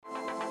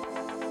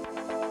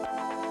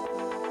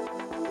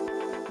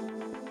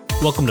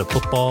Welcome to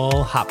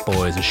Football Hot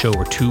Boys, a show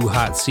where two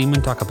hot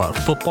seamen talk about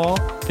football,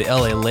 the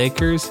LA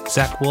Lakers,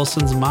 Zach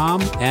Wilson's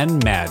mom,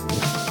 and Madden.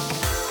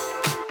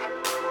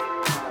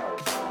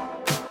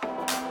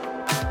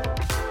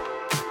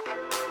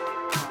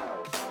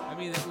 I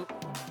mean,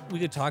 we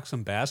could talk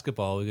some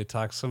basketball. We could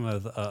talk some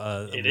of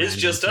it is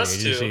just us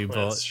two.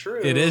 That's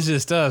true. It is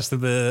just us.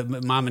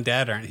 The mom and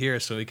dad aren't here,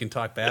 so we can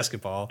talk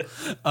basketball.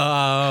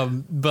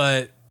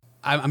 But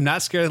I'm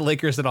not scared of the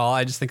Lakers at all.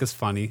 I just think it's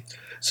funny.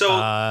 So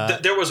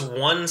there was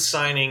one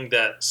signing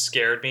that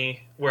scared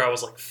me where I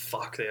was like,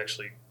 fuck, they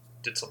actually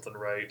did something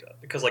right.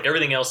 Because like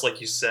everything else, like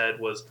you said,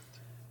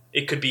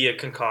 it could be a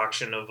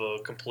concoction of a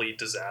complete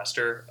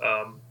disaster.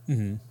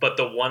 But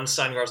the one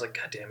signing where I was like,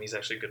 God damn, he's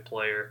actually a good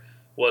player,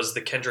 was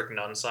the Kendrick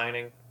Nunn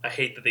signing. I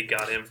hate that they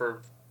got him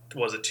for,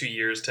 was it 2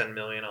 years, $10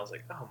 million? I was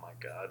like, oh my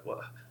God,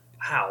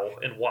 how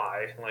and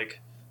why? Like,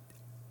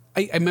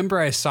 I remember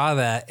I saw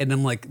that and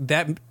I'm like,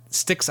 that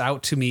sticks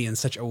out to me in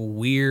such a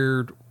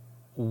weird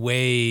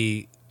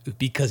way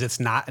because it's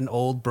not an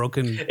old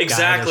broken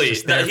exactly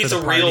guy that's he's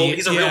a real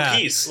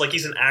piece, like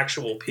he's an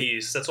actual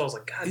piece. That's why I was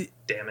like, God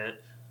damn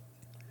it.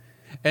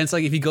 And it's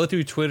like if you go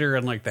through Twitter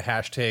and like the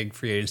hashtag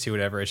free agency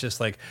whatever, it's just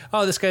like,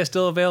 oh, this guy's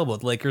still available,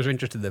 the Lakers are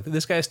interested,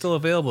 this guy's still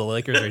available, the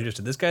Lakers are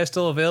interested, this guy's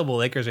still available,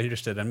 Lakers are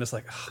interested. I'm just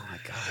like, oh my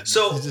God,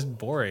 so it's just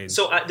boring.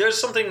 So there's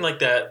something like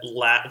that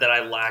that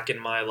I lack in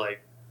my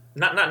like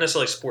not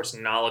necessarily sports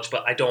knowledge,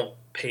 but I don't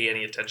pay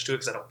any attention to it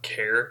because I don't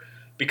care.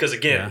 Because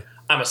again,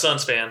 I'm a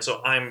Suns fan, so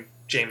I'm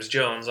James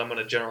Jones. I'm going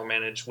to general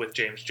manage with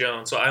James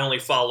Jones, so I only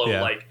follow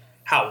like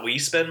how we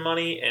spend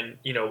money and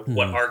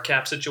what our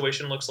cap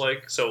situation looks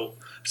like. So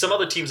some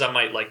other teams I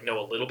might like know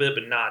a little bit,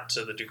 but not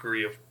to the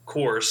degree, of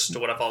course, to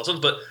what I follow.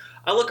 But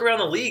I look around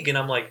the league and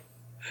I'm like,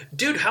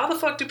 dude, how the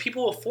fuck do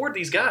people afford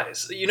these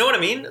guys? You know what I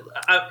mean?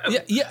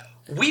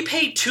 We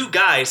pay two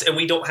guys and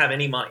we don't have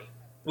any money.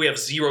 We have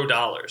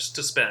 $0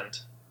 to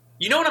spend.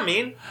 You know what I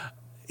mean?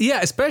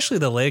 Yeah, especially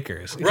the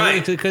Lakers,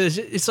 right? Because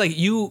it's like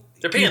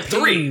they're paying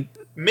three.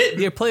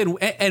 They're playing,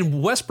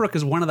 and Westbrook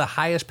is one of the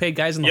highest paid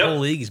guys in the whole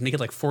league. He's making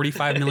like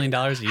 $45 million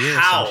a year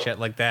or some shit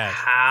like that.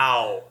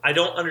 How? I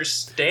don't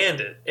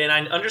understand it. And I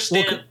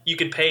understand you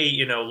could pay,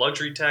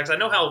 luxury tax. I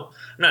know how,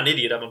 I'm not an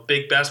idiot. I'm a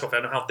big basketball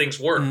fan. I know how things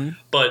work.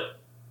 But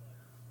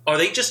are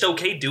they just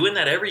okay doing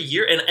that every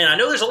year? And I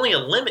know there's only a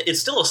limit. It's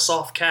still a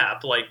soft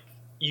cap. Like,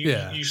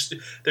 there's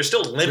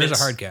still limits. There's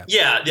a hard cap.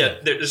 Yeah.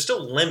 There's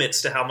still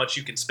limits to how much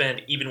you can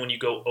spend even when you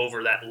go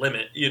over that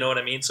limit. You know what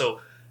I mean? So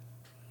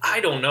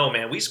I don't know,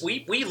 man.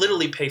 We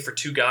literally pay for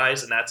two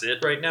guys and that's it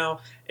right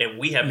now, and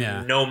we have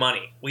no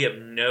money. We have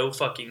no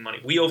fucking money.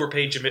 We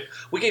overpaid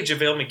we gave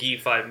JaVale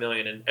McGee $5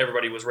 million, and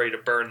everybody was ready to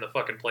burn the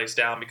fucking place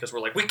down because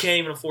we're like, we can't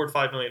even afford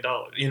 $5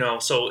 million.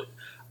 So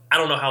I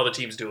don't know how the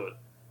teams do it.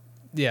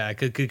 Yeah,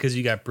 because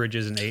you got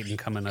Bridges and Ayton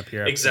coming up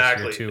here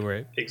exactly too,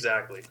 right?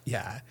 Exactly.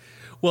 Yeah.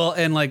 Well,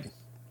 and like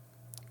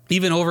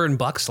even over in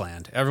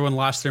Bucksland, everyone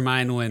lost their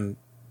mind when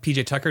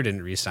PJ Tucker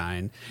didn't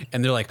resign,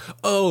 and they're like,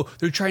 oh,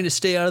 they're trying to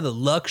stay out of the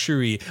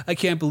luxury. I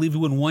can't believe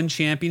we won one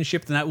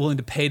championship. They're not willing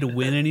to pay to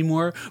win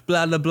anymore,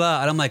 blah, blah, blah.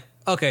 And I'm like,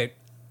 okay,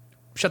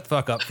 shut the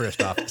fuck up,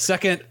 first off.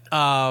 Second,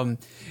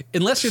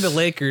 unless you're the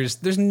Lakers,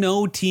 there's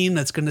no team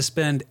that's going to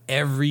spend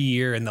every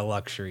year in the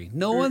luxury.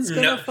 No one's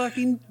going to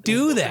fucking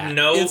do that.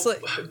 No. It's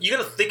like, you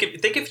got to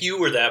think if you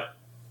were that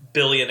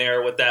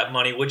billionaire with that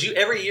money, would you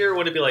every year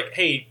would it be like,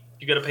 hey,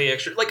 you got to pay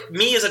extra? Like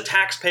me as a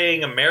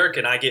tax-paying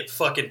American, I get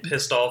fucking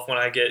pissed off when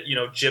I get,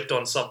 gypped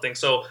on something.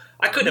 So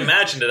I couldn't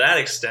imagine to that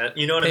extent.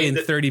 You know what I mean?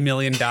 Paying $30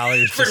 million for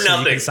nothing. So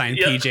you can sign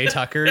PJ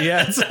Tucker.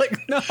 Yeah, it's like,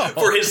 no.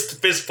 For his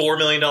 $4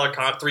 million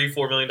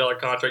 $4 million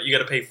contract, you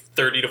got to pay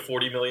 $30 to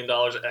 $40 million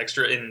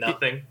extra in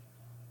nothing.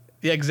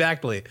 Yeah,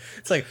 exactly.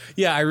 It's like,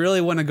 yeah, I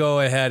really want to go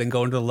ahead and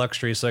go into the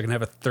luxury so I can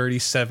have a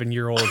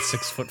 37-year-old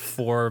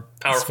 6'4"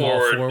 power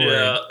forward.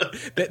 Yeah.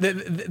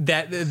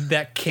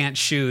 that can't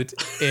shoot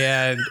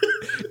and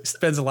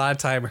spends a lot of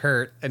time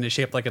hurt and is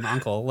shaped like an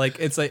uncle. Like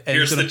it's like, and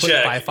he's going to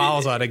put 5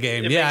 fouls on a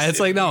game. It's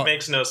like, no, it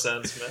makes no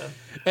sense,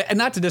 man. And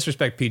not to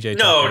disrespect PJ.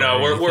 No,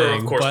 we're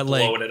of course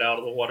blowing it out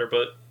of the water,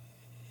 but.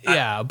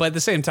 But at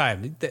the same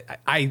time,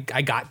 I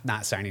got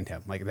not signing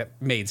him. Like that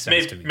made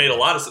sense to me. Made a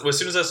lot of sense. As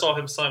soon as I saw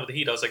him sign with the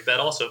Heat, I was like,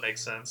 that also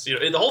makes sense.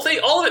 The whole thing,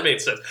 all of it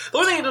made sense. The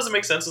only thing that doesn't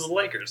make sense is the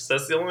Lakers.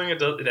 That's the only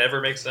thing it ever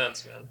makes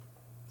sense, man.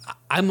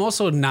 I'm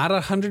also not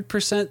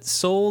 100%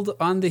 sold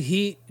on the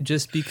Heat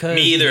just because.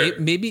 Me either.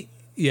 Maybe.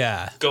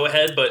 Yeah. Go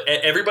ahead, but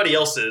everybody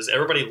else is.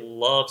 Everybody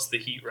loves the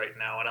Heat right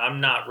now, and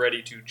I'm not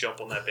ready to jump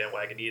on that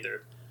bandwagon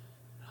either.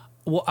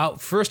 Well,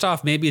 first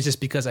off, maybe it's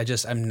just because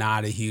I'm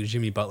not a huge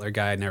Jimmy Butler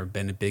guy. I've never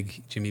been a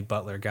big Jimmy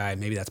Butler guy.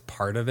 Maybe that's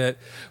part of it.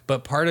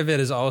 But part of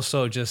it is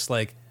also just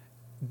like,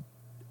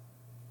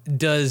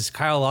 does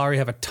Kyle Lowry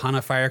have a ton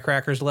of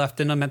firecrackers left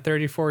in him at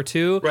 34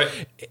 too?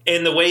 Right.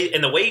 And the way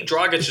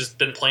Dragic has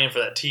been playing for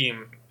that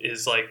team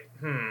is like,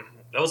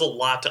 that was a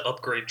lot to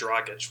upgrade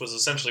Dragic, was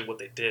essentially what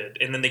they did.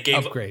 And then they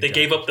gave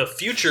up the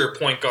future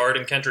point guard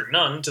in Kendrick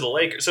Nunn to the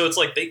Lakers. So it's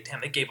like they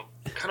gave up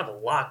kind of a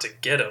lot to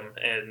get him.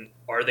 And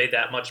are they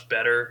that much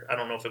better? I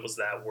don't know if it was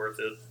that worth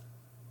it.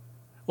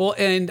 Well,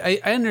 and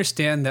I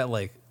understand that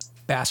like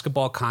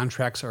basketball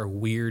contracts are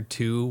weird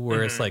too,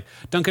 where it's like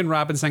Duncan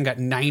Robinson got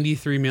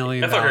 $93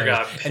 million, That fucker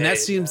got paid, and that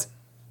seems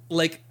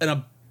like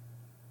a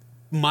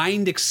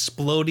mind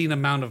exploding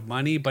amount of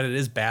money, but it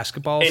is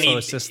basketball, And so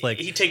it's just like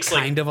he takes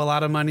kind of a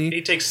lot of money.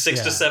 He takes 6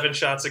 Yeah. to 7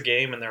 shots a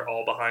game, and they're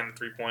all behind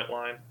the 3-point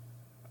line.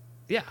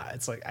 Yeah,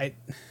 it's like I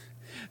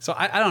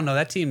don't know.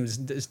 That team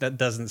that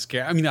doesn't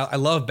scare. I mean, I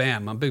love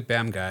Bam. I'm a big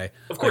Bam guy.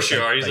 Of course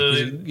you are. He's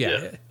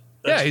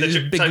he's a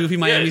big goofy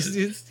Miami.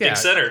 Big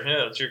center.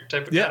 Yeah, that's your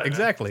type of guy. Yeah,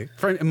 exactly.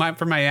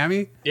 For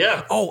Miami.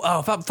 Yeah.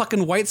 Oh,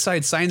 fucking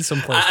Whiteside signed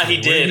someplace. He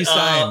Where did. he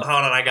sign? Hold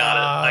on, I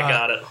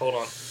got it. Hold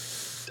on.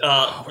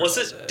 Was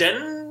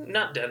it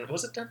Not Denver?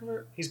 Was it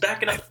Denver? He's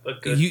backing up a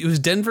good. It was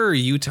Denver or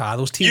Utah.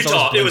 Those teams. Utah.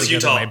 always blend It was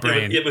together Utah. in my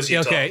brain. It was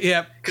Utah. Okay.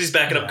 Yeah. Because he's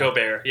backing up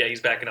Gobert. Yeah, he's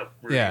backing up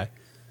Rudy. Yeah.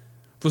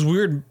 Those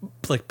weird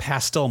like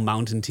pastel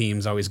mountain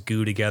teams always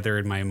goo together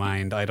in my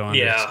mind. I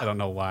don't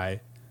know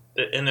why.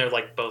 And they're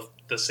like both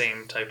the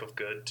same type of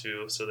good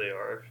too, so they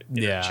are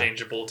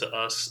interchangeable to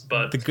us.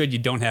 But the good you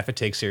don't have to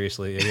take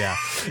seriously. Yeah.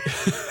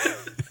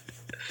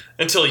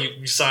 until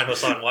you sign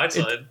Hassan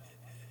Whiteside.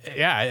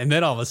 Yeah, and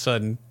then all of a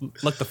sudden,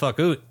 look the fuck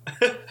out.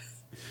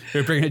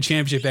 They're bringing a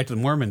championship back to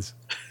the Mormons.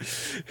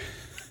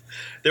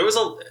 There was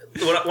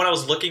when I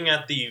was looking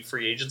at the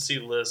free agency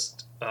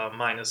list,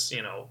 minus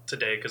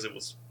today because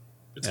it's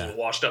a little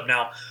washed up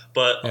now,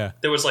 but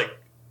there was like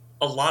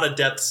a lot of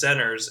depth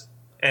centers,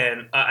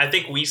 and I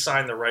think we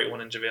signed the right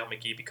one in JaVale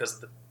McGee because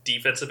of the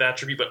defensive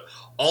attribute. But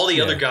all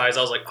the other guys,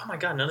 I was like, oh my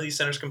god, none of these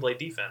centers can play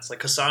defense.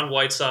 Like Hassan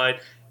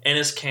Whiteside,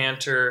 Enes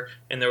Kanter,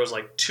 and there was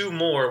like 2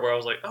 more where I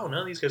was like, oh, none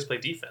of these guys play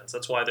defense.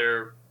 That's why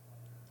they're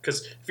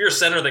because if you're a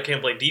center that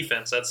can't play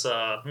defense, that's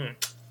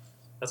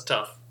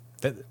tough.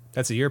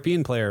 That's a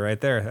European player right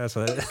there. That's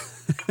what.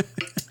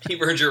 He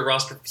earned your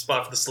roster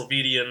spot for the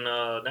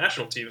Slovenian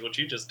national team, is what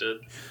you just did.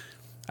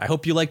 I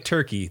hope you like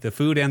Turkey, the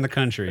food and the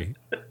country.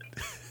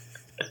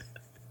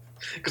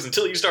 Because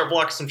until you start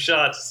blocking some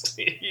shots,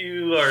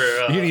 you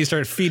are... You need to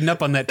start feeding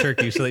up on that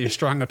turkey so that you're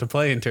strong enough to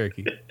play in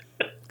Turkey.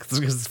 Because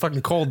it's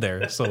fucking cold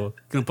there, so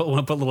want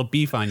to put a little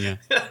beef on you.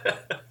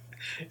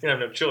 You have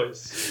no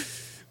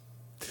choice.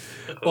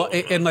 Well,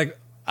 and like,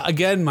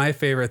 again, my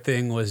favorite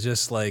thing was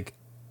just like,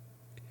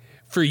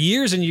 for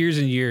years and years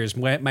and years,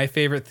 my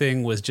favorite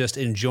thing was just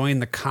enjoying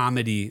the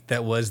comedy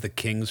that was the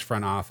Kings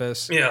front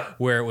office. Yeah.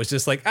 Where it was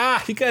just like,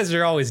 you guys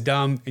are always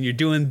dumb and you're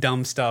doing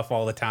dumb stuff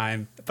all the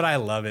time. But I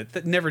love it.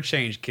 That never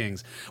changed,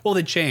 Kings. Well,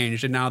 they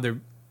changed and now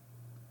they're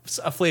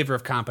a flavor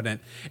of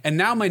competent. And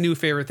now my new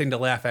favorite thing to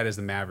laugh at is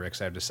the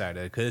Mavericks, I've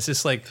decided. Because it's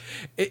just like,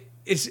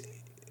 it's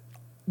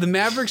the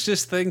Mavericks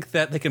just think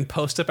that they can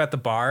post up at the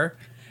bar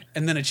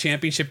and then a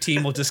championship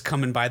team will just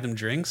come and buy them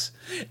drinks.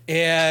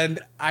 And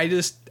I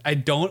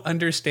don't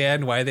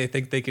understand why they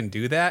think they can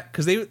do that.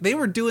 Because they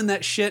were doing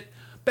that shit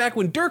back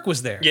when Dirk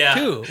was there,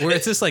 too. Where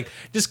it's just like,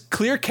 just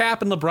clear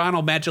cap and LeBron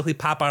will magically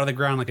pop out of the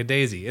ground like a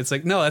daisy. It's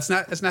like, no, that's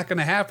not going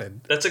to happen.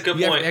 That's a good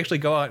point. You have to actually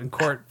go out and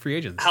court free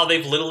agents. How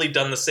they've literally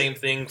done the same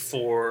thing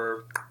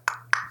for,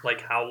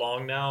 like, how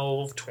long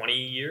now? 20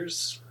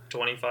 years?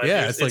 25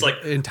 years? Yeah, it's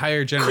like an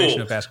entire generation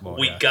of basketball.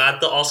 We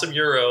got the awesome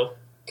Euro.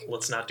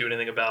 Let's not do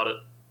anything about it.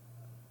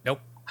 Nope.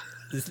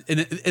 And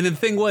the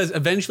thing was,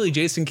 eventually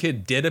Jason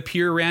Kidd did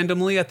appear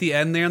randomly at the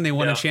end there, and they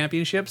won a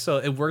championship, so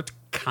it worked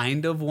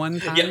kind of one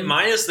time. Yeah,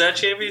 minus that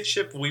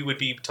championship, we would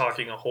be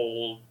talking a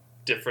whole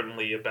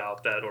differently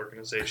about that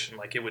organization.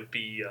 Like, it would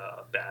be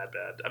bad.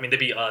 I mean, they'd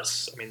be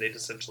us. I mean, they'd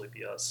essentially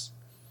be us.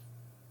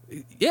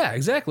 Yeah,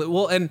 exactly.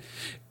 Well, and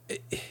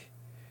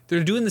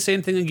they're doing the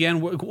same thing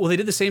again. Well, they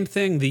did the same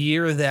thing the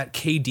year that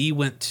KD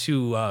went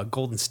to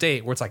Golden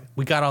State, where it's like,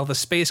 we got all the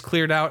space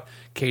cleared out,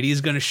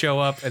 KD's going to show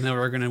up, and then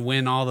we're going to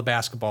win all the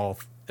basketball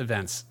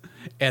events.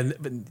 And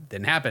it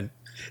didn't happen.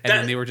 And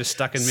then they were just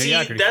stuck in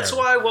mediocrity. That's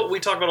why what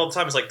we talk about all the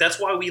time is like, that's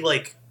why we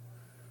like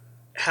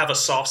have a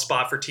soft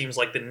spot for teams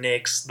like the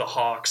Knicks, the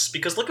Hawks,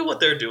 because look at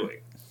what they're doing.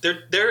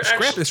 They're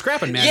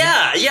scrapping, man.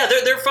 Yeah,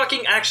 they're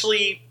fucking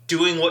actually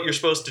doing what you're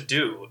supposed to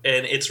do,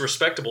 and it's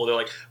respectable. They're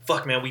like,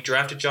 fuck, man, we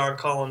drafted John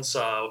Collins.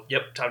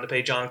 Yep, time to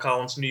pay John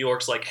Collins. New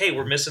York's like, hey,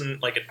 we're missing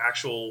like an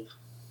actual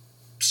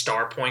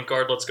star point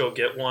guard. Let's go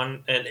get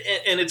one. And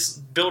it's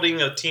building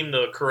a team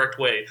the correct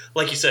way.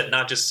 Like you said,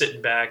 not just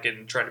sitting back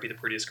and trying to be the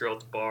prettiest girl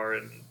at the bar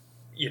and,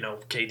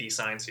 KD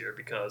signs here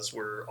because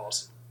we're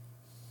awesome.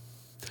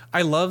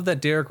 I love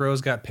that Derrick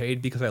Rose got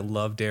paid because I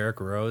love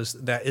Derrick Rose.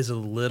 That is a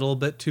little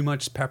bit too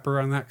much pepper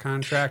on that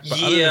contract.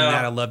 But other than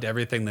that, I loved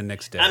everything the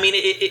Knicks did. I mean,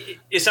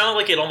 it sounded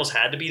like it almost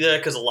had to be that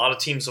because a lot of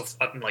teams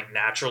like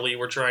naturally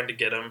were trying to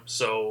get him.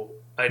 So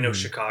I know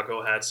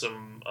Chicago had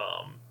some.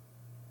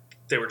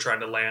 They were trying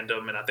to land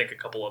him, and I think a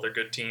couple other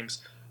good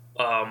teams.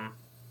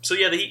 So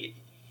yeah,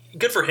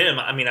 good for him.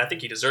 I mean, I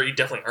think he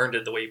definitely earned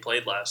it the way he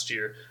played last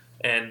year.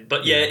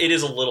 But it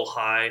is a little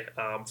high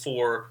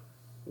for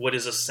what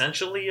is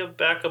essentially a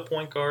backup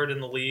point guard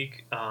in the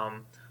league.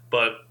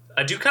 But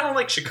I do kind of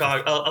like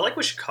Chicago. I like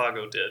what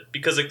Chicago did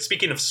because,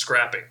 speaking of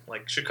scrapping,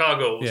 like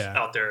Chicago's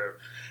out there.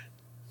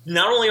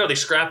 Not only are they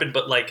scrapping,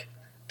 but like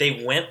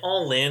they went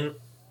all in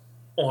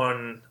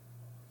on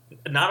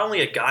not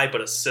only a guy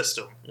but a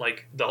system.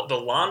 Like the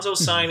Lonzo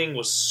signing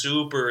was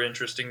super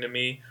interesting to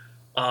me.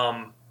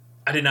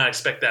 I did not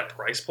expect that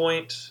price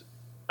point.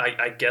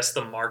 I guess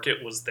the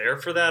market was there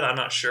for that. I'm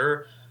not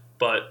sure,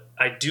 but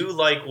I do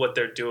like what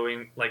they're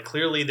doing. Like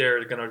clearly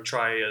they're going to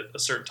try a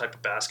certain type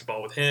of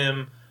basketball with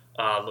him.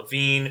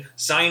 Levine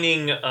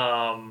signing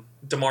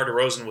DeMar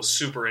DeRozan was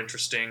super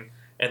interesting,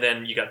 and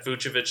then you got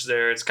Vucevic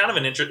there. It's kind of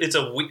an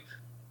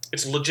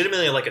it's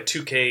legitimately like a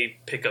 2K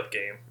pickup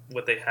game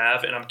what they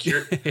have, and I'm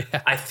curious. Yeah.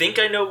 I think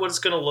I know what it's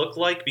going to look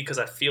like because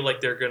I feel like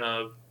they're going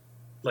to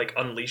like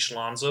unleash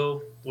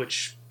Lonzo,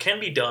 which can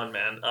be done,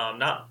 man.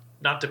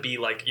 Not to be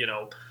like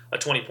a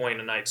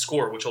 20-point a night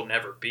score, which he'll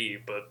never be,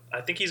 but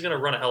I think he's going to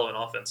run a hell of an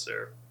offense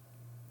there.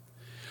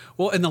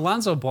 Well, and the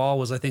Lonzo Ball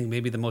was, I think,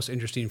 maybe the most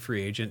interesting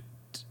free agent,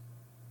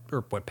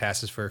 or what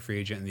passes for a free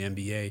agent in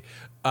the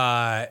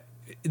NBA.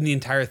 In the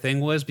entire thing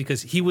was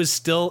because he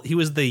was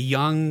the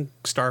young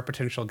star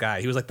potential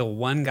guy. He was like the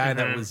one guy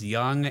that was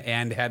young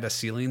and had a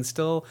ceiling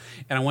still.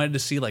 And I wanted to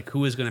see like who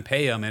was going to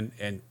pay him,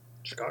 and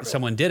Chicago.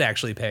 Someone did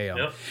actually pay him.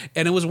 Yep.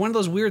 And it was one of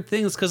those weird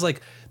things because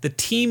like the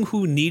team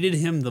who needed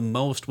him the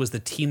most was the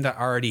team that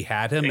already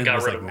had him, and got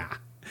was rid like, of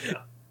him. nah.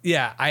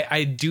 Yeah,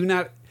 I do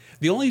not.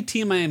 The only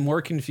team I am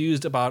more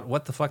confused about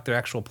what the fuck their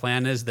actual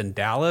plan is than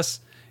Dallas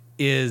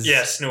is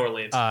New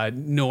Orleans.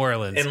 New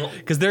Orleans,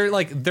 because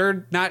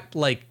they're not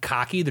like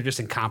cocky, they're just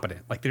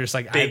incompetent. Like they're just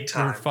like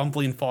they're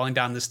fumbling, falling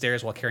down the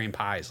stairs while carrying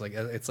pies.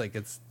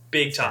 It's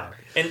big time.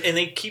 And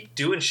they keep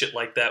doing shit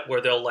like that where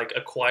they'll like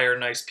acquire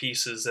nice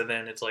pieces and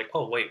then it's like,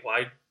 oh wait,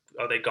 why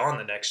are they gone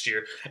the next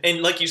year?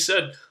 And like you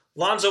said,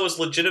 Lonzo is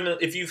legitimate.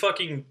 If you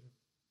fucking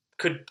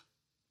could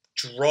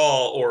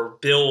draw or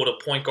build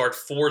a point guard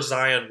for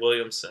Zion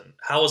Williamson,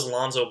 how is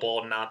Lonzo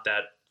Ball not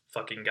that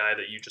fucking guy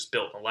that you just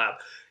built in the lab?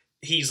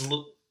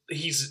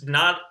 He's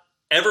not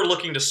ever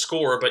looking to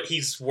score, but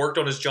he's worked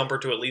on his jumper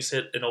to at least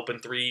hit an open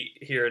three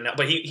here and now.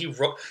 But he's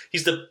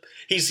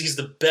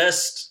the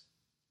best,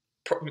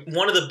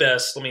 one of the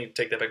best. Let me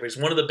take that back. He's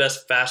one of the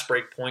best fast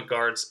break point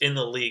guards in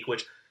the league,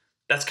 which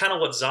that's kind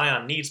of what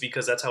Zion needs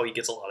because that's how he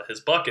gets a lot of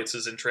his buckets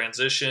is in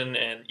transition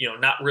and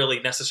not really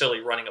necessarily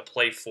running a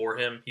play for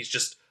him. He's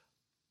just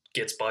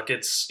gets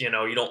buckets. You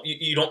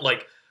don't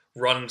like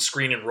run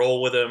screen and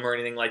roll with him or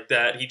anything like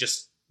that. He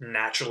just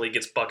naturally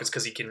gets buckets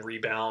because he can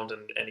rebound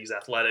and he's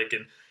athletic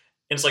and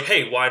it's like,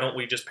 hey, why don't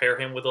we just pair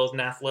him with an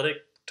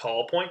athletic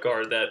tall point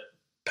guard that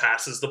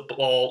passes the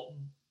ball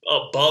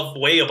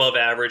way above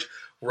average,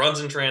 runs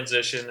in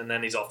transition, and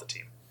then he's off the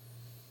team.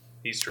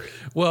 He's traded.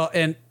 Well,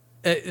 and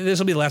this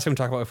will be the last thing we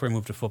talk about before we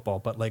move to football,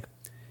 but like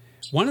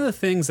one of the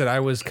things that I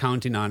was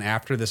counting on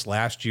after this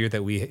last year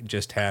that we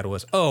just had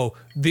was,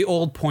 the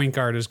old point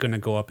guard is going to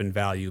go up in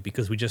value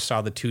because we just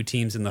saw the two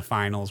teams in the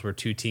finals were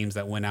two teams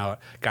that went out,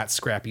 got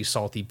scrappy,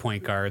 salty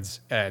point guards,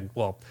 and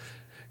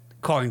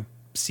calling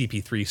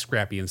CP3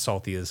 scrappy and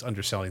salty is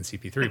underselling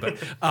CP3,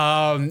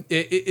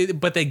 but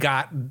but they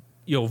got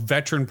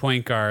veteran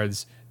point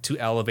guards to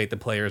elevate the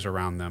players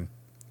around them,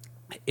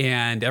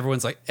 and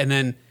everyone's like, and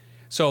then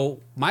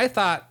so my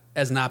thought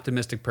as an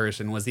optimistic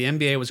person was the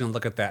NBA was going to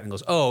look at that and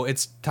goes,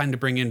 it's time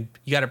to you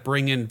got to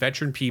bring in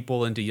veteran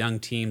people into young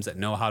teams that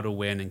know how to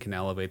win and can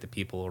elevate the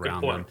people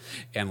around them.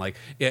 And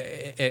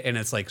and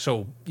it's like,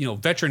 so,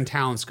 veteran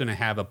talent's going to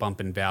have a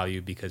bump in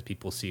value because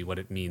people see what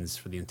it means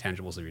for the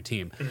intangibles of your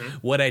team. Mm-hmm.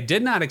 What I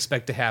did not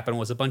expect to happen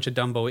was a bunch of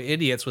Dumbo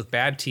idiots with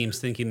bad teams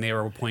thinking they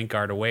were a point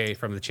guard away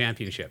from the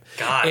championship.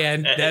 God.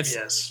 And that's,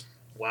 yes.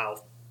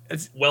 Wow.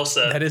 Well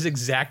said. That is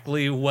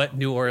exactly what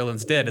New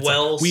Orleans did.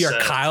 It's we are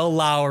Kyle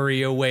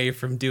Lowry away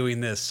from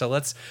doing this. So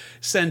let's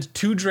send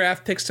 2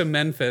 draft picks to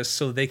Memphis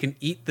so they can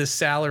eat the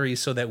salary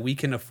so that we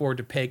can afford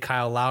to pay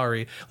Kyle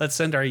Lowry. Let's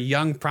send our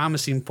young,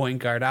 promising point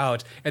guard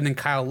out. And then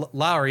Kyle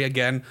Lowry,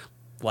 again,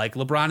 like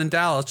LeBron in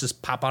Dallas,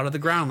 just pop out of the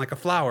ground like a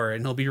flower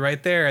and he'll be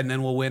right there. And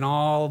then we'll win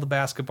all the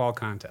basketball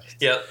contests.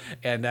 Yeah.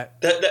 And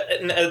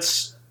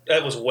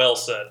that was well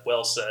said.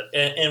 Well said.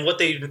 And what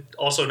they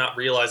also not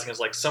realizing is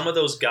like some of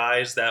those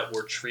guys that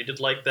were treated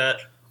like that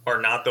are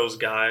not those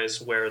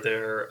guys where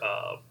they're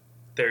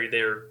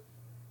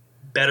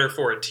better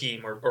for a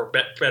team or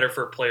better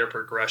for player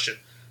progression.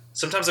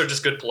 Sometimes they're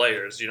just good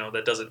players.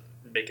 That doesn't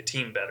make a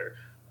team better.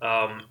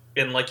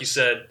 And like you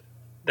said,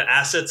 the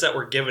assets that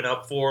were given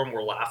up for them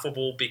were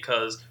laughable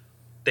because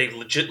they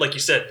legit, like you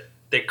said,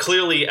 they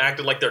clearly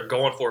acted like they're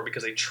going for it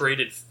because they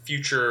traded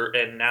future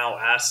and now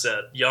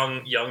asset,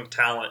 young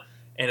talent.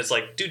 And it's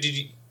like, dude,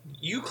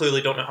 you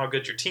clearly don't know how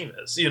good your team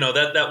is.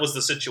 That was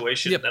the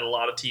situation that a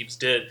lot of teams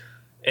did.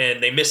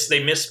 And they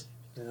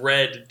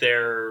misread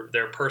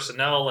their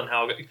personnel and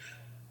how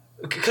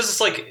 – because it's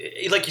like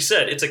you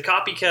said, it's a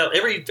copycat.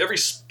 Every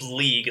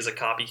league is a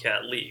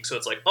copycat league. So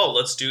it's like,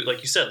 let's do – like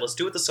you said, let's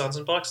do what the Suns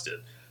and Bucks did.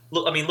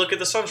 Look at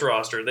the Suns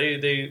roster.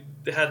 They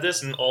had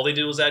this, and all they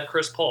did was add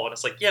Chris Paul. And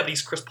it's like, yeah, but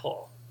he's Chris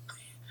Paul.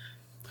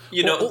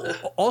 you know.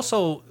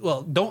 Also,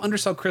 well, don't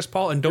undersell Chris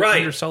Paul and don't Right.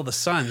 undersell the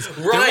Suns.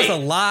 Right. There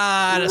was a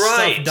lot of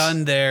Right. stuff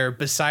done there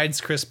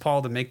besides Chris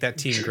Paul to make that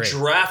team great.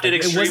 Drafted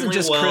Like, extremely it wasn't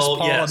just well. Chris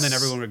Paul Yes. and then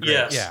everyone would great.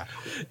 Yes. Yeah.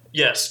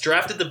 Yes,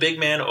 drafted the big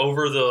man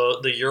over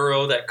the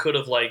Euro that could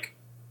have like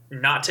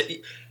not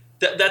to.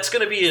 That's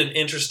going to be an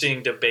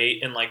interesting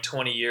debate in like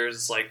 20 years.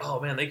 It's like,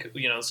 oh man, they could,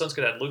 you know, the Suns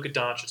could have Luka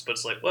Doncic, but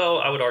it's like, well,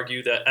 I would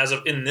argue that as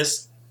of in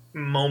this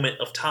moment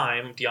of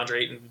time,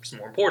 DeAndre Ayton is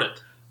more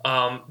important.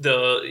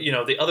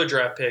 The other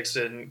draft picks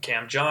and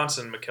Cam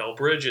Johnson, Mikal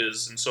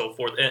Bridges, and so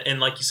forth, and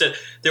like you said,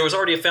 there was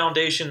already a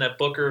foundation that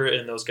Booker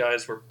and those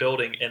guys were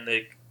building, and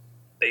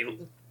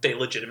they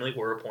legitimately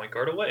were a point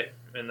guard away,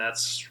 and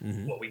that's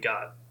what we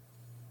got.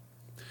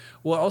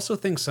 Well, I also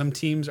think some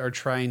teams are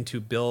trying to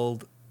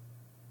build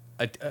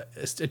a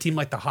team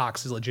like the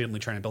Hawks is legitimately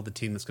trying to build a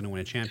team that's going to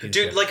win a championship.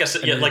 Dude, like I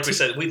said, yeah, like we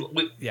said,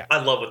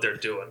 I love what they're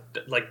doing.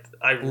 Like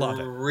I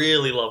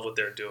really love what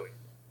they're doing.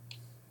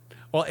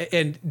 Well,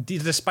 and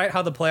despite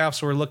how the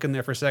playoffs were looking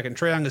there for a second,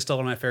 Trae Young is still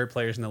one of my favorite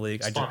players in the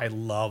league. I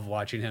love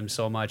watching him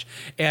so much.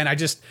 And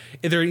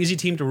they're an easy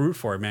team to root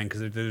for, man,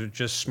 because they're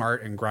just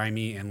smart and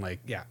grimy and like,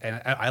 yeah.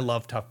 And I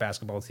love tough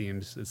basketball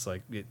teams. It's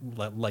like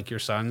your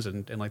Suns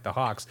and like the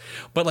Hawks.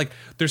 But like,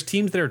 there's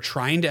teams that are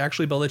trying to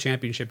actually build a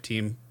championship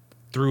team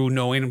through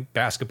knowing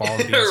basketball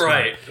and being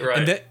right.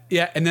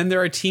 And then there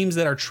are teams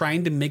that are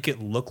trying to make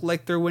it look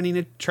like they're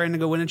trying to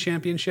go win a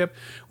championship,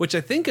 which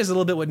I think is a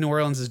little bit what New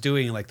Orleans is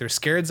doing. Like, they're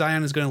scared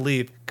Zion is going to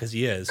leave because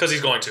he is. Because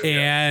he's going to.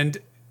 And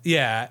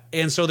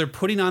and so they're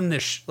putting on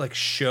this like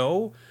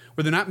show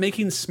where they're not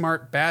making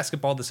smart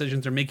basketball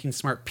decisions, they're making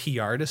smart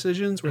PR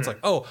decisions where it's like,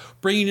 oh,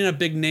 bringing in a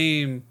big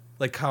name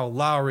like Kyle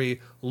Lowry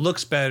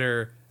looks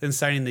better than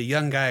signing the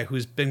young guy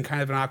who's been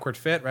kind of an awkward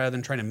fit rather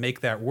than trying to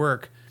make that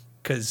work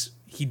because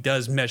he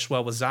does mesh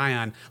well with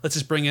Zion. Let's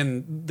just bring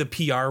in the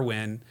PR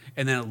win,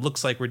 and then it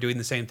looks like we're doing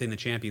the same thing the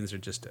champions are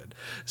just did.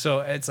 So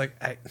it's like,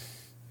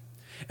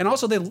 and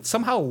also they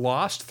somehow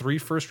lost 3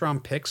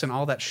 first-round picks and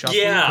all that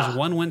shuffling because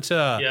one went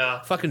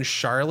to fucking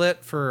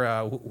Charlotte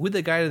for who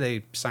the guy did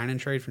they sign and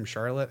trade from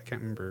Charlotte? I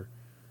can't remember.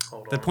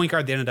 The point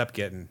guard they ended up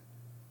getting.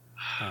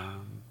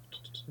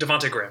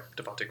 Devontae Graham.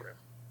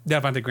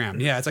 Devontae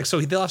Graham. Yeah, it's like,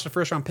 so they lost a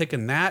first-round pick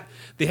in that.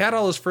 They had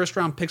all those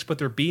first-round picks, but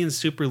they're being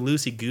super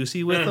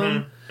loosey-goosey with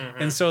them.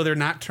 And so they're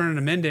not turning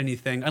them into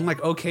anything. Unlike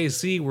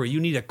OKC, where you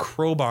need a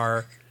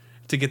crowbar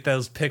to get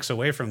those picks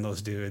away from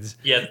those dudes.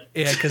 Yeah,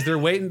 because they're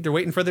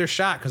waiting for their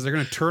shot because they're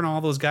going to turn all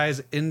those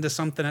guys into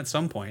something at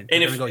some point.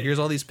 And they're going to go, here's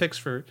all these picks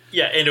for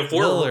and if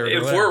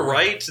we're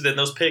right, then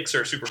those picks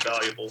are super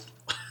valuable.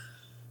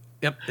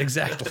 Yep,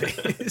 exactly.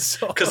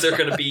 Because they're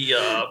going to be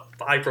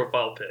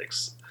high-profile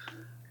picks.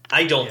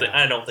 I don't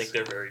think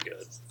they're very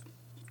good.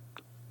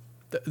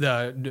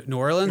 The New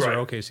Orleans or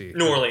OKC?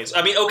 New Orleans.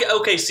 I mean,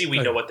 OKC, we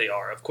know what they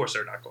are. Of course,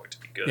 they're not going to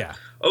be good. Yeah.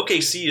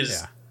 OKC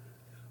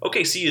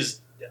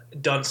is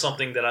done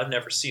something that I've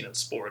never seen in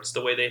sports.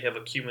 The way they have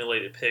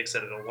accumulated picks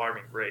at an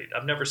alarming rate.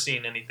 I've never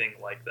seen anything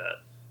like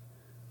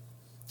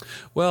that.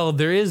 Well,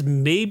 there is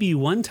maybe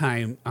one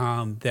time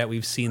that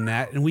we've seen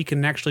that, and we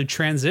can actually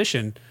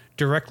transition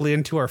directly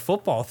into our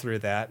football through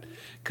that,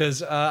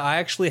 because I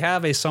actually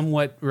have a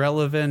somewhat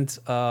relevant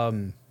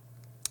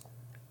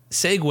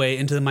segue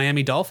into the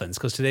Miami Dolphins,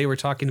 because today we're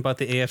talking about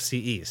the AFC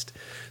East.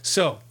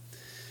 So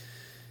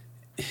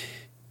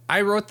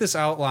I wrote this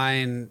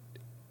outline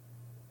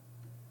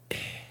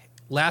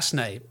last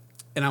night,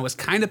 and I was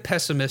kind of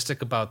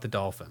pessimistic about the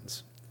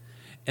Dolphins.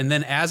 And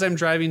then as I'm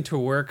driving to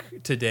work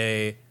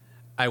today,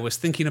 I was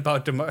thinking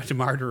about DeMar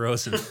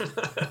DeRozan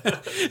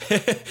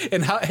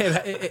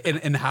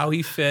and how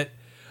he fit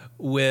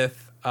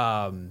with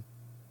the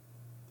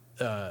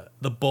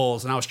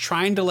Bulls, and I was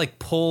trying to like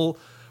pull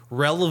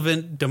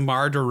relevant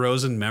DeMar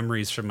DeRozan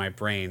memories from my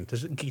brain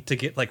to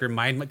get like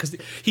remind me, because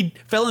he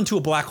fell into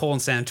a black hole in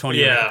San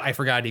Antonio. Yeah. I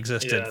forgot he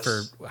existed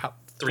for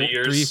 4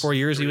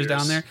 years. He was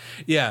down there.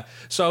 Yeah,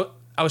 so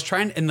I was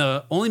trying, and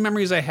the only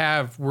memories I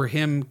have were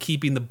him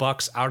keeping the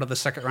Bucks out of the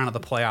second round of the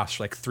playoffs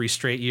for like 3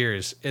 straight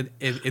years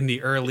in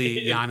the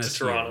early Giannis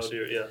Toronto,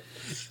 years.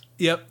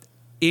 Yep.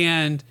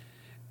 And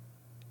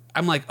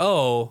I'm like,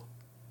 oh,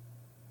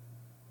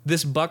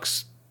 this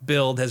Bucks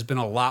build has been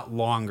a lot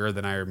longer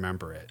than I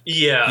remember it.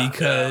 Yeah.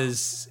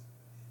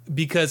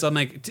 Because I'm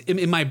like,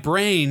 in my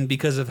brain,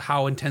 because of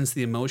how intense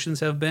the emotions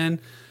have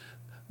been,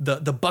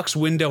 the Bucks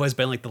window has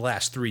been like the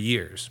last 3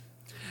 years.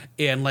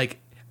 And like,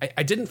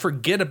 I didn't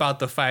forget about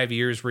the 5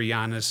 years where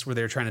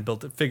they're trying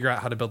to figure out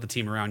how to build the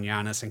team around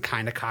Giannis and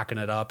kind of cocking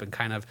it up and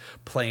kind of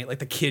playing like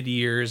the kid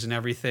years and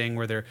everything,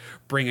 where they're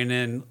bringing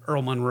in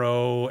Earl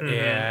Monroe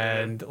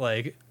and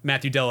like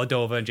Matthew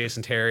Dellavedova and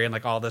Jason Terry and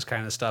like all this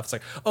kind of stuff. It's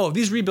like, oh,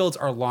 these rebuilds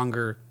are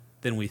longer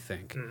than we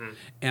think.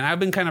 And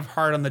I've been kind of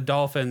hard on the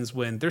Dolphins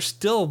when they're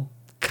still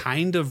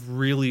kind of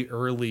really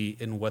early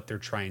in what they're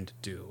trying to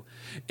do.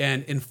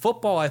 And in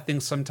football, I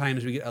think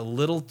sometimes we get a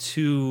little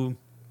too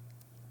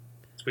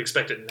We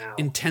expect it now.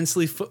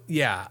 Intensely,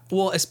 yeah.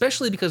 Well,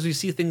 especially because we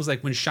see things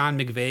like when Sean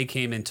McVay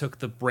came and took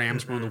the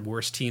Rams, one of the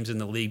worst teams in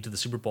the league, to the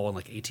Super Bowl in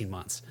like 18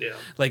 months. Yeah.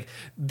 Like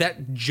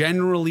that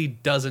generally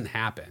doesn't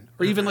happen.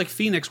 Or even like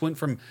Phoenix went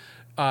from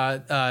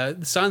the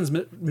Suns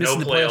missing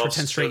the playoffs for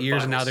 10 straight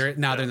years, and now they're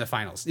in the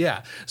finals.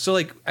 Yeah. So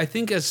like I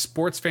think as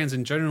sports fans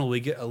in general, we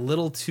get a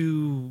little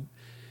too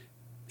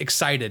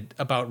excited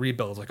about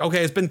rebuilds. Like,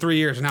 okay, it's been 3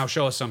 years, now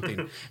show us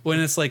something. When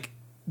it's like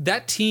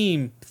that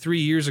team 3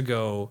 years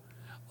ago,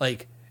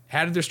 like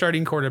had their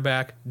starting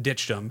quarterback,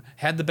 ditched him,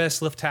 had the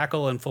best left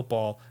tackle in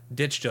football,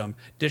 ditched him,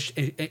 ditched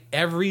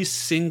every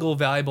single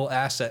valuable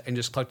asset, and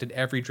just collected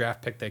every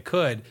draft pick they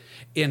could.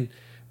 And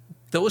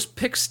those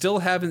picks still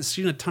haven't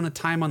seen a ton of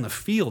time on the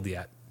field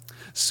yet.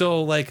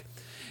 So, like,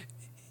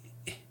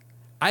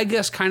 I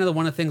guess kind of the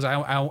one of the things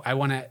I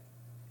want to.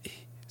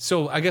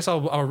 So I guess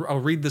I'll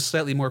read the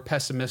slightly more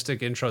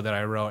pessimistic intro that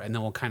I wrote, and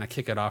then we'll kind of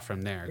kick it off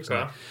from there. Okay.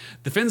 So,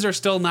 the Finns are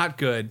still not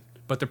good,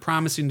 but they're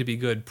promising to be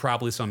good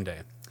probably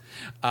someday.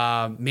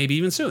 Maybe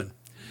even soon.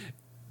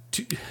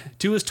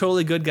 Two is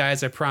totally good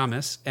guys, I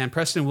promise. And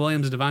Preston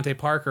Williams and Devontae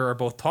Parker are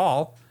both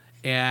tall,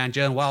 and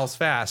Jalen Waddle's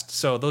fast.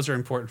 So those are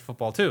important for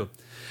football too.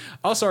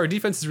 Also, our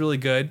defense is really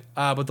good,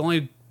 but the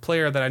only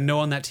player that I know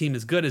on that team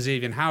is good is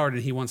Xavier Howard,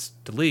 and he wants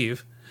to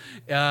leave.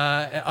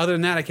 Other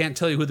than that, I can't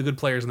tell you who the good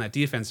players in that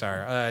defense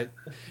are.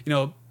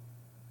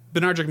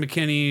 Benardrick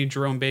McKinney,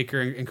 Jerome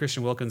Baker, and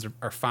Christian Wilkins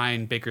are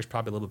fine. Baker's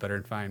probably a little bit better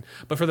than fine.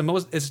 But for the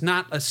most, it's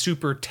not a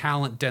super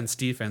talent-dense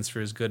defense for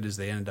as good as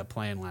they ended up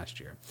playing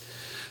last year.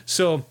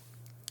 So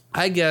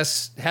I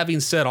guess having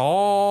said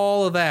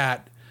all of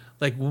that,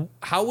 like,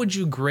 how would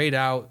you grade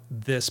out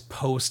this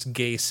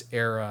post-Gase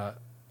era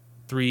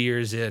 3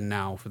 years in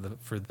now for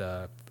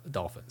the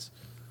Dolphins?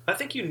 I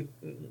think you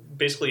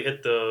basically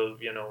hit the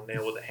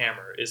nail with a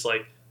hammer. Is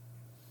like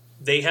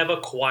they have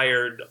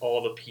acquired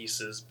all the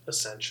pieces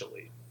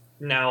essentially.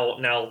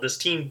 Now this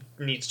team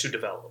needs to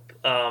develop,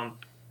 and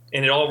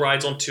it all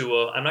rides on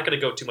Tua. I'm not going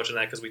to go too much on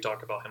that because we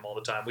talk about him all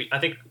the time. I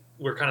think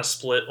we're kind of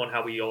split on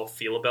how we all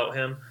feel about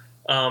him,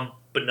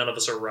 but none of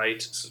us are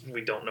right.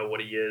 We don't know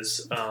what he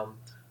is.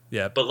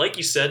 Yeah. But like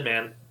you said,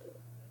 man,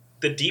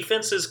 the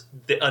defense is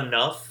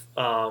enough,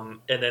 and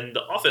then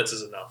the offense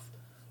is enough.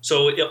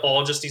 So it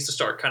all just needs to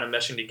start kind of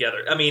meshing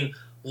together. I mean,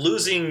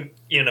 losing,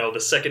 the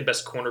second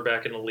best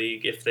cornerback in the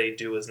league, if they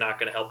do, is not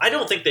going to help. I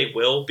don't think they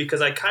will, because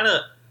I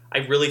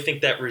really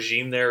think that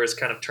regime there is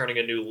kind of turning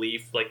a new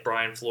leaf, like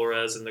Brian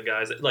Flores and the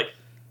guys.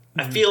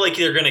 I feel like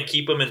they're going to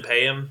keep him and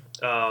pay him,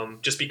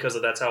 just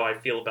because that's how I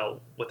feel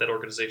about what that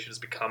organization is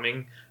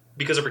becoming,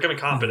 because they're becoming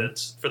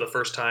competent for the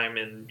first time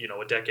in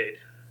a decade.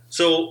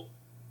 So,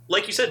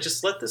 like you said,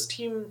 just let this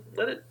team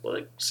let it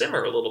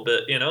simmer a little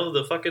bit.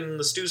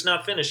 The stew's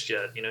not finished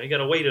yet. You got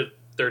to wait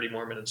 30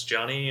 more minutes,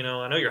 Johnny.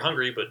 I know you're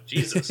hungry, but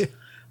Jesus,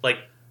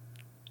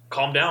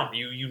 calm down.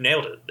 You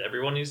nailed it.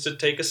 Everyone needs to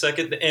take a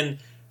second. And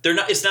they're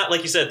not. It's not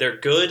like you said. They're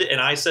good, and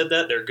I said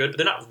that they're good, but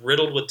they're not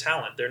riddled with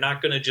talent. They're not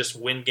going to just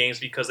win games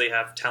because they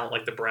have talent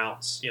like the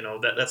Browns.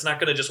 That's not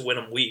going to just win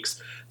them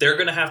weeks. They're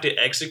going to have to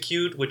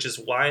execute, which is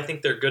why I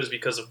think they're good. Is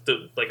because of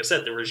like I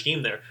said, the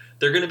regime there.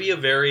 They're going to be a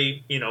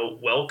very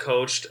well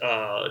coached,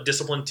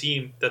 disciplined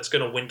team that's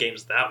going to win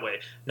games that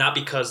way, not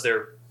because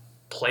their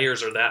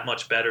players are that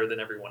much better than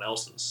everyone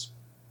else's.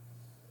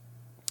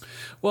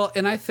 Well,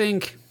 and I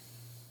think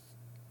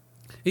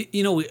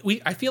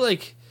I feel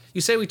like. You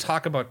say we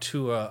talk about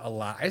Tua a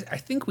lot. I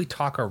think we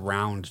talk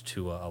around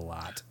Tua a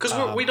lot.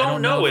 Because we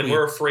don't know, and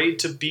we're afraid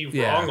to be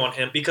wrong on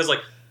him. Because,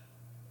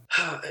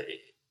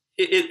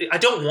 I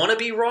don't want to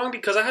be wrong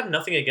because I have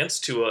nothing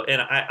against Tua.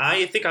 And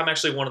I think I'm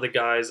actually one of the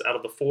guys out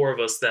of the four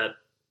of us that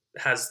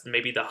has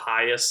maybe the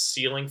highest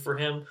ceiling for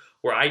him,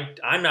 where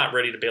I'm not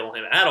ready to bail on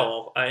him at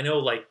all. I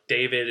know,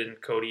 David and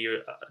Cody,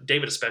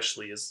 David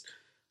especially, is,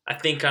 I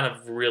think, kind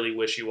of really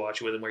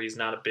wishy-washy with him, where he's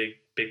not a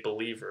big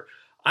believer.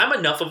 I'm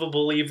enough of a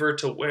believer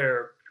to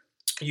where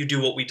you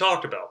do what we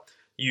talked about.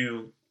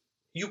 You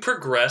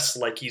progress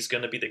like he's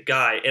going to be the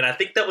guy. And I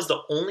think that was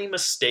the only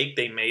mistake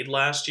they made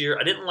last year.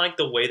 I didn't like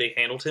the way they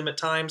handled him at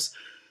times.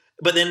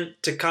 But then,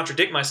 to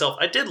contradict myself,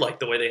 I did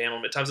like the way they handled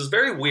him at times. It's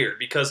very weird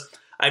because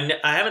I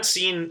haven't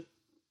seen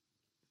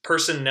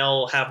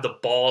personnel have the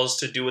balls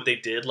to do what they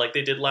did like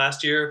they did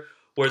last year,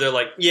 where they're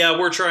like, yeah,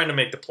 we're trying to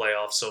make the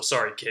playoffs, so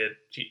sorry, kid.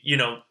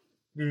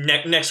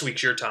 Next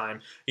week's your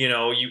time.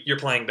 You're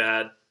playing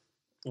bad.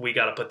 We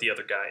got to put the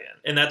other guy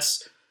in. And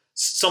that's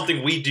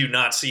something we do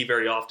not see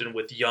very often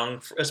with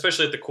young,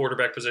 especially at the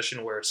quarterback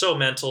position, where it's so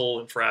mental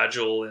and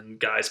fragile and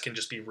guys can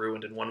just be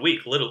ruined in 1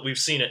 week. We've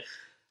seen it.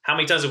 How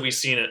many times have we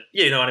seen it?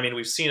 You know what I mean?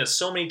 We've seen it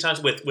so many times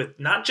with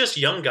not just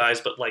young guys,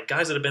 but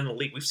guys that have been in the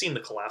league. We've seen the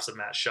collapse of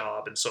Matt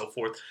Schaub and so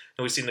forth,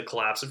 and we've seen the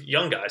collapse of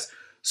young guys.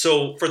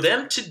 So for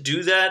them to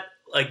do that,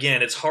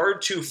 again, it's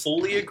hard to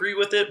fully agree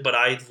with it, but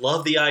I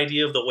love the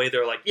idea of the way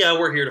they're like, yeah,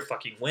 we're here to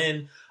fucking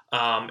win.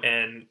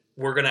 And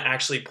we're going to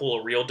actually pull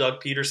a real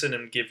Doug Peterson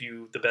and give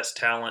you the best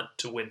talent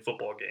to win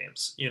football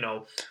games,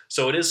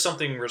 So it is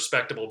something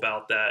respectable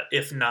about that,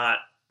 if not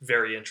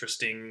very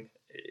interesting.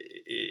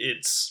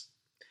 It's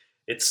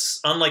It's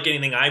unlike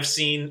anything I've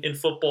seen in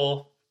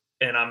football,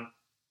 and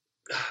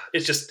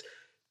it's just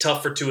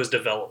tough for Tua's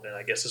development,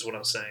 I guess is what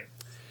I'm saying.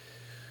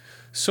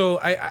 So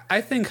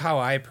I think how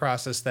I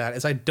process that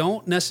is I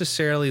don't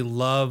necessarily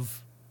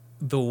love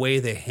the way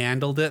they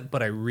handled it,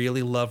 but I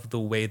really loved the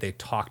way they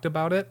talked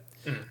about it.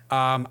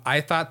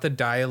 I thought the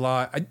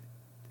dialogue.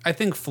 I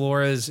think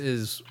Flores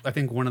is, I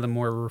think, one of the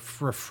more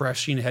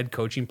refreshing head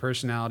coaching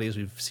personalities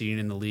we've seen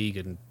in the league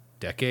in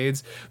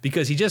decades,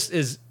 because he just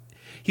is.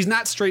 He's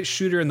not straight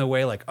shooter in the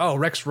way like, oh,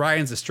 Rex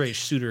Ryan's a straight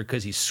shooter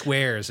because he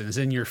swears and is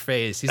in your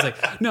face. He's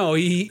like, no,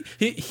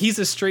 he's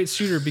a straight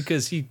shooter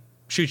because he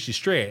shoots you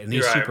straight and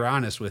he's super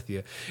honest with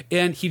you.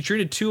 And he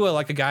treated Tua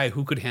like a guy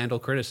who could handle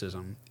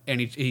criticism, and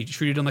he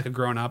treated him like a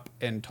grown up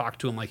and talked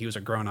to him like he was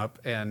a grown up.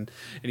 And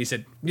he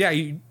said, yeah,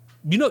 you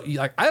know,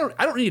 like I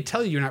don't need to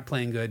tell you you're not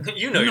playing good.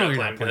 you know you're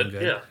not playing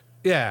good. Yeah.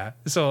 Yeah,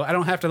 so I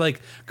don't have to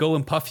like go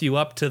and puff you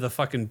up to the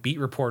fucking beat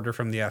reporter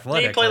from the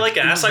Athletic. You play like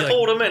ass. I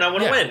pulled him in. I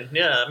want to win.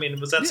 Yeah, I mean, it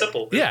was that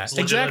simple. Yeah, it was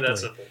exactly. That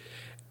simple.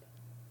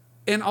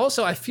 And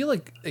also, I feel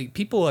like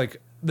people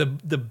like the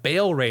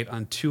bail rate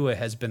on Tua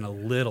has been a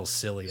little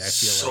silly. I feel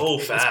so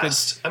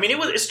fast. I mean,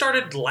 it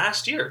started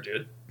last year,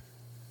 dude.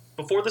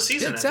 Before the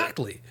season.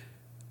 Exactly. Ended.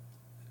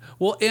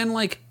 Well, and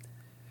like,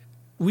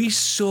 we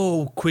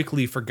so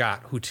quickly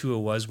forgot who Tua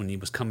was when he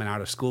was coming out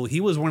of school. He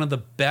was one of the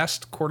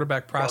best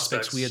quarterback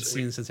prospects we had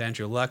seen since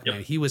Andrew Luck. Yep.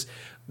 Man, he was.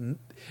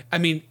 I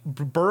mean,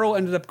 Burrow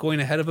ended up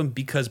going ahead of him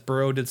because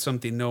Burrow did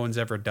something no one's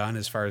ever done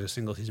as far as a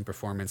single season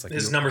performance. Like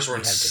his numbers were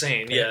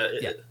insane. Yeah.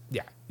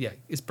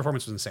 His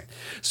performance was insane.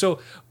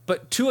 So,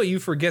 but Tua, you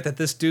forget that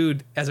this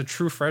dude, as a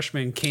true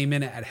freshman, came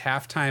in at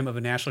halftime of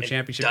a national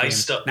championship game,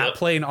 not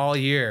playing all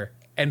year,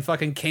 and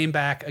fucking came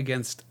back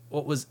against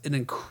what was an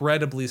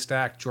incredibly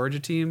stacked Georgia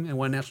team and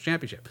won a national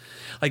championship.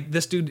 Like,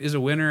 this dude is a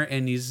winner,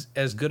 and he's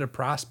as good a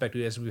prospect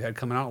as we've had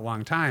coming out a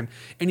long time.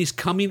 And he's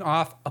coming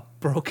off a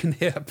broken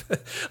hip,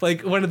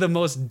 like one of the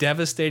most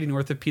devastating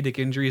orthopedic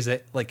injuries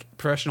that like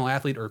professional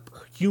athlete or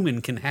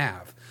human can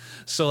have.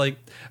 So like,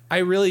 I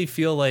really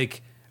feel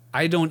like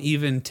I don't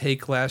even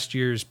take last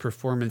year's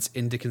performance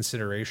into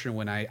consideration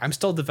when I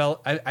still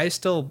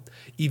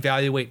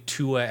evaluate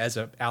Tua as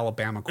a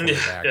Alabama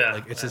quarterback.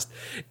 Like it's just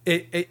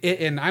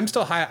and I'm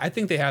still high. I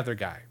think they have their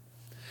guy.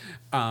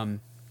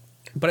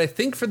 But I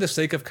think for the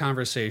sake of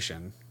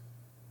conversation,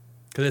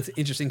 because it's an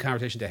interesting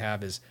conversation to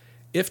have, is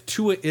if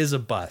Tua is a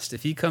bust,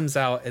 if he comes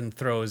out and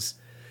goes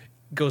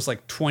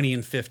like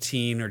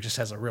 20-15 or just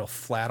has a real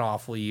flat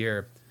awful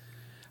year,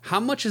 how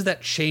much does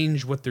that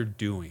change what they're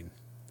doing?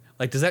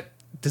 Like,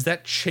 does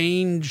that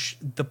change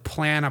the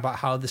plan about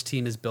how this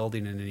team is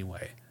building in any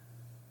way?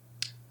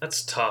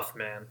 That's tough,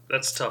 man.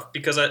 That's tough,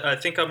 because I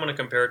think I'm going to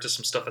compare it to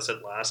some stuff I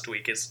said last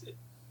week. Is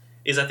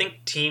I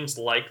think teams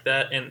like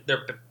that, and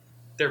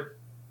they're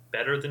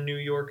better than New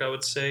York, I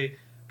would say,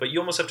 but you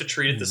almost have to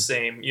treat it the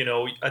same. You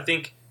know, I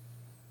think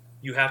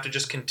you have to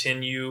just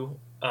continue.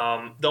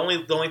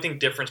 The only thing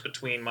difference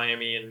between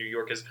Miami and New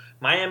York is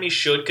Miami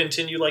should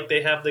continue like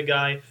they have the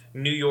guy.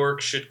 New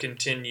York should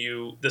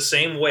continue the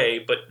same way,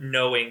 but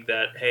knowing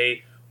that,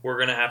 hey, we're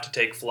going to have to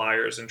take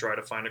flyers and try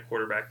to find a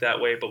quarterback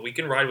that way, but we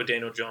can ride with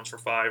Daniel Jones for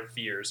 5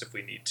 years if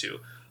we need to.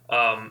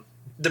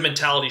 The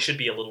mentality should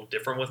be a little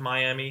different with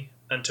Miami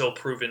until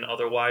proven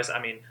otherwise.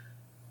 I mean,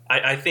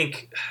 I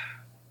think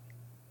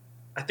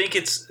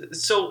it's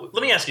so.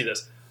 Let me ask you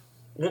this.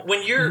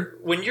 When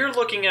you're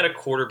looking at a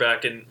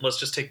quarterback, and let's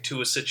just take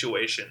Tua's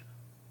situation,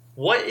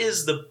 what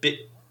is the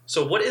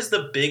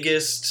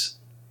biggest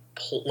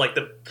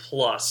the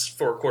plus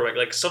for a quarterback?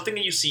 Like something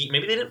that you see,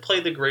 maybe they didn't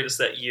play the greatest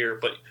that year,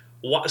 but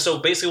so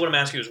basically what I'm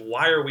asking you is,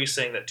 why are we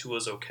saying that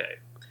Tua's okay?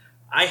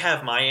 I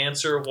have my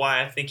answer of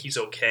why I think he's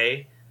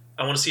okay.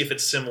 I want to see if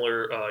it's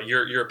similar,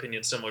 your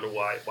opinion similar to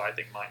why I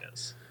think mine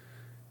is.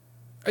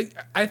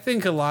 I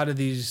think a lot of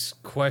these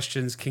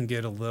questions can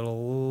get a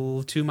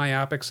little too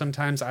myopic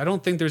sometimes. I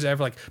don't think there's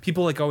ever like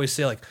people like always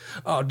say like,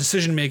 oh,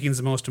 decision making is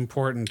the most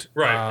important,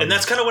 right? And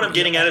that's kind of what I'm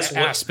getting at is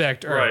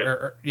aspect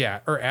or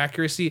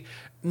accuracy.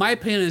 My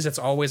opinion is it's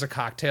always a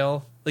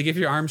cocktail. Like if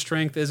your arm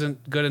strength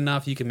isn't good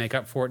enough, you can make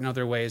up for it in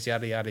other ways.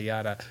 Yada yada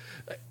yada.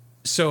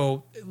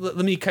 So let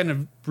me kind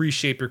of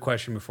reshape your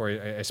question before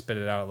I spit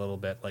it out a little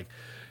bit. Like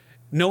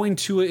knowing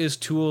Tua is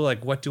Tua,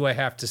 like what do I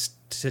have to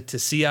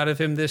see out of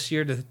him this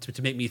year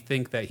to make me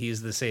think that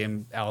he's the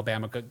same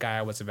Alabama guy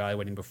I was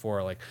evaluating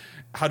before? Like,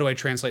 how do I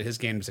translate his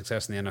game to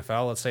success in the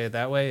NFL? Let's say it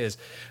that way. Is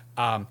he's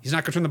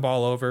not going to turn the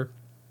ball over.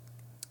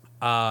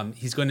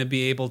 He's going to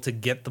be able to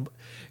get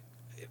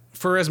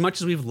for as much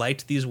as we've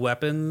liked these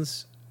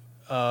weapons.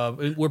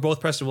 We're both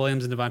Preston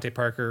Williams and Devontae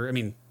Parker. I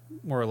mean,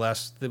 more or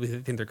less, we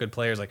think they're good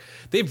players. Like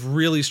they've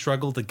really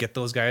struggled to get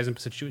those guys in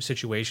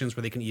situations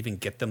where they can even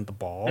get them the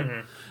ball.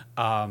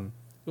 Mm-hmm.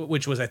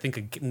 Which was, I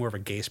think, more of a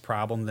Gase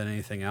problem than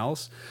anything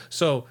else.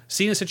 So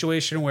seeing a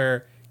situation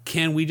where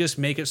can we just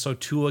make it so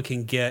Tua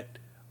can get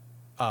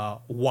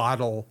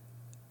Waddle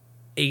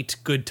 8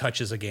 good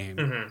touches a game?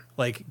 Mm-hmm.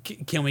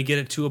 Like, can we get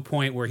it to a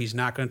point where he's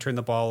not going to turn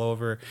the ball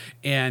over?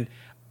 And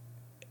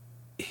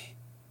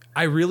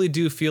I really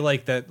do feel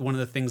like that one of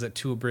the things that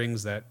Tua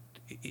brings that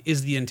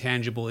is the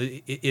intangible,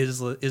 is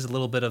a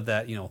little bit of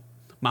that,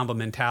 Mamba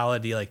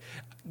mentality. Like,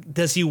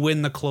 does he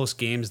win the close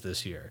games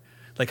this year?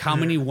 Like, how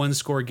many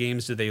one-score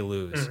games do they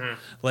lose?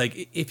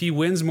 Like, if he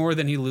wins more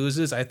than he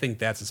loses, I think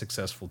that's a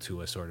successful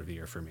Tua sort of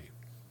year for me.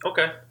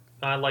 Okay.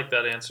 I like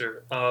that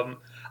answer.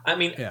 I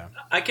mean,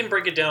 I can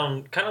break it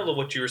down kind of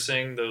what you were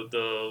saying,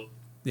 the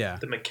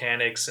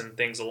mechanics and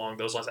things along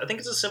those lines. I think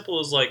it's as simple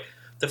as, like,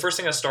 the first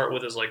thing I start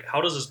with is, like,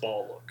 how does his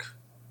ball look?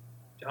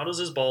 How does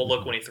his ball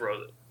look when he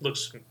throws it?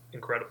 Looks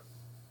incredible.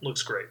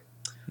 Looks great.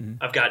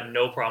 I've got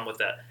no problem with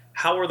that.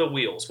 How are the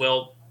wheels?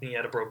 Well, he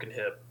had a broken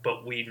hip,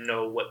 but we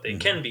know what they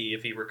can be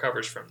if he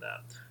recovers from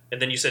that.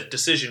 And then you said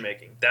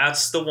decision-making.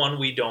 That's the one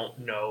we don't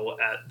know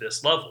at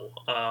this level.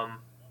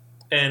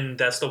 And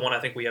that's the one I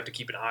think we have to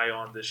keep an eye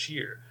on this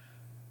year.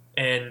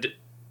 And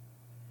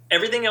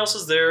everything else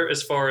is there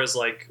as far as,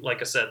 like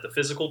I said, the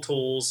physical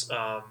tools,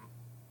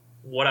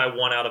 what I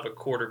want out of a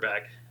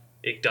quarterback.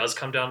 It does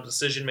come down to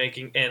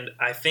decision-making, and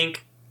I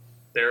think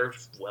they're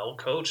well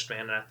coached,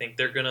 man. And I think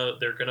they're gonna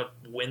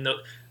win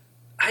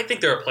I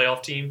think they're a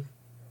playoff team.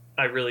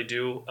 I really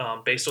do,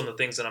 based on the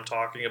things that I'm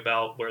talking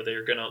about, where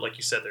they're gonna, like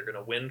you said, they're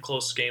gonna win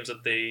close games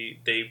that they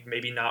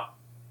maybe not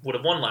would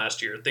have won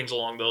last year. Things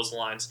along those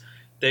lines.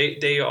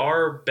 They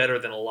are better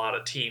than a lot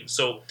of teams.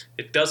 So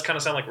it does kind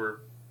of sound like we're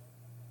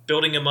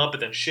building them up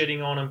and then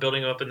shitting on them,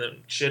 building them up and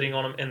then shitting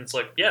on them, and it's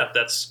like, yeah,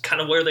 that's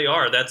kind of where they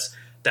are. That's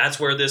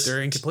where this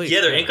they're incomplete. Yeah,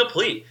 they're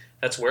incomplete.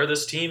 That's where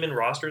this team and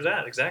roster is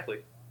at. Exactly.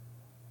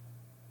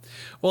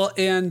 Well,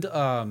 and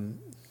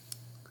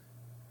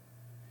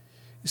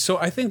so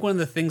I think one of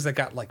the things that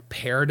got like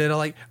parroted,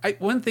 one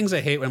of the things I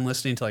hate when I'm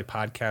listening to like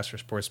podcasts or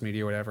sports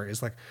media or whatever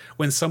is like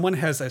when someone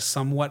has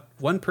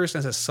one person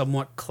has a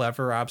somewhat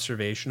clever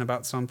observation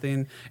about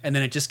something, and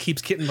then it just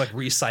keeps getting like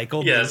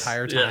recycled the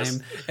entire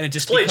time, and it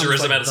just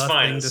plagiarism becomes, like,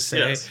 at its finest.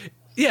 To say.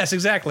 Yes,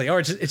 exactly. Or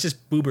it's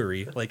just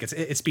boobery. Like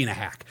it's being a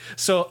hack.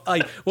 So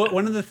like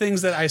one of the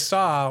things that I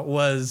saw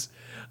was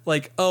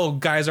like, oh,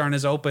 guys aren't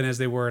as open as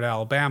they were at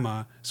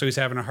Alabama, so he's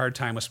having a hard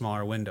time with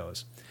smaller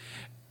windows.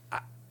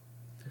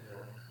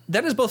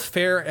 That is both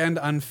fair and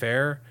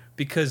unfair,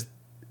 because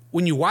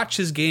when you watch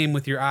his game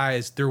with your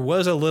eyes, there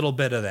was a little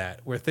bit of that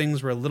where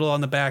things were a little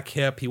on the back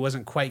hip. He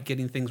wasn't quite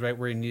getting things right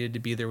where he needed to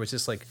be. There was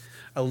just like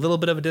a little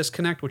bit of a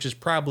disconnect, which is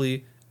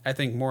probably, I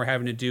think, more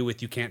having to do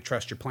with you can't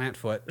trust your plant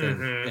foot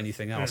than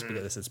anything else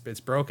because it's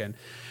broken.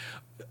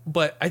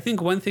 But I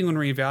think one thing when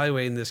we're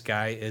evaluating this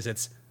guy is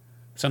it's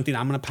something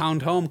I'm going to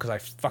pound home because I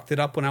fucked it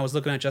up when I was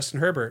looking at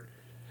Justin Herbert.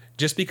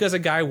 Just because a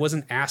guy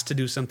wasn't asked to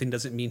do something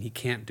doesn't mean he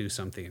can't do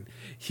something.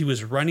 He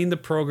was running the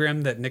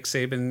program that Nick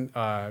Saban,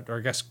 or I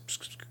guess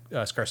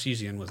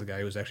Scarcesian was the guy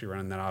who was actually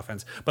running that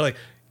offense. But like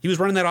he was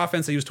running that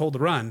offense that he was told to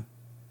run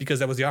because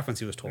that was the offense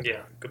he was told to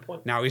run. Good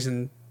point. Now he's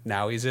in the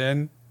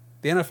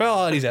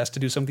NFL and he's asked to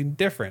do something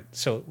different.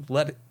 So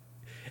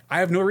I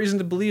have no reason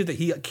to believe that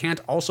he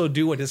can't also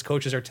do what his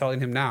coaches are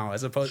telling him now,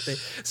 as opposed to.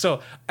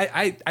 So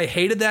I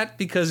hated that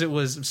because it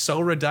was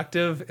so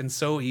reductive and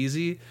so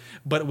easy,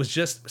 but it was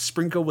just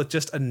sprinkled with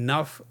just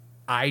enough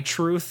eye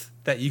truth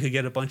that you could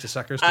get a bunch of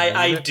suckers to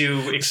I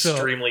do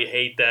extremely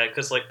hate that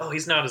because, like, oh,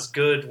 he's not as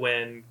good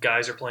when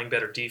guys are playing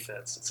better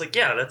defense. It's like,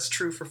 yeah, that's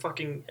true for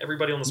fucking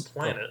everybody on this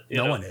planet.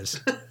 No one is.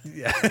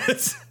 Yeah.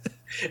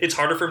 It's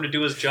harder for him to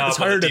do his job. It's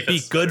harder to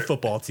beat good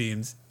football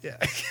teams. Yeah.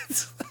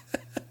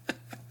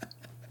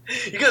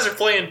 You guys are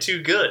playing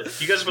too good.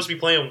 You guys are supposed to be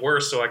playing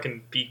worse so I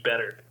can beat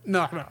better.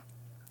 No.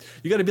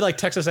 You got to be like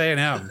Texas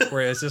A&M,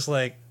 where it's just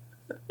like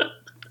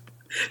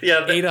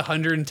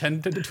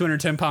 110 to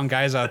 210 pound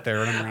guys out there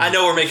running around. I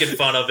know we're making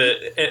fun of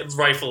it,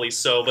 rightfully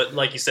so, but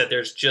like you said,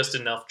 there's just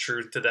enough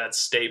truth to that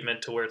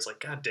statement to where it's like,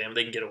 God damn,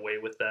 they can get away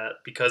with that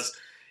because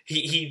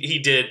he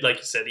did, like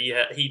you said,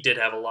 he did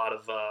have a lot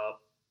of,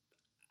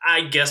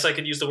 I guess I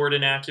could use the word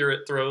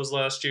inaccurate throws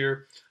last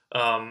year.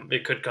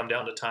 It could come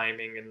down to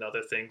timing and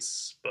other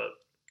things, but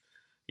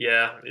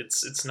yeah,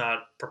 it's not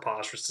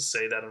preposterous to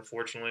say that,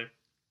 unfortunately.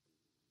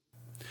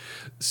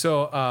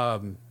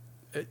 So,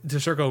 to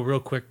circle real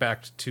quick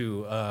back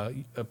to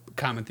a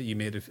comment that you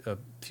made a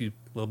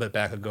little bit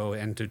back ago,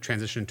 and to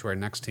transition to our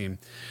next team,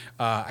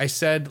 I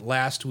said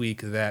last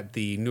week that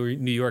the New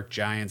York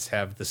Giants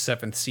have the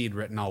 7th seed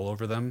written all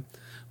over them,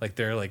 like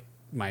they're like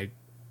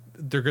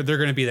they're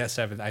going to be that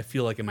 7th. I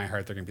feel like in my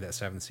heart they're going to be that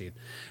 7th seed.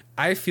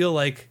 I feel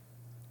like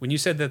when you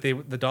said that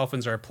the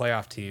Dolphins are a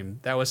playoff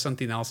team, that was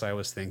something else I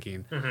was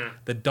thinking.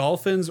 The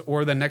Dolphins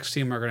or the next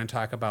team we're going to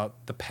talk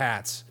about, the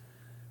Pats,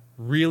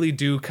 really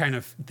do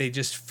they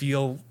just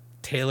feel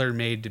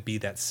tailor-made to be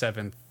that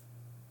 7th,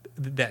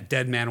 that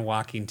dead man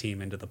walking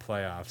team into the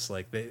playoffs.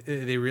 Like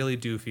they really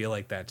do feel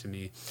like that to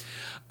me.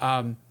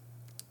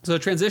 So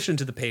transition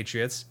to the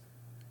Patriots.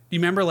 Do you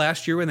remember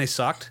last year when they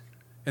sucked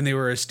and they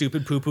were a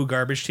stupid poo-poo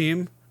garbage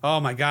team? Oh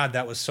my God,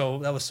 that was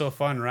so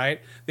fun,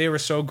 right? They were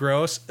so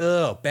gross.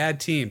 Ugh, bad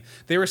team.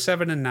 They were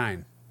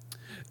 7-9.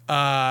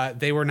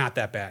 They were not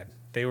that bad.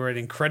 They were an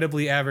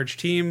incredibly average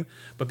team,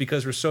 but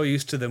because we're so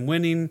used to them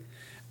winning,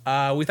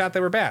 we thought they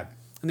were bad,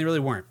 and they really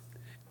weren't.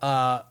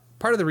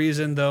 Part of the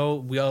reason, though,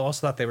 we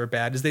also thought they were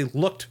bad is they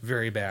looked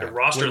very bad. The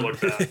roster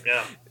looked bad.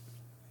 Yeah.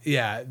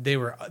 Yeah,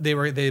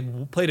 they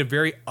played a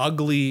very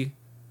ugly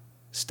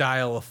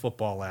style of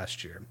football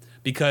last year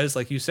because,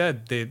 like you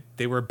said,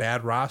 they were a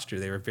bad roster.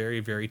 They were very,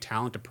 very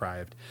talent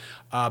deprived.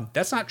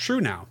 That's not true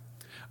now.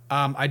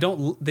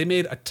 They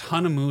made a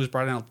ton of moves,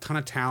 brought in a ton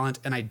of talent,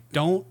 and I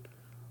don't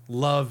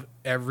love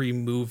every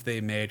move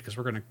they made because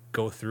we're going to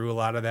go through a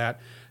lot of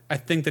that. I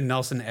think the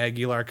Nelson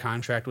Aguilar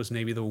contract was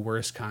maybe the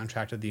worst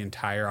contract of the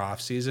entire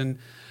offseason,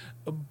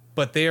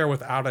 but they are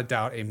without a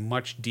doubt a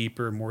much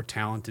deeper, more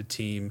talented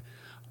team.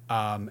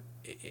 And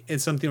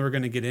something we're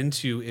going to get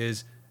into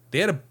is they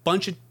had a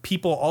bunch of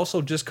people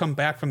also just come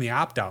back from the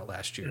opt-out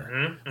last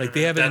year. Like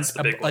they have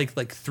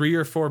like 3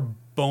 or 4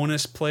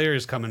 bonus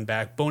players coming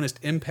back, bonus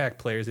impact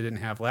players they didn't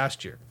have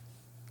last year.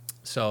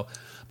 So,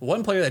 but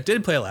one player that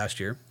did play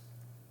last year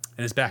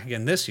and is back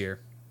again this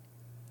year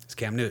is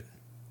Cam Newton.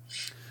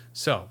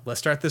 So let's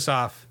start this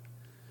off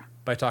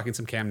by talking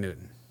some Cam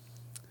Newton.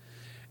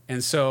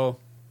 And so,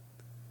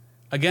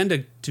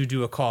 again, to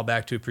do a call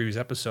back to a previous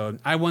episode,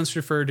 I once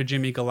referred to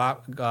Jimmy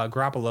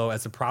Garoppolo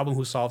as the problem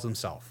who solves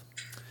himself.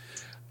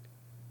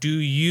 Do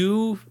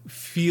you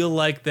feel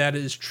like that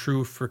is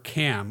true for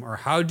Cam, or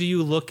how do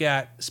you look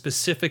at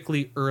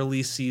specifically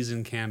early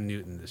season Cam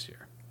Newton this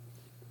year?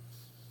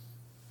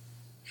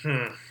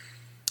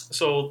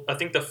 So I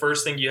think the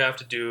first thing you have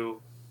to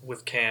do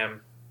with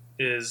Cam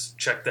is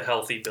check the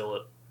healthy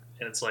billet,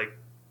 and it's like,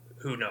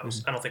 who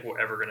knows? I don't think we're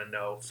ever going to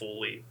know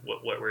fully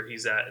where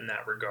he's at in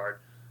that regard.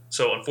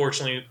 So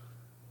unfortunately,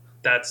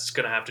 that's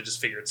going to have to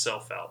just figure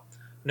itself out.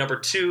 Number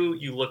 2,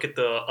 you look at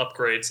the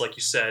upgrades, like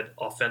you said,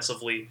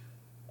 offensively,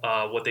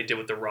 what they did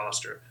with the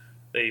roster.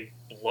 They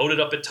loaded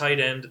up at tight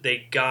end.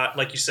 They got,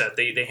 like you said,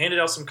 they handed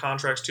out some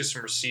contracts to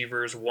some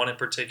receivers, one in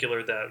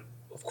particular that,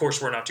 of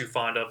course, we're not too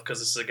fond of because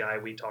this is a guy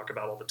we talk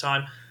about all the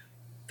time.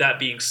 That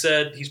being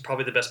said, he's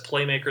probably the best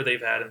playmaker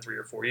they've had in 3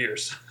 or 4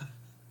 years.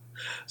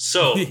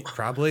 So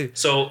probably.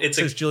 So it's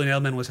since Julian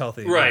Edelman was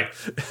healthy. Right.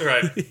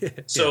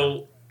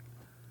 So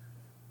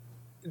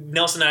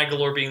Nelson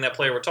Aguilar being that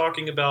player we're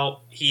talking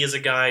about, he is a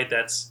guy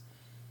that's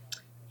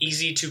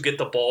easy to get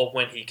the ball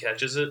when he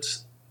catches it.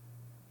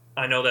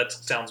 I know that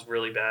sounds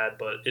really bad,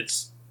 but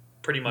it's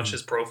pretty much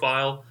his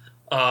profile.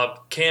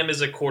 Cam is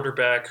a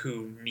quarterback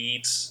who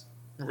needs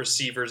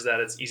receivers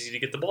that it's easy to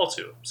get the ball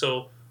to.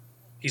 So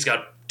he's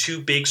got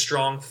 2 big,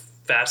 strong,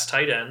 fast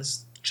tight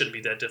ends. Shouldn't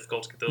be that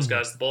difficult to get those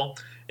guys the ball.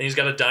 And he's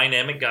got a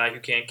dynamic guy who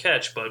can't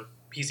catch, but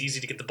he's easy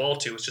to get the ball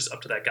to. It's just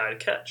up to that guy to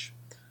catch.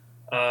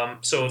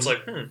 So it's like,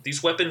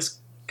 these weapons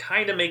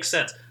kind of make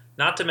sense.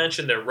 Not to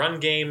mention their run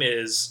game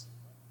is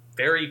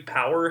very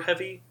power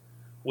heavy,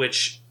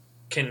 which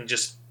can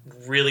just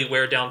really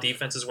wear down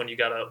defenses when you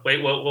gotta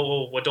wait.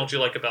 Whoa! What don't you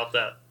like about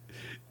that?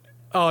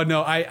 Oh,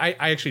 no, I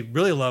actually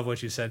really love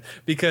what you said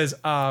because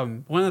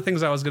one of the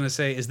things I was going to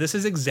say is this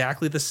is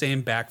exactly the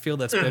same backfield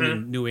that's been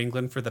in New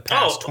England for the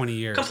past 20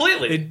 years.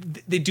 Completely.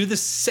 They do the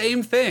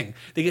same thing.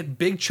 They get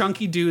big,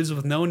 chunky dudes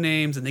with no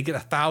names, and they get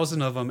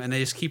 1,000 of them, and they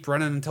just keep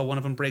running until one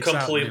of them breaks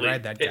out and they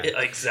ride that guy.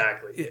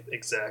 Exactly.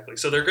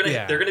 So they're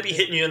gonna be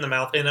hitting you in the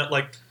mouth, and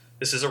like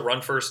this is a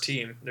run-first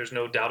team. There's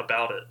no doubt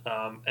about it.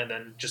 And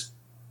then just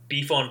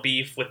beef on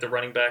beef with the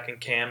running back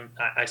and Cam.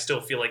 I still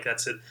feel like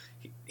that's it.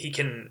 He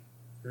can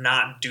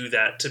not do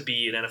that to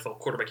be an NFL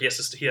quarterback. He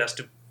has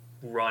to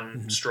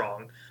run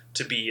strong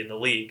to be in the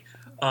league.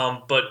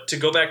 But to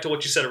go back to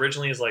what you said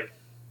originally is like,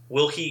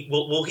 will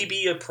he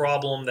be a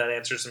problem that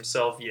answers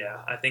himself?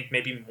 Yeah, I think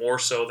maybe more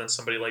so than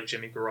somebody like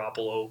Jimmy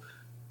Garoppolo,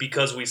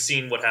 because we've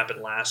seen what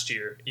happened last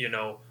year. You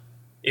know,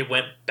 it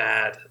went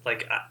bad.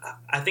 Like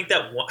I think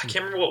that I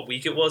can't remember what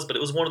week it was, but it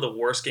was one of the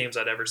worst games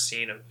I'd ever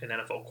seen an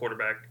NFL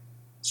quarterback,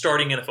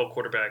 starting NFL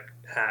quarterback,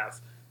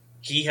 have.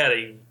 He had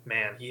a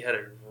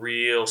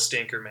real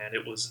stinker, man.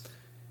 It was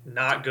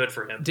not good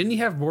for him. Didn't he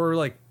have more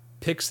like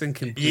picks than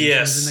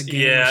completions in the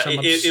game? Yeah,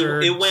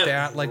 it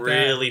went like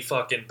really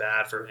fucking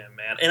bad for him,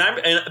 man.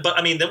 But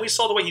I mean, then we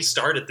saw the way he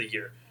started the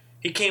year.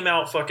 He came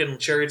out fucking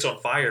chariots on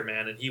fire,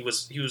 man, and he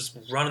was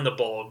running the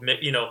ball.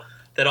 You know,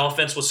 that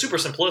offense was super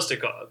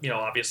simplistic, you know,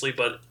 obviously,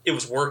 but it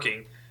was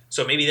working.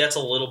 So maybe that's a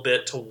little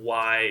bit to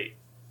why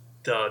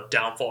the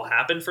downfall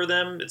happened for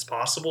them. It's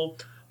possible,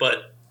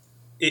 but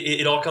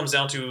it all comes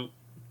down to,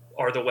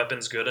 are the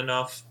weapons good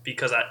enough?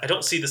 Because I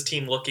don't see this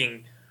team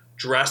looking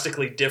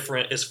drastically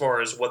different as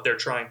far as what they're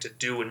trying to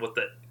do and what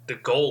the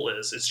goal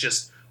is. It's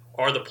just,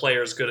 are the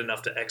players good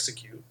enough to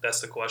execute?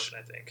 That's the question,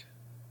 I think.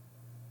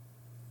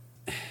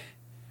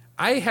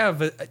 I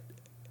have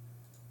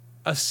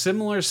a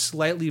similar,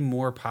 slightly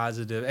more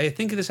positive. I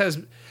think this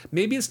has,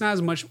 maybe it's not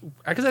as much,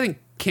 because I think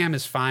Cam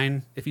is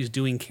fine if he's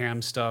doing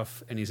Cam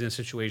stuff and he's in a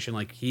situation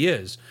like he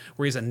is,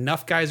 where he's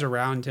enough guys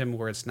around him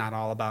where it's not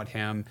all about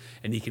him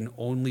and he can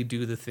only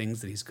do the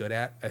things that he's good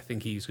at. I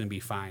think he's going to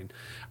be fine.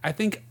 I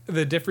think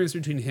the difference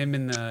between him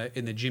and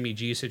the Jimmy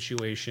G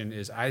situation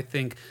is I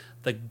think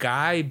the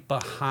guy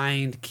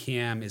behind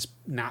Cam is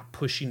not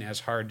pushing as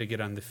hard to get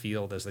on the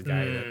field as the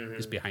guy that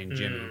is behind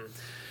Jimmy.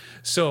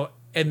 So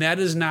And that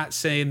is not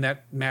saying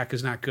that Mac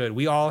is not good.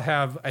 We all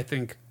have, I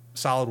think,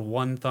 solid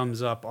 1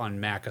 thumbs up on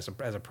Mac as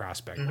a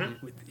prospect,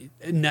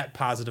 a net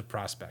positive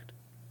prospect.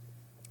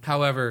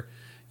 However,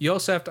 you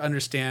also have to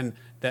understand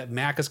that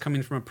Mac is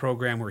coming from a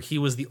program where he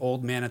was the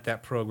old man at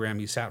that program.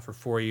 He sat for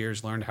 4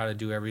 years, learned how to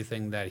do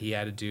everything that he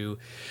had to do.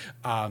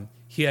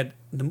 He had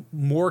a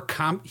more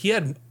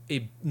comprehensive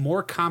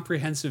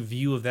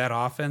view of that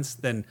offense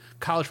than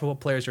college football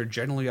players are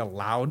generally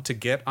allowed to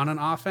get on an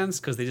offense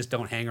because they just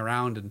don't hang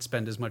around and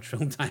spend as much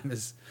film time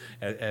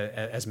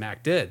as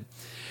Mac did.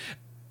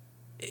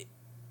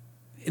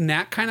 And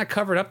that kind of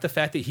covered up the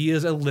fact that he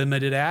is a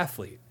limited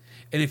athlete.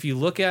 And if you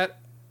look at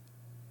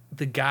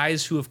the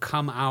guys who have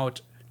come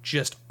out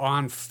just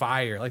on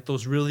fire, like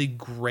those really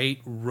great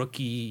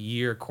rookie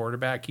year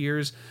quarterback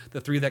years,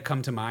 the 3 that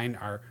come to mind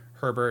are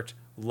Herbert,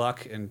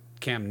 Luck, and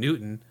Cam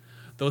Newton.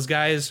 Those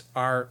guys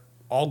are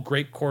all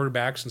great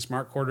quarterbacks and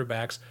smart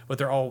quarterbacks, but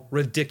they're all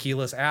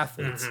ridiculous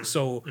athletes.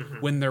 So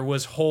when there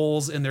was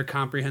holes in their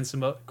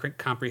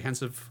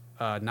comprehensive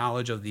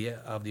knowledge of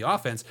the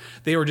offense,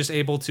 they were just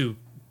able to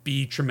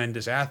be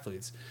tremendous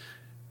athletes.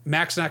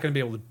 Mac's not going to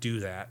be able to do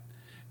that.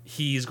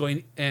 He's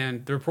going,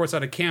 and the reports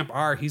out of camp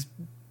are he's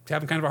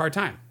having kind of a hard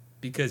time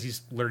because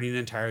he's learning an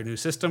entire new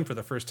system for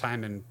the first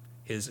time in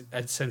his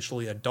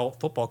essentially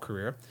adult football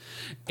career.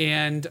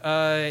 And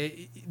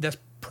that's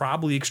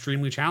probably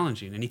extremely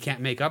challenging, and he can't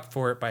make up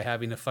for it by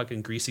having a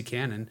fucking greasy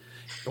cannon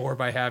or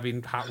by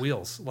having Hot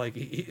Wheels. Like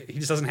he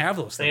just doesn't have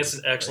those things. I think it's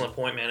an excellent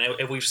point, man.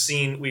 And we've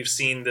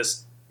seen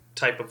this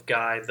type of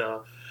guy,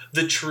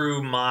 the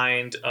true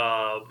mind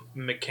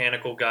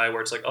mechanical guy,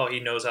 where it's like, oh, he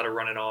knows how to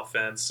run an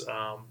offense,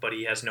 but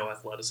he has no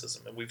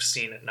athleticism, and we've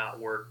seen it not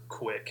work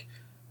quick.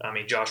 I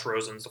mean, Josh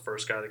Rosen's the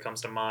first guy that comes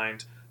to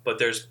mind, but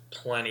there's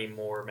plenty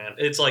more, man.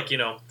 It's like,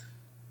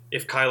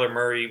 if Kyler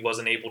Murray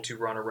wasn't able to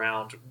run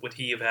around, would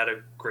he have had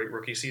a great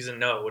rookie season?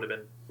 No, it would have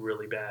been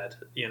really bad.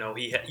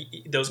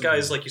 Those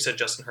guys, like you said,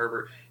 Justin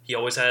Herbert, he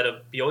always had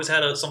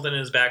something in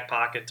his back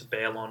pocket to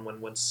bail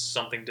on when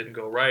something didn't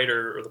go right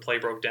or the play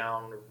broke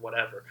down or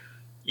whatever.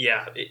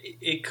 Yeah,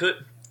 it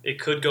could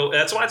go.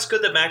 That's why it's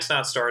good that Mac's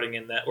not starting,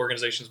 and that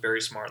organization's very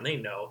smart, and they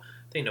know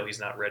he's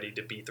not ready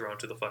to be thrown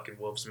to the fucking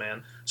wolves,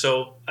 man.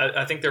 So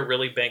I think they're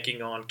really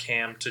banking on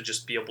Cam to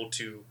just be able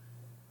to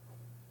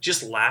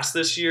just last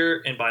this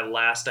year, and by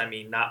last I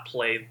mean not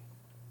play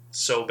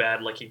so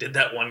bad like he did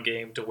that one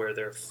game to where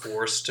they're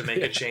forced to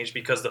make a change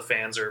because the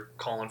fans are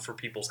calling for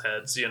people's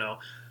heads,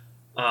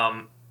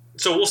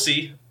 So we'll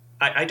see.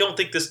 I don't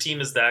think this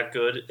team is that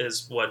good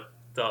as what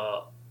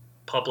the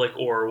public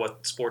or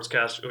what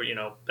sportscast,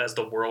 as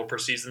the world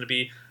perceives them to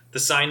be. The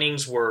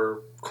signings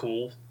were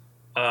cool.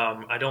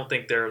 I don't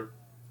think they're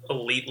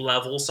elite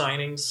level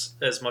signings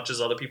as much as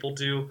other people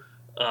do.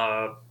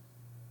 They're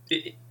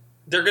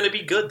going to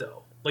be good though.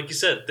 Like you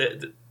said,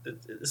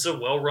 it's a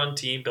well-run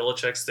team.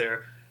 Belichick's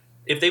there.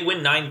 If they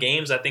win 9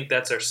 games, I think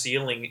that's their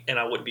ceiling, and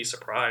I wouldn't be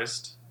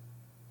surprised.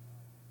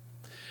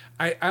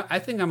 I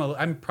think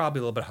I'm probably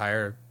a little bit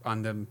higher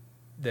on them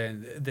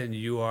than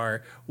you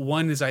are.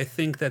 One is I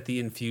think that the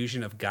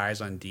infusion of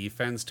guys on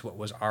defense to what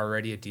was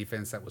already a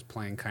defense that was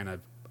playing kind of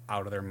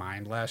out of their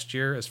mind last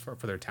year as for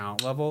their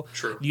talent level.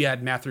 True. You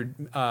had Matthew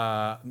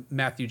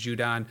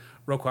Judon,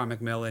 Roquan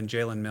McMillan,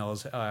 Jalen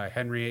Mills,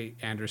 Henry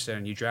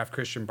Anderson. You draft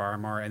Christian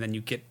Barmore, and then you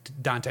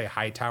get Dante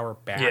Hightower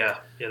back. Yeah,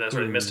 that's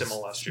why they missed him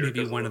all last year.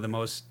 Maybe one of the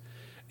most.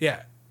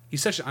 Yeah,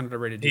 he's such an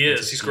underrated. He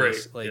is. He's great.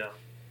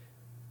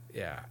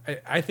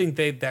 I think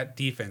that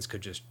defense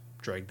could just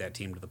drag that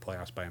team to the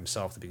playoffs by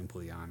himself, to be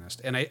completely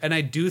honest. And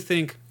I do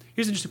think.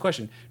 Here's an interesting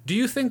question. Do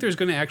you think there's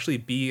going to actually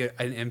be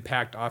an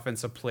impact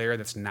offensive player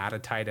that's not a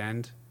tight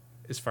end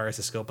as far as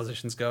the skill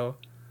positions go?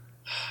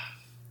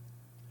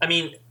 I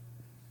mean,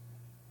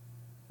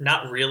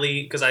 not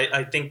really, because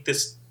I think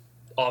this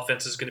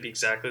offense is going to be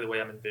exactly the way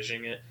I'm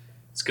envisioning it.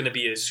 It's going to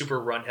be a super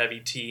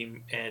run-heavy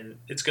team, and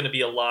it's going to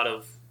be a lot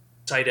of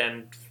tight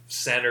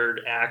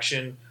end-centered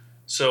action.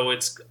 So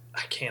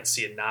I can't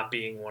see it not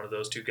being one of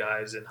those two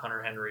guys in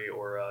Hunter Henry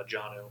or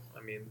Jonnu.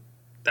 I mean,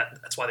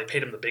 that's why they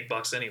paid him the big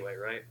bucks anyway,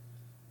 right?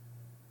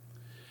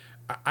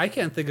 I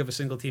can't think of a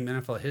single team in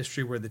NFL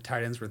history where the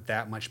tight ends were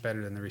that much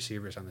better than the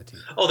receivers on the team.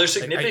 Oh, they're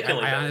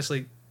significantly better. I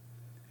honestly,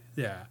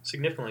 yeah.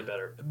 Significantly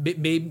better.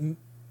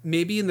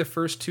 Maybe in the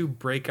first 2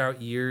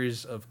 breakout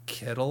years of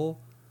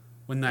Kittle,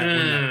 when that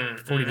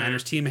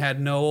 49ers team had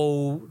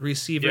no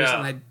receivers,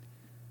 and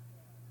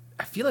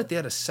I feel like they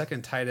had a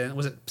second tight end.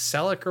 Was it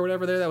Selleck or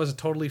whatever there? That was a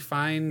totally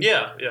fine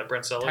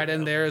Brent Selleck. Tight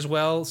end there as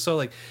well.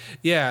 So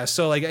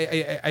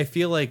I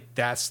feel like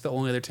that's the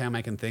only other time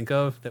I can think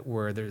of that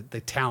where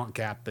the talent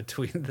gap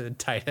between the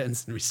tight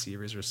ends and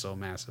receivers are so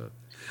massive.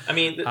 I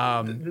mean,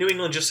 New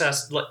England just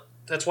has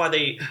that's why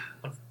they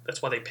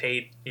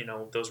paid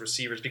those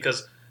receivers,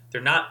 because they're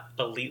not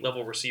elite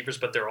level receivers,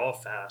 but they're all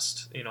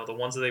fast. The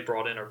ones that they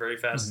brought in are very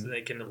fast, and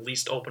they can at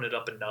least open it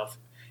up enough.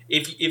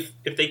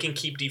 If they can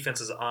keep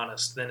defenses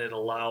honest, then it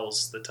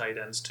allows the tight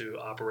ends to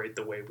operate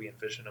the way we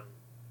envision them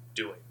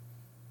doing.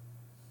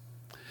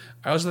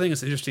 I also think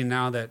it's interesting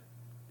now that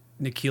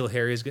N'Keal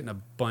Harry is getting a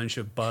bunch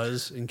of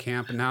buzz in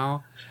camp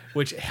now,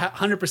 which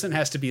 100%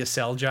 has to be a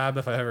sell job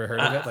if I've ever heard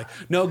of it. Like,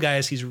 no,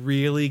 guys, he's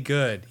really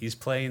good. He's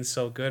playing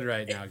so good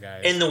right now,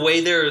 guys. And the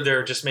way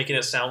they're just making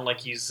it sound like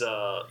he's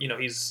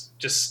he's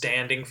just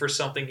standing for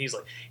something. He's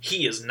like,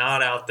 he is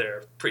not out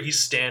there. He's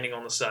standing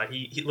on the side.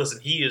 He listen,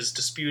 he is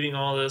disputing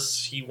all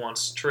this. He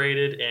wants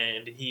traded,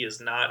 and he is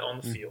not on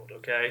the field.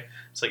 Okay,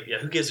 it's like, yeah,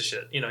 who gives a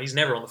shit? He's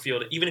never on the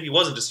field. Even if he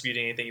wasn't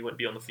disputing anything, he wouldn't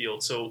be on the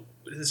field. So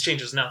this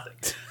changes nothing.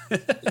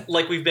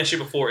 Like we've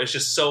mentioned before, it's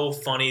just so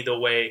funny the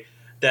way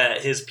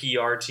that his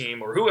PR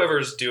team or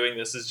whoever's doing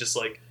this is just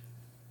like,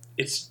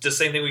 it's the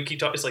same thing we keep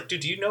talking. It's like,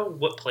 dude, do you know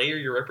what player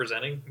you're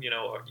representing?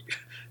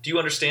 Do you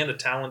understand the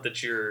talent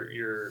that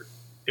you're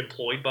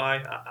employed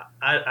by?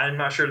 I'm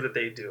not sure that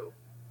they do.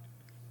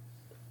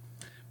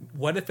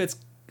 What if it's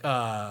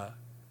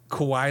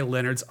Kawhi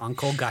Leonard's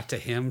uncle got to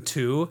him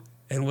too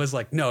and was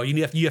like, no,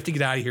 you have to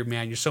get out of here,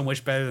 man. You're so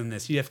much better than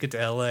this. You have to get to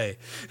L.A.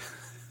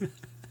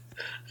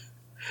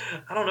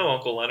 I don't know,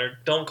 Uncle Leonard.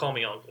 Don't call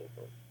me Uncle.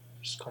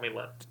 Just call me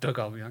Leonard. Don't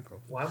call me Uncle.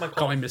 Why am I calling?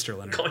 Call me Mr.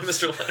 Leonard. Call me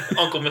Mr. Leonard.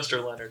 Uncle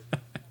Mr. Leonard.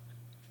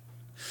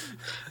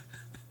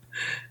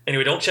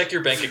 Anyway, don't check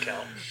your bank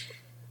account.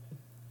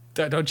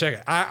 Don't check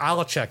it.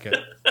 I'll check it.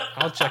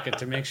 I'll check it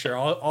to make sure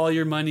all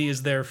your money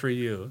is there for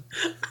you.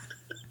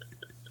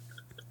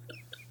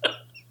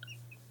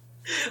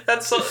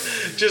 That's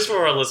just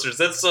for our listeners.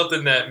 That's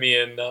something that me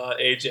and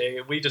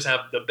AJ, we just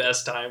have the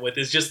best time with.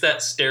 Is just that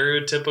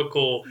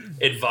stereotypical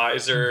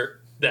advisor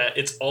that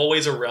it's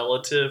always a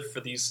relative for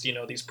these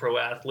these pro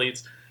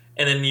athletes,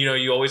 and then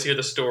you always hear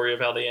the story of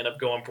how they end up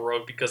going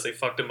broke because they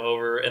fucked him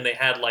over, and they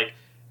had like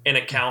an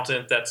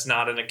accountant that's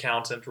not an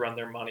accountant run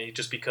their money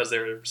just because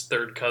their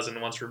third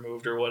cousin once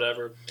removed or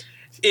whatever.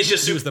 It's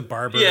just he was the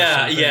barber.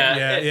 Yeah.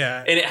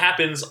 And it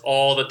happens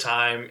all the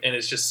time, and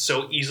it's just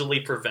so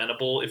easily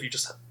preventable if you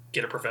just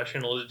get a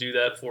professional to do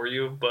that for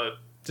you. But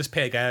just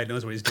pay a guy that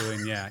knows what he's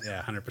doing. Yeah,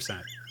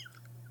 100%.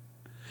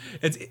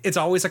 It's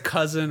always a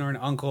cousin or an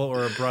uncle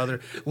or a brother.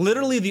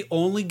 Literally, the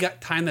only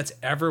time that's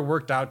ever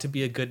worked out to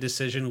be a good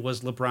decision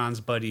was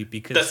LeBron's buddy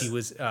because he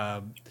was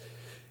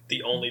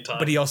the only time.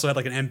 But he also had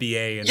like an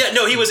MBA. And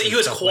he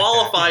was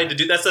qualified to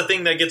do. That's the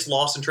thing that gets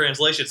lost in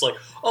translation. It's like,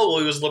 oh, well,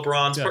 he was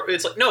LeBron's. Yeah.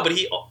 It's like, no, but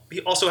he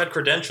also had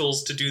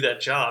credentials to do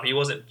that job. He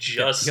wasn't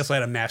just. He also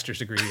had a master's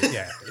degree.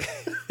 Yeah,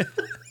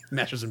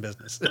 master's in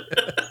business.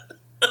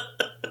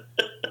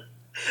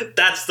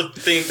 That's the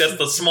thing. That's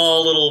the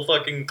small little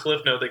fucking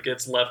cliff note that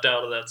gets left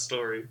out of that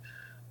story.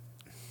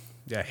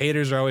 Yeah,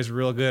 haters are always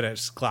real good at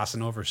just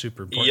glossing over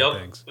super important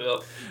things.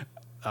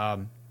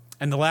 Yep.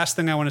 And the last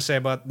thing I want to say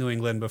about New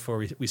England before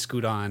we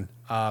scoot on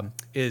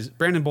is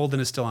Brandon Bolden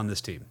is still on this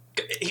team.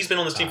 He's been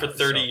on this team for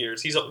 30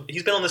 years. He's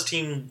been on this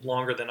team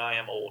longer than I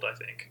am old, I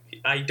think.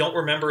 I don't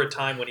remember a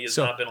time when he has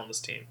not been on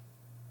this team.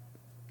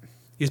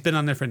 He's been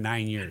on there for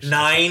 9 years.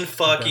 9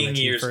 fucking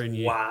years.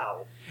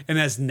 Wow. And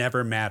has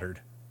never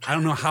mattered. I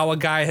don't know how a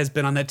guy has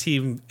been on that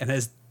team and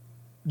has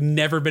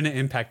never been an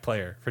impact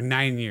player for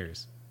 9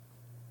 years.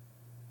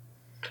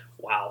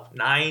 Wow.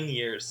 9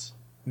 years.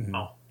 Mm-hmm.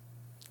 Oh.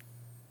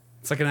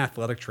 It's like an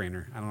athletic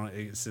trainer. I don't know.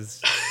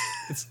 It's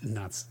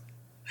nuts.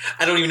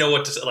 I don't even know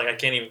what to say. Like, I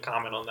can't even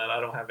comment on that.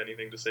 I don't have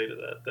anything to say to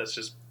that. That's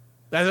just...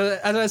 That's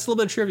a little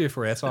bit of trivia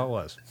for you. That's all it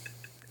was.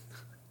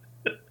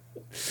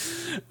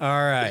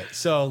 All right.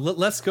 So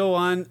let's go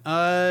on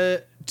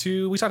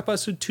we talked about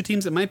two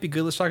teams that might be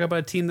good. Let's talk about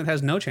a team that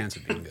has no chance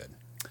of being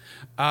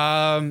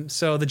good.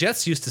 So the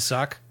Jets used to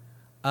suck,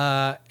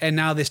 and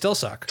now they still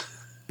suck.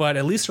 But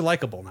at least they're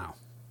likable now.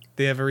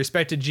 They have a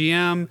respected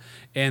GM,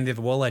 and they have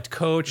a well-liked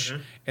coach,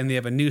 and they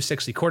have a new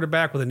sexy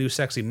quarterback with a new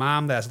sexy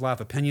mom that has a lot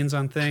of opinions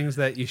on things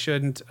that you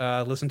shouldn't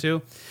listen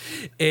to.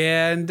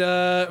 And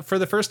for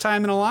the first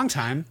time in a long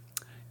time,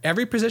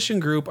 every position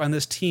group on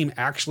this team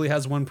actually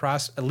has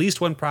at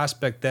least one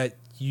prospect that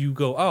you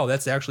go, oh,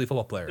 that's actually a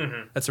football player.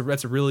 Mm-hmm. That's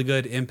a really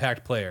good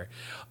impact player.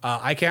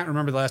 I can't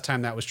remember the last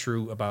time that was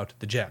true about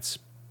the Jets.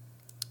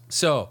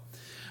 So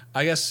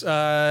I guess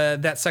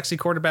that sexy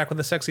quarterback with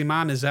a sexy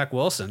mom is Zach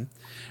Wilson.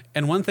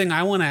 And one thing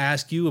I want to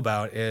ask you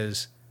about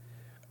is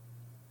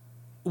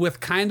with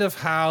kind of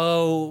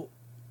how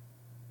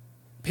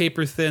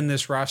paper thin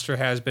this roster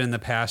has been in the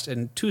past,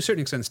 and to a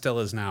certain extent still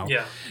is now,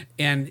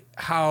 and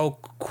how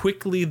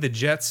quickly the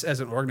Jets as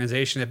an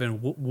organization have been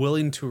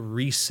willing to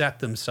reset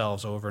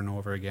themselves over and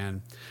over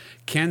again.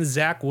 Can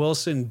Zach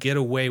Wilson get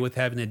away with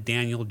having a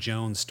Daniel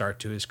Jones start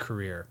to his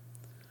career?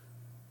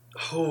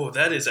 Oh,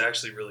 that is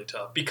actually really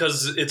tough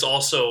because it's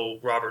also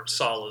Robert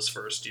Saleh's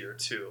first year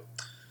too.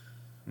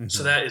 Mm-hmm.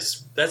 So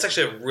that's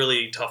actually a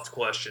really tough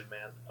question,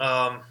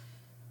 man.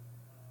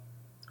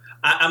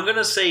 I'm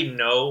gonna say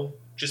no,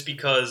 just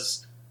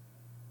because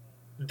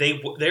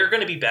they're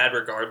going to be bad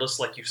regardless,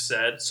 like you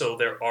said. So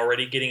they're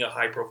already getting a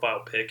high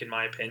profile pick, in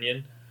my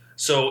opinion.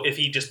 So if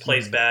he just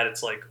plays bad,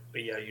 it's like,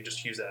 yeah, you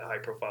just use that high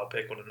profile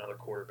pick with another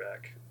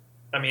quarterback.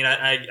 I mean,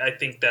 I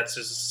think that's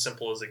just as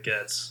simple as it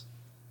gets.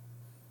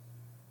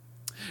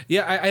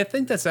 Yeah, I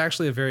think that's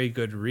actually a very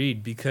good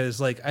read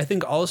because, like, I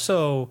think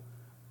also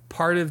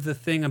part of the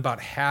thing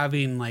about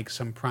having like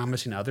some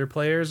promising other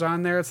players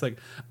on there. It's like,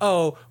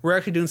 oh, we're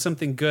actually doing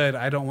something good.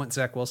 I don't want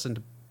Zach Wilson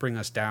to bring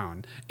us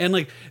down. And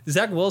like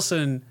Zach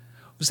Wilson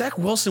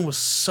was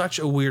such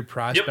a weird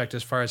prospect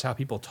as far as how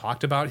people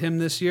talked about him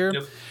this year,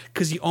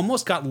 because he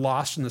almost got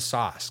lost in the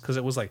sauce. Because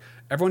it was like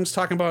everyone's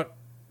talking about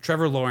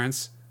Trevor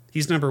Lawrence,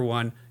 he's number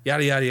one,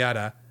 yada yada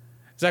yada.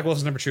 Zach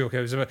Wilson's number two.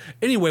 Okay.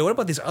 Anyway, what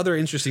about these other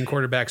interesting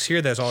quarterbacks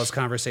here? That's all this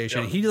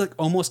conversation. He like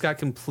almost got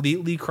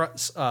completely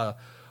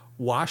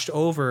washed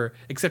over,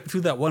 except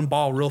threw that one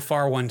ball real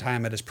far one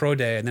time at his pro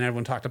day, and then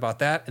everyone talked about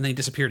that, and then he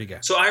disappeared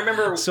again. So I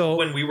remember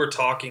when we were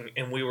talking,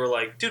 and we were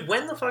like, dude,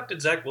 when the fuck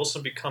did Zach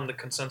Wilson become the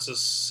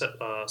consensus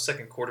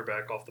second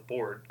quarterback off the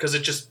board? Because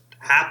it just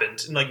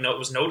happened. And, like, no, it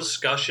was no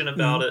discussion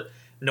about it.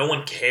 No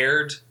one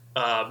cared.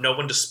 No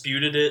one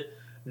disputed it.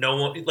 No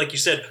one, like you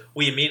said,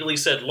 we immediately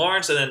said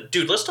Lawrence, and then,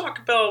 dude, let's talk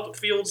about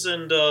Fields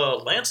and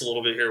Lance a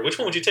little bit here. Which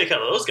one would you take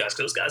out of those guys?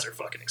 Because those guys are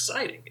fucking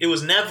exciting. It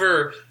was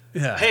never,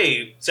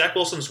 hey, Zach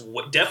Wilson's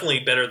definitely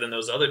better than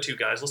those other two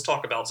guys. Let's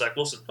talk about Zach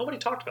Wilson. Nobody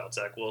talked about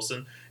Zach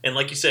Wilson. And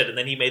like you said, and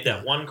then he made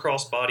that one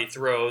cross-body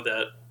throw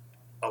that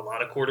a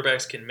lot of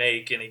quarterbacks can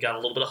make, and he got a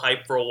little bit of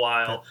hype for a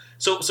while.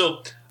 So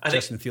I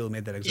think Justin Fields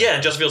made that exact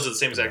throw. Justin Fields did the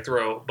same exact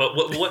throw. But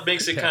what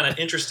makes it kind of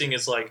interesting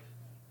is, like,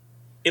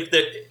 if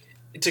the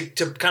to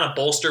kind of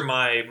bolster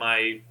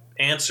my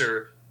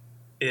answer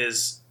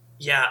is,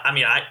 I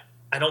mean,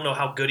 I don't know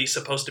how good he's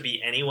supposed to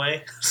be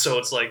anyway. So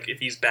it's like, if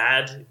he's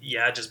bad,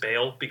 just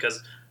bail,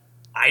 because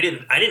I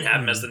didn't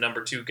have him as the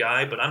number two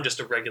guy, but I'm just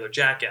a regular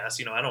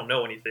jackass. I don't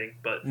know anything.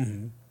 But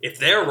if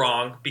they're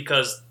wrong,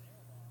 because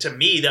to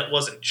me that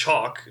wasn't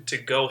chalk to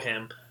go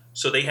him,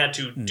 so they had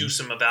to do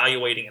some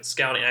evaluating and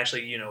scouting, and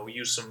actually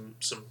use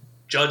some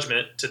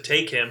judgment to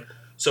take him.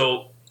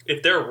 So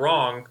if they're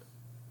wrong,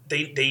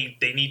 they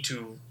need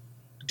to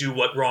do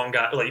what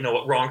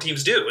wrong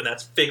teams do, and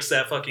that's fix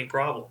that fucking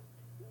problem.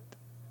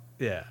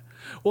 Yeah.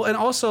 Well, and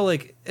also,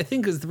 like, I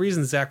think the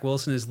reason Zach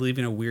Wilson is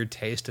leaving a weird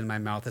taste in my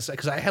mouth is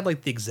because I had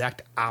like the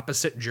exact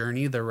opposite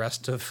journey the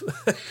rest of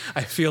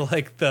I feel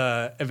like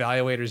the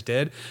evaluators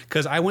did,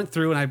 because I went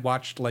through and I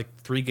watched like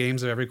 3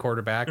 games of every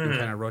quarterback and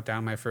kind of wrote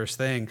down my first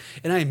thing,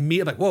 and I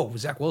immediately like, whoa,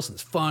 Zach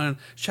Wilson's fun,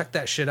 check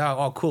that shit out,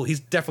 oh cool, he's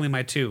definitely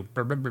my 2,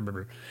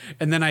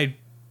 and then I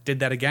did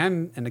that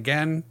again and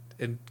again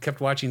and kept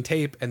watching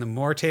tape, and the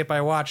more tape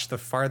I watched, the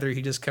farther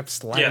he just kept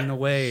sliding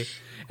away.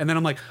 And then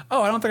I'm like,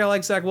 oh, I don't think I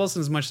like Zach Wilson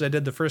as much as I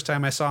did the first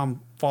time I saw him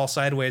fall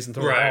sideways and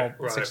throw the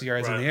ball 60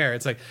 yards in the air.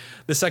 It's like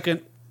the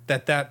second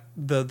that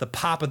the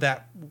pop of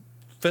that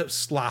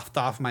sloughed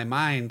off my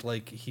mind,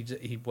 like he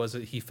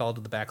fell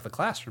to the back of the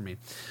class for me,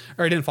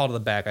 or he didn't fall to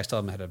the back. I still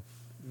haven't had a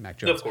Mac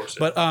Jones, of course.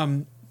 But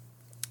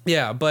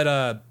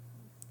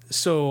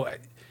so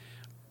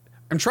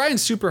I'm trying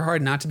super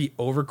hard not to be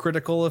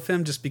overcritical of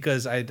him, just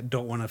because I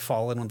don't want to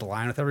fall in with the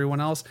line with everyone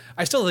else.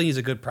 I still think he's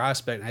a good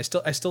prospect, and I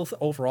still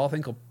overall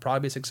think he'll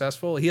probably be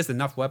successful. He has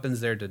enough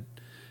weapons there,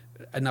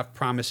 enough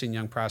promising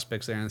young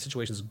prospects there, and the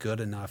situation's good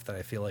enough that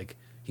I feel like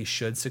he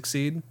should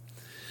succeed.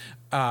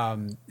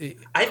 Would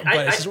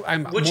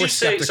you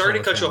say? Sorry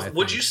to cut you off.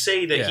 Would you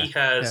say that he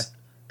has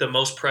the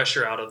most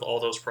pressure out of all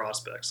those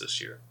prospects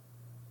this year?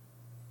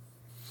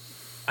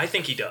 I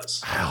think he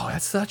does. Oh,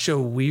 that's such a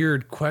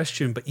weird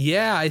question, but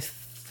yeah, I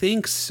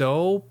think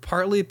so.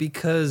 Partly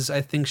because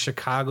I think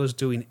Chicago's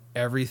doing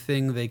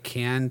everything they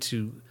can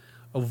to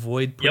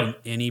avoid putting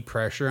any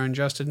pressure on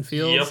Justin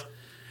Fields.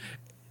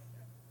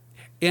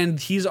 And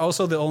he's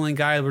also the only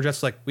guy we're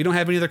just like, we don't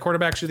have any other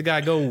quarterbacks. You're the guy.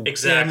 Go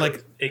exactly.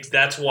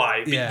 That's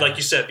why, like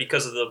you said,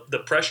 because of the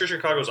pressure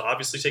Chicago's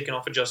obviously taken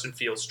off of Justin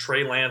Fields.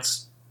 Trey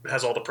Lance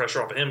has all the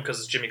pressure off of him because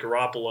it's Jimmy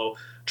Garoppolo.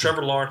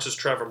 Trevor Lawrence is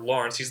Trevor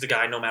Lawrence. He's the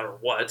guy no matter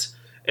what.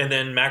 And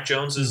then Mac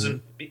Jones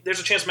isn't. There's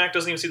a chance Mac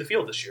doesn't even see the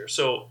field this year.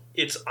 So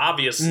it's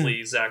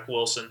obviously Zach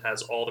Wilson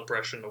has all the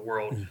pressure in the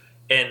world,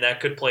 and that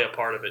could play a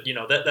part of it.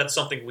 That's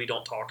something we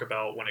don't talk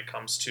about when it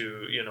comes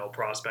to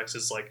prospects.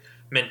 Is like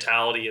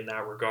mentality in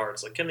that regard.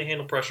 It's like, can they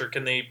handle pressure?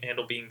 Can they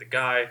handle being the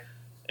guy?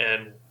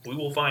 And we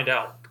will find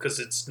out, because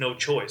it's no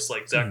choice.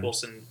 Like Zach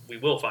Wilson, we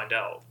will find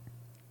out.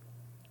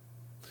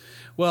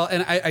 Well,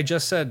 and I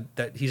just said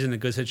that he's in a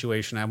good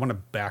situation. I want to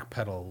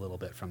backpedal a little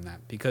bit from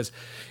that, because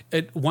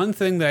one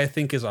thing that I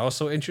think is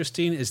also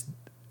interesting is,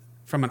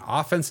 from an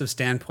offensive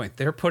standpoint,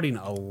 they're putting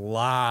a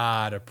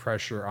lot of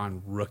pressure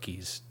on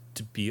rookies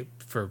to be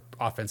for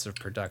offensive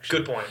production.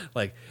 Good point.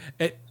 Like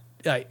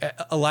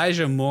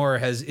Elijah Moore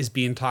is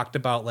being talked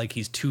about like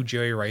he's 2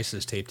 Jerry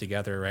Rices taped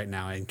together right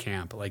now in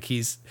camp. Like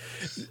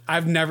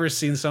I've never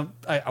seen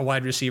a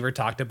wide receiver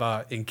talked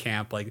about in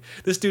camp. Like,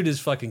 this dude is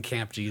fucking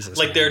camp Jesus.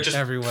 Like, they're just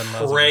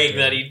praying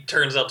that he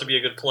turns out to be a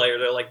good player.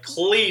 They're like,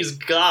 please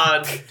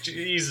God,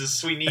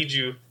 Jesus, we need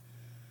you.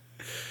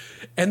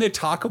 And they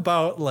talk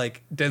about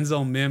like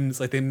Denzel Mims,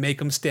 like they make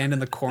him stand in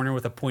the corner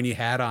with a pointy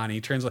hat on. He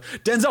turns like,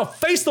 Denzel,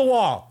 face the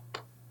wall.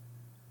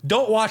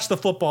 Don't watch the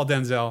football,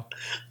 Denzel.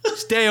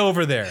 Stay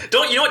over there.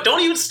 Don't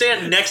even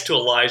stand next to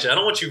Elijah. I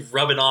don't want you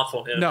rubbing off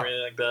on him or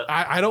anything like that.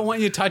 I don't want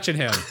you touching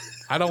him.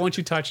 I don't want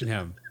you touching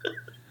him.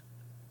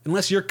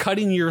 Unless you're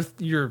cutting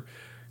your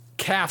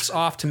calves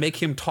off to make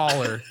him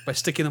taller by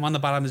sticking them on the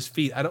bottom of his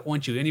feet. I don't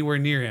want you anywhere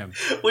near him.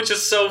 Which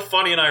is so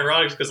funny and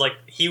ironic because, like,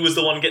 he was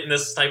the one getting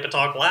this type of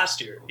talk last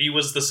year. He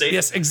was the safety.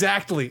 Yes,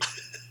 exactly.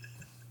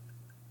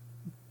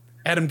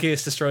 Adam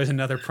Gase destroys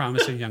another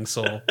promising young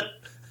soul.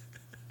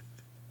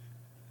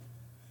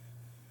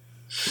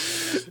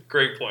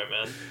 Great point,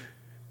 man.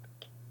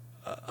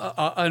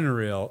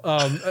 Unreal.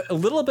 A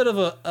little bit of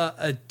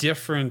a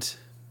different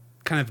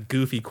kind of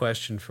goofy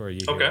question for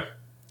you. Okay.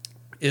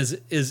 Is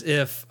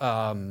if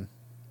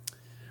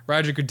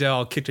Roger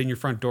Goodell kicked in your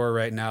front door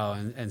right now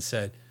and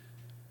said,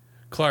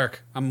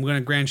 Clark, I'm going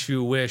to grant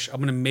you a wish. I'm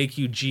going to make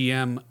you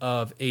GM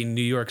of a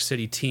New York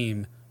City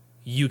team.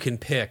 You can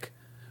pick.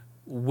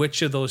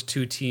 Which of those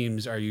two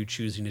teams are you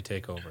choosing to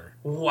take over?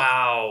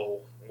 Wow.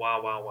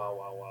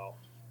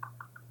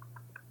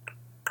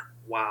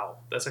 Wow.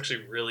 That's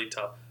actually really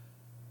tough.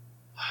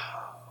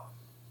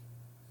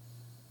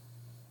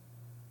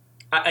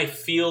 I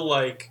feel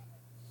like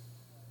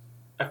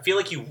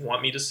you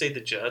want me to say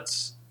the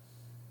Jets.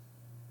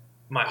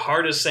 My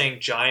heart is saying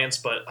Giants,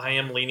 but I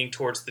am leaning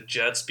towards the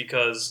Jets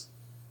because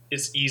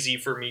it's easy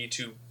for me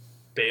to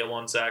bail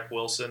on Zach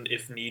Wilson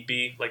if need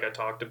be, like I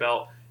talked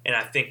about. And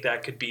I think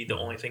that could be the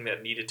only thing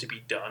that needed to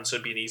be done, so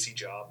it'd be an easy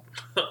job.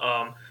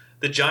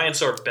 The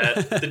Giants are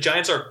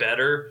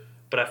better,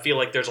 but I feel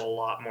like there's a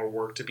lot more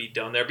work to be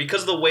done there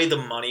because of the way the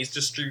money's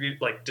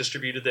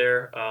distributed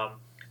there.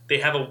 They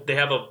have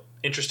a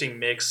interesting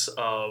mix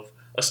of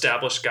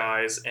established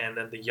guys, and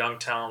then the young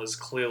talent is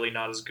clearly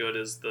not as good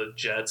as the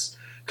Jets.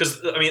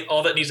 Because I mean,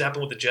 all that needs to happen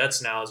with the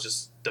Jets now is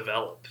just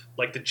develop.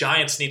 Like the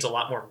Giants needs a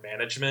lot more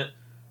management,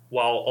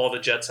 while all the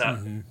Jets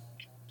have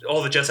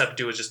to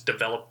do is just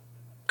develop.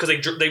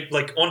 Because they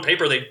like on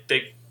paper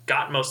they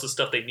got most of the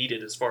stuff they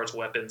needed as far as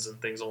weapons and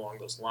things along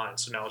those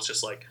lines. So now it's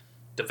just like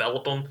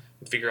develop them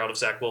and figure out if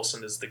Zach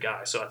Wilson is the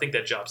guy. So I think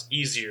that job's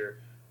easier.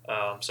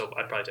 So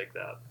I'd probably take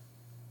that.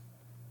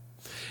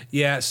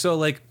 Yeah, so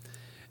like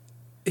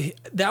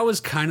that was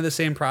kind of the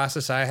same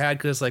process I had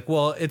because like,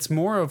 well, it's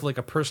more of like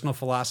a personal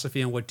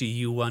philosophy on what do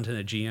you want in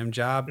a GM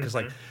job because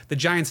like the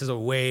Giants is a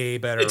way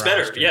better roster,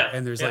 better, yeah,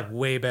 and there's like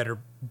way better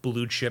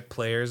blue chip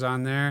players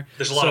on there.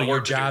 There's a lot of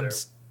work to do there.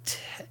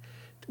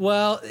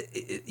 Well,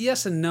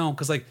 yes and no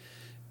because like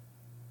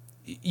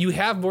you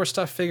have more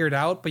stuff figured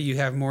out, but you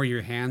have more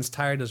your hands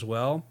tied as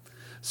well.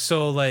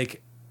 So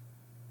like,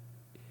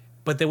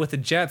 but then with the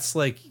Jets,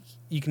 like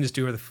you can just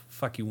do whatever the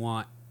fuck you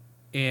want.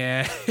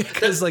 And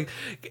because like,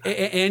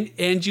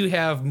 and you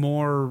have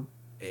more,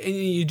 and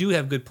you do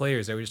have good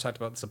players there. We just talked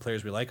about some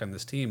players we like on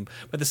this team,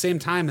 but at the same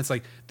time, it's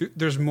like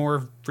there's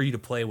more for you to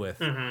play with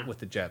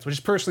the Jets, which is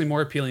personally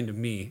more appealing to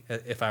me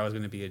if I was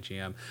going to be a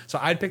GM. So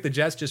I'd pick the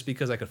Jets just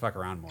because I could fuck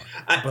around more.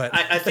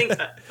 I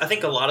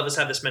think a lot of us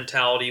have this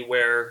mentality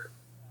where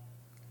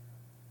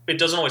it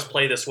doesn't always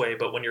play this way,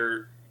 but when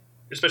you're,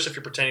 especially if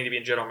you're pretending to be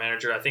a general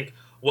manager, I think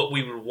what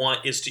we would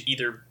want is to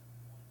either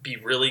be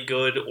really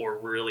good or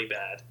really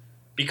bad.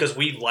 Because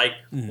we like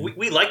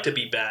we like to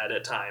be bad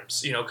at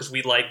times, you know, because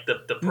we like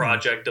the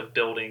project of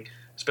building,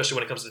 especially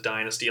when it comes to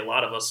Dynasty. A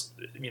lot of us,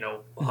 you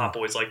know, hot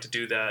boys like to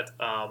do that.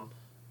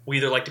 We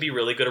either like to be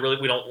really good or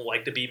we don't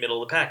like to be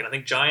middle of the pack. And I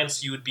think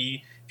Giants, you would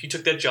be, if you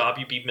took that job,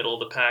 you'd be middle of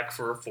the pack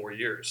for 4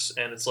 years.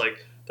 And it's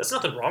like, that's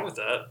nothing wrong with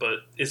that, but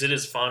is it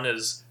as fun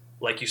as,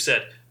 like you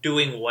said,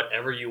 doing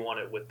whatever you want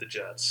it with the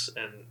Jets?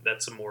 And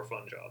that's a more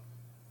fun job.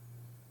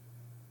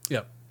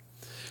 Yep.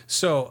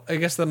 So I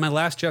guess my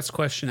last Jets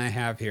question I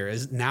have here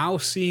is now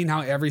seeing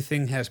how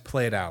everything has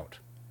played out,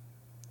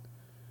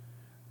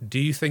 do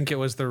you think it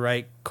was the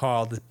right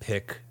call to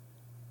pick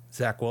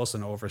Zach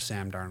Wilson over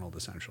Sam Darnold,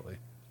 essentially?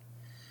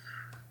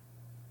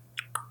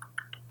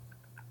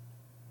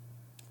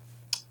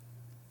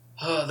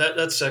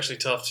 That's actually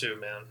tough too,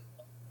 man.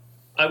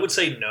 I would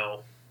say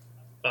no.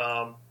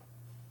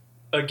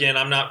 Again,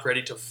 I'm not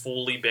ready to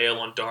fully bail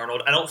on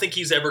Darnold. I don't think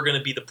he's ever going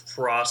to be the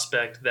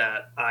prospect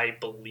that I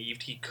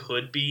believed he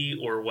could be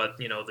or what,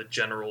 you know, the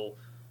general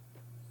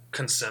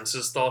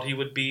consensus thought he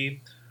would be.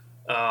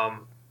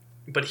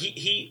 But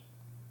he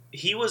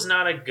was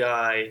not a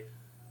guy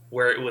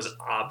where it was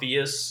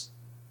obvious.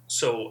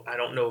 So I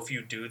don't know if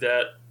you do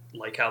that,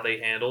 like how they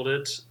handled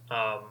it.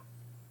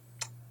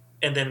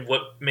 And then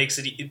what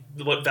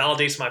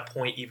validates my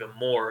point even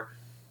more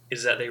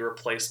is that they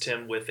replaced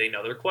him with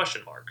another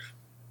question mark.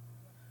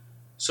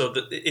 So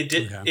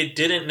it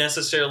didn't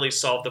necessarily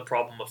solve the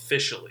problem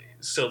officially.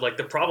 So like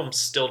the problem's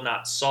still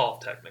not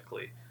solved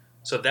technically.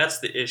 So that's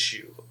the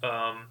issue.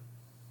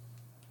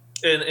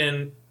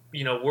 And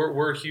you know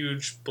we're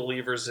huge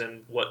believers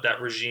in what that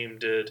regime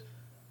did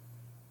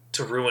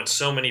to ruin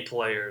so many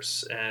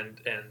players and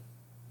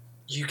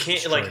you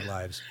can't destroyed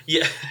lives.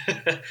 Yeah,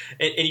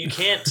 and you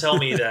can't tell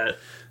me that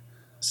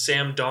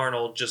Sam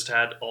Darnold just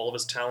had all of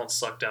his talent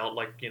sucked out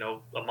like, you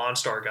know, a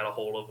Monstar got a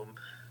hold of him.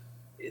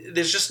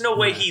 There's just no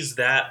way he's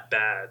that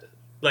bad.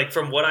 Like,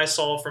 from what I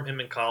saw from him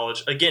in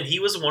college, again, he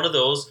was one of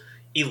those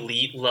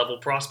elite level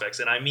prospects,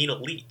 and I mean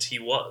elite, he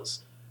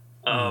was.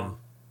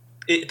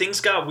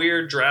 things got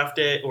weird draft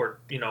day, or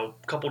a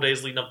couple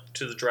days leading up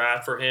to the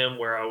draft for him,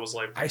 where I was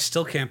like, I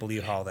still can't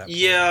believe how that.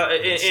 Yeah,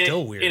 it's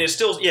still weird, and it's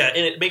still and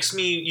it makes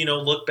me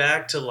look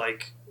back to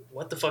like,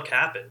 what the fuck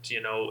happened?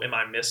 Am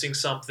I missing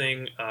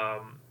something?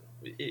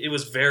 It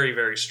was very,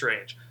 very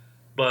strange.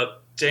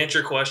 But to answer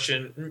your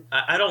question,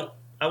 I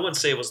wouldn't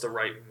say it was the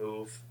right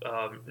move.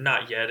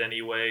 Not yet,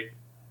 anyway.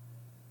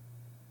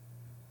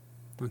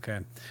 Okay,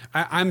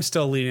 I'm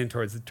still leaning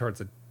towards the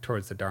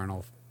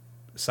Darnold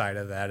side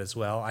of that as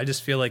well. I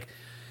just feel like,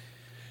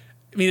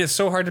 I mean, it's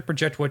so hard to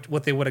project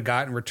what they would have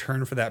got in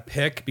return for that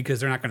pick, because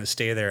they're not going to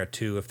stay there at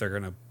 2 if they're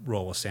going to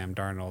roll with Sam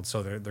Darnold.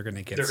 So they're going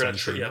to get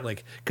something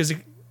like,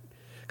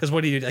 because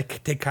what do you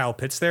like, take Kyle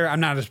Pitts there? I'm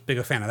not as big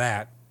a fan of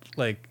that.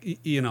 Like,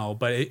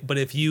 but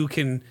if you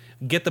can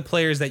get the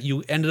players that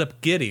you ended up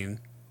getting,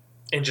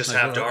 and just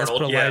have Darnold, let's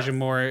put Elijah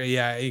Moore,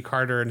 A.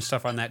 Carter and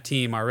stuff on that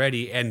team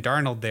already, and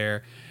Darnold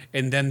there,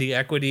 and then the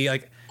equity,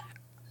 like,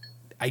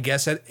 I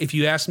guess if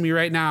you ask me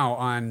right now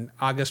on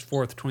August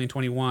 4th,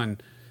 2021,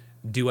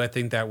 do I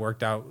think that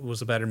worked out,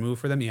 was a better move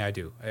for them? Yeah, I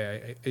do.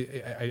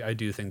 I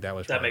do think that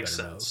was. That makes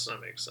sense. That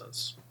makes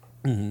sense.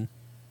 Mm-hmm.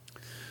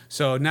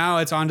 So now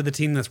it's on to the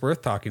team that's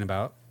worth talking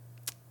about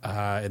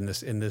in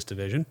this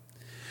division.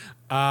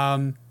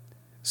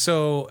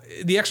 So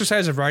the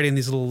exercise of writing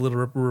these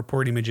little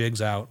reporting majigs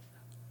out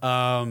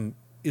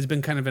has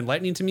been kind of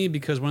enlightening to me,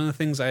 because one of the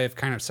things I have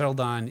kind of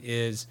settled on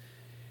is,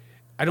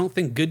 I don't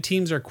think good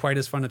teams are quite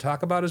as fun to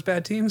talk about as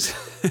bad teams.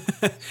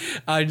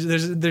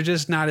 They're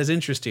just not as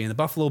interesting. The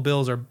Buffalo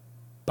Bills are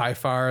by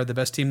far the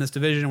best team in this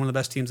division, one of the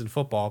best teams in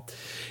football.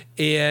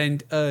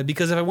 And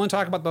because if I want to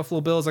talk about the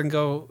Buffalo Bills, I can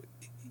go,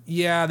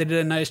 yeah, they did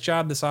a nice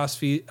job this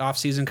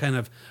offseason kind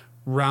of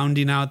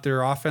rounding out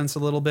their offense a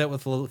little bit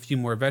with a few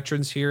more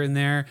veterans here and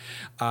there.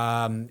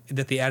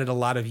 That they added a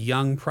lot of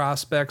young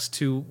prospects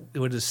to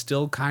what is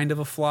still kind of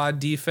a flawed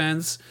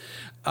defense.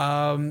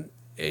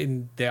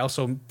 And they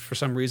also, for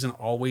some reason,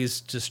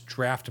 always just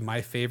draft my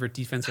favorite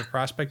defensive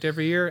prospect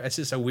every year. It's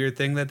just a weird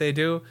thing that they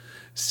do.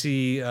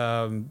 See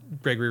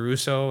Gregory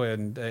Rousseau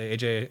and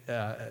AJ,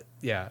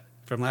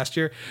 from last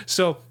year.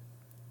 So,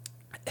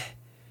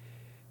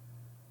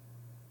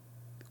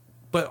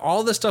 but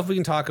all the stuff we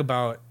can talk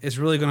about is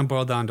really going to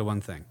boil down to one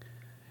thing.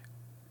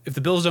 If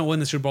the Bills don't win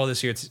the Super Bowl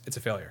this year, it's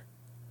a failure.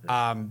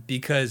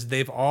 Because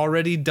they've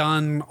already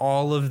done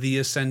all of the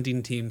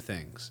ascending team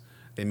things.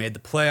 They made the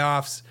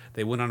playoffs.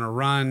 They went on a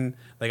run.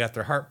 They got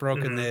their heart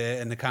broken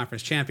in the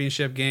conference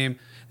championship game.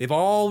 They've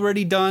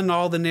already done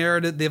all the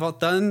narrative. They've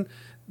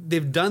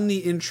done the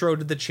intro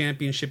to the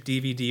championship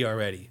DVD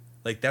already.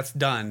 Like, that's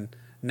done.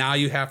 Now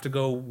you have to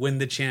go win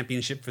the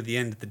championship for the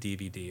end of the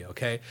DVD.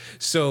 Okay,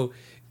 so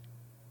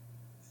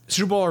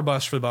Super Bowl or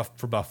bust for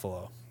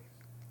Buffalo.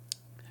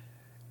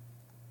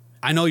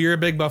 I know you're a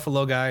big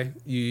Buffalo guy.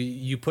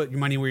 You put your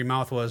money where your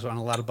mouth was on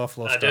a lot of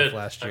Buffalo stuff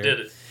last year. I did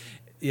it.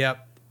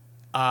 Yep.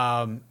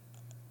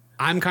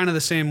 I'm kind of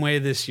the same way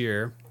this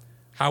year.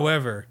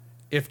 However,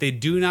 if they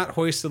do not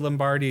hoist the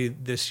Lombardi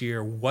this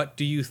year, what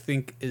do you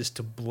think is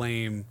to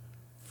blame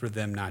for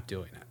them not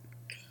doing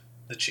it?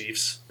 The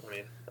Chiefs. I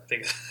mean, I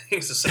think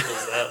it's as simple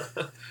as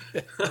that.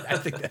 I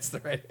think that's the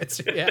right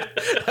answer. Yeah,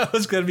 that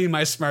was going to be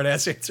my smart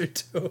ass answer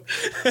too.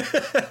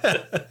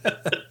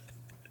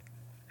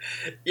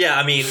 Yeah,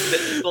 I mean,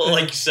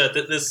 like you said,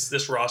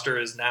 this roster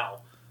is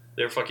now,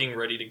 they're fucking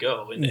ready to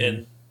go,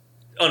 and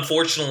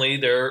unfortunately,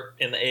 they're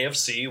in the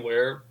AFC,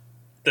 where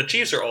the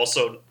Chiefs are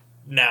also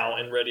now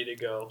and ready to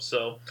go.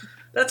 So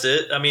that's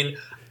it. I mean,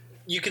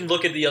 you can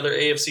look at the other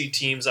AFC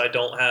teams. I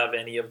don't have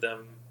any of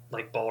them.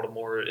 Like,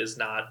 Baltimore is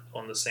not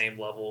on the same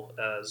level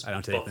as I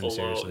don't take Buffalo. them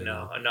seriously,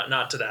 no,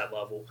 not to that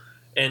level,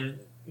 and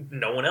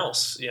no one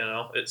else.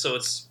 So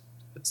it's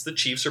the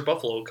Chiefs or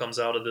Buffalo comes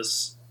out of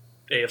this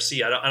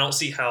AFC. I don't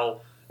see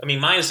how. I mean,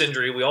 minus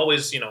injury, we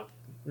always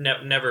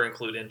never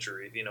include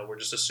injury. We're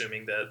just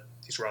assuming that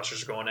these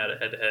rosters are going at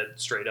it head to head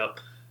straight up,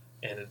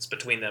 and it's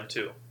between them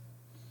two.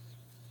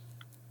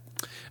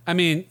 I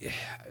mean,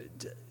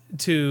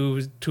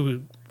 to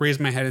raise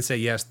my head and say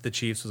yes, the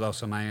Chiefs was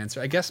also my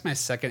answer. I guess my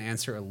second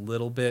answer a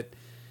little bit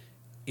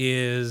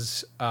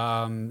is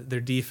their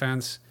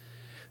defense.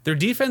 Their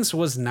defense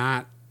was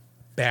not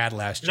bad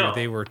last year. No.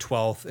 They were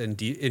 12th in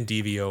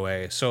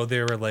DVOA, so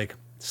they were like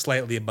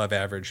slightly above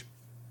average.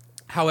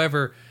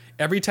 However,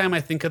 every time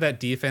I think of that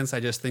defense, I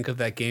just think of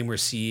that game where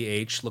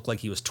CEH looked like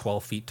he was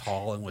 12 feet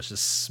tall and was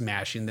just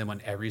smashing them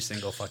on every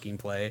single fucking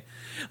play.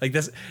 Like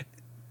this,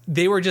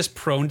 they were just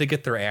prone to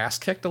get their ass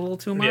kicked a little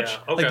too much. Yeah,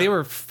 okay. Like, they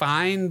were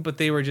fine, but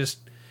they were just,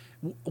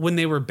 when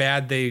they were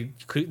bad, they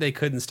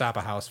couldn't stop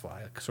a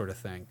housefly sort of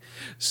thing.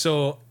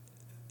 So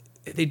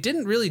they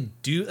didn't really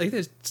do, like,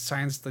 they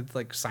signed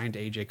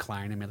AJ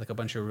Klein and made like a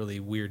bunch of really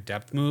weird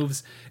depth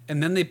moves,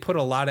 and then they put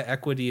a lot of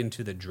equity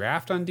into the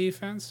draft on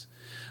defense.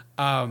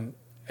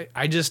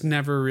 I just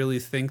never really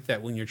think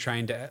that when you're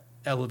trying to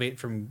elevate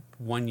from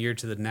one year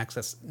to the next,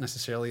 that's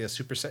necessarily a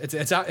super.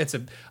 It's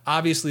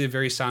obviously a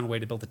very sound way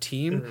to build a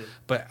team,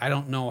 but I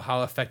don't know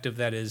how effective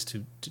that is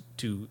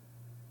to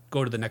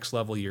go to the next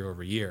level year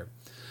over year.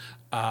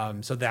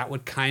 So that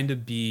would kind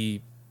of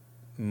be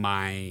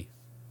my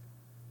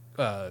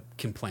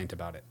complaint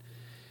about it.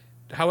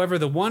 However,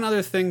 the one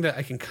other thing that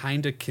I can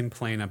kind of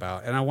complain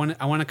about, and I want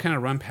to kind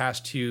of run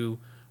past you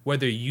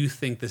whether you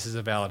think this is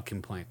a valid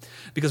complaint,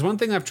 because one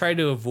thing I've tried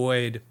to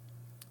avoid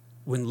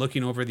when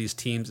looking over these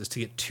teams is to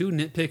get too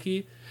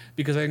nitpicky,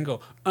 because I can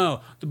go,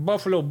 oh, the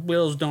Buffalo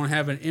Bills don't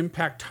have an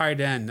impact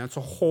tight end. That's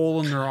a hole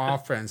in their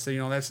offense.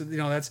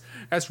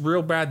 That's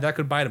real bad. That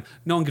could bite them.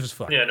 No one gives a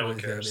fuck. Yeah, no one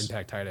cares.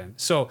 Impact tight end.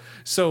 So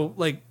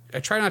like I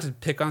try not to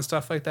pick on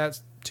stuff like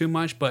that too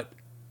much, but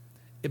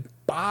it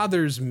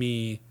bothers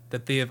me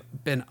that they have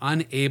been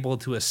unable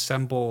to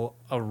assemble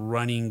a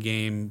running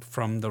game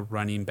from the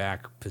running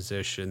back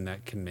position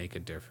that can make a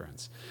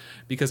difference.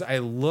 Because I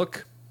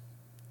look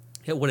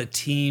at what a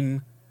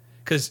team,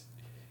 because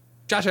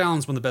Josh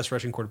Allen's one of the best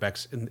rushing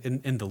quarterbacks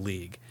in the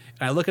league.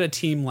 And I look at a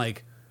team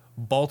like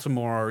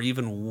Baltimore, or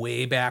even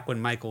way back when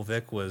Michael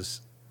Vick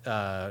was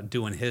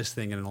doing his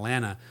thing in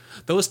Atlanta.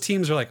 Those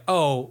teams are like,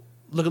 oh,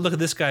 look at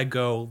this guy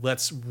go.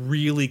 Let's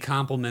really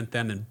compliment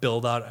them and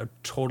build out a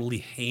totally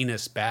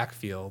heinous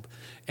backfield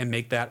and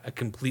make that a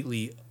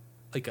completely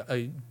like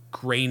a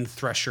grain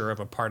thresher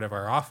of a part of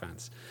our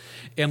offense.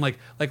 And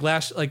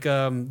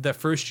that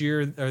first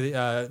year,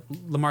 or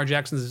Lamar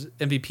Jackson's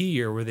MVP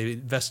year, where they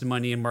invested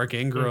money in Mark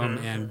Ingram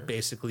and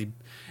basically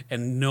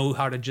and know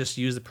how to just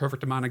use the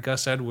perfect amount of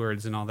Gus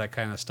Edwards and all that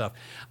kind of stuff.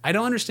 I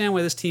don't understand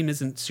why this team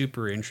isn't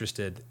super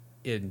interested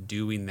in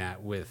doing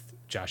that with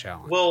Josh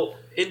Allen. Well,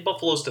 in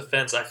Buffalo's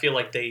defense, I feel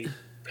like they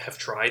have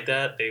tried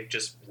that. They've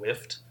just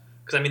whiffed.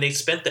 Because, I mean, they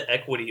spent the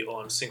equity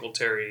on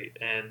Singletary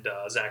and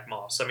Zach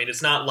Moss. I mean,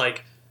 it's not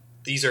like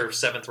these are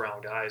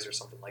 7th-round guys or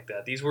something like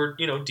that. These were,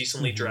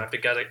 decently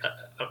drafted guys.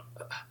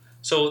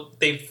 So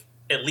they've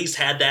at least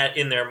had that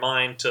in their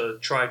mind to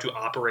try to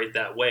operate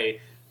that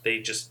way. They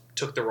just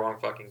took the wrong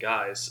fucking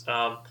guys.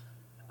 I'm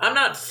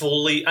not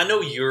fully... I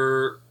know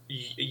you're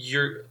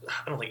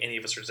I don't think any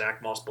of us are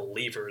Zach Moss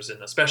believers,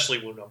 and especially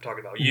when I'm talking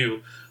about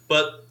you.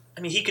 But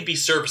I mean, he could be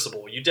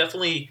serviceable. You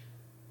definitely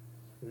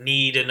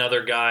need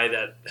another guy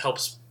that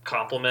helps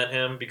complement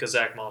him, because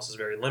Zach Moss is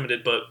very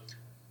limited. But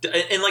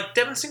like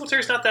Devin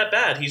Singletary's not that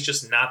bad. He's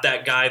just not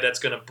that guy that's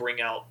going to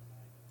bring out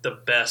the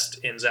best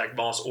in Zach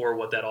Moss or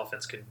what that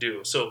offense can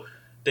do. So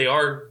they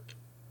are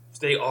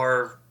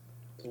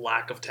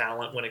lack of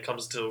talent when it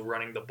comes to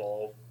running the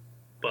ball,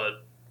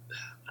 but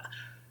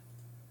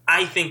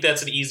I think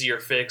that's an easier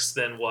fix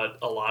than what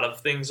a lot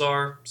of things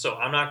are. So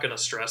I'm not going to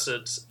stress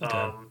it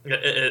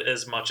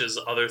as much as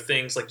other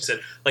things. Like you said,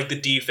 like the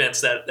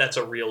defense, that's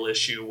a real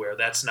issue where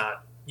that's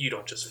not, you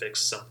don't just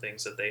fix some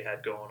things that they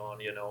had going on,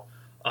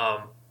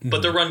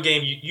 But the run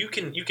game, you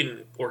can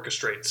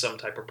orchestrate some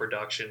type of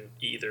production,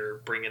 either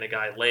bring in a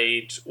guy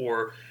late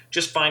or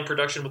just find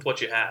production with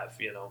what you have,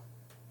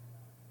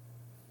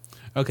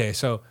 Okay,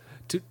 so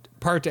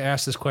part to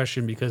ask this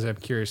question because I'm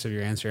curious of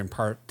your answer, and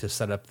part to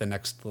set up the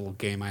next little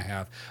game I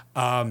have.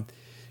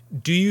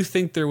 Do you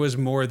think there was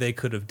more they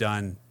could have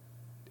done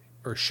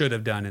or should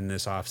have done in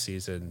this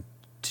offseason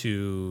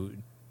to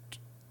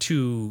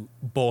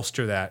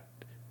bolster that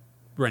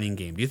running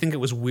game? Do you think it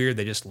was weird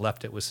they just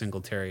left it with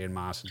Singletary and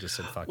Moss and just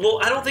said fuck it? Well,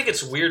 I don't think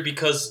it's weird,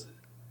 because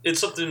it's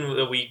something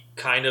that we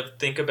kind of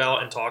think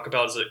about and talk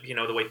about, is that,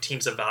 the way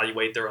teams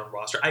evaluate their own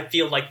roster. I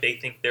feel like they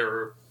think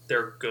they're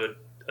good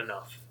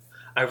enough.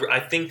 I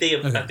think they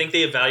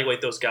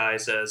evaluate those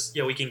guys as,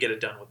 we can get it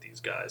done with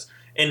these guys.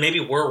 And maybe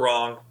we're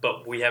wrong,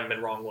 but we haven't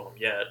been wrong with them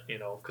yet,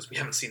 because we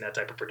haven't seen that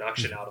type of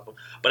production out of them.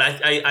 But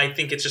I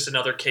think it's just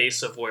another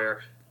case of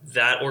where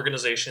that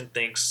organization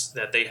thinks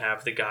that they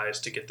have the guys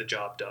to get the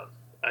job done.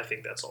 I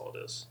think that's all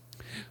it is.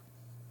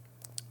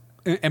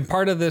 And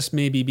part of this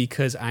may be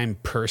because I'm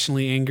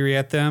personally angry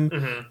at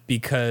them,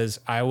 because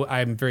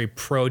I'm very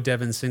pro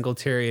Devin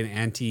Singletary and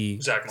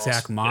anti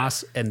Zach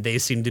Moss, and they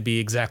seem to be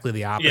exactly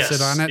the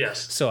opposite on it.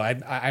 Yes. So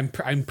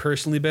I'm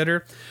personally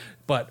bitter.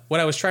 But what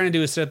I was trying to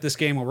do is set up this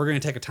game where we're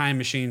going to take a time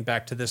machine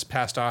back to this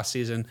past off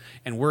season,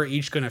 and we're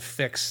each going to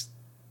fix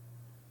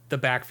the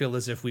backfield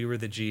as if we were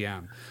the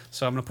GM.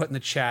 So I'm going to put in the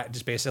chat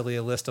just basically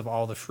a list of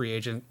all the free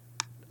agent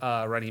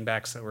running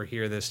backs that were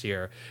here this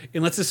year,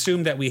 and let's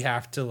assume that we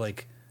have to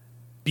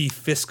be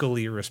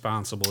fiscally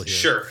responsible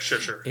here.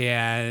 Sure.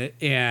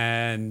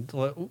 And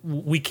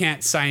we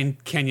can't sign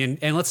Kenyon.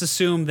 And let's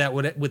assume that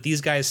what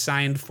these guys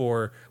signed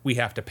for, we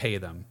have to pay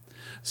them.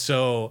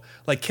 So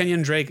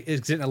Kenyon Drake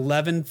is an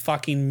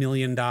 $11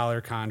 million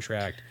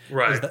contract.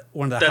 Right.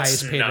 One of the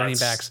highest paid running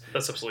backs.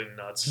 That's absolutely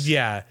nuts.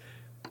 Yeah.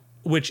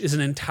 Which is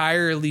an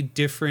entirely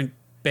different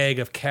bag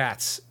of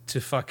cats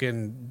to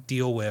fucking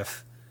deal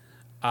with.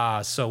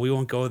 So we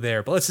won't go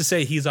there, but let's just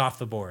say he's off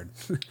the board.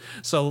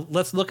 So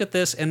let's look at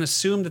this and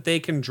assume that they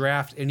can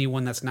draft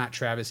anyone that's not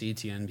Travis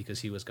Etienne,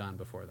 because he was gone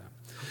before them.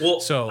 Well,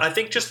 so I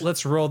think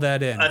let's roll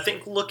that in. I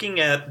think looking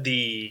at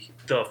the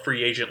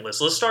free agent list,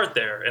 let's start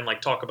there and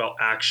talk about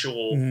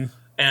actual. And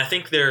I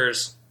think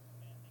there's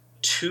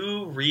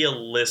 2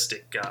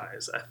 realistic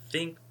guys. I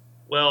think,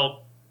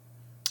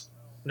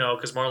 No,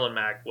 because Marlon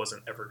Mack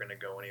wasn't ever going to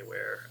go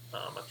anywhere.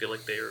 I feel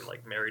like they were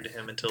like married to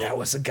him until That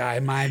was a guy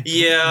my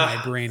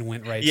brain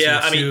went right yeah,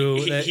 to. I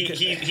mean, too.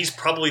 he's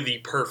probably the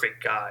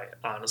perfect guy,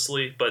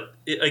 honestly. But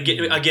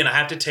again, I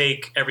have to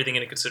take everything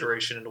into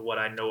consideration into what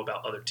I know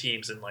about other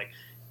teams, and like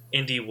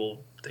Indy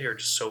they are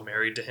just so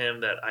married to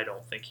him that I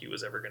don't think he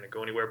was ever going to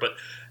go anywhere. But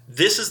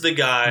this is the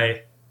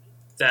guy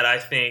that I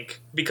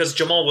think, because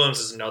Jamal Williams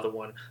is another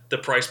one, the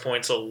price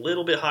point's a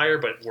little bit higher,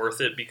 but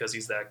worth it because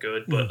he's that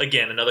good. But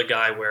again, another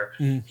guy where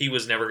he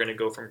was never going to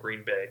go from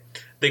Green Bay.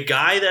 The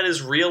guy that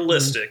is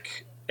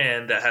realistic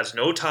and that has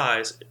no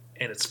ties,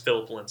 and it's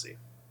Philip Lindsay.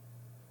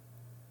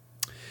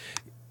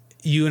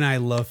 You and I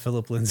love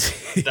Philip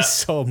Lindsay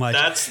so much.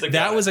 That's the guy.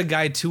 That was a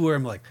guy too where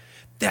I'm like,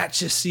 that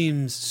just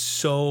seems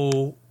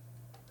so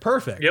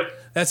perfect. Yep.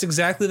 That's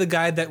exactly the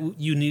guy that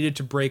you needed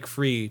to break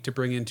free to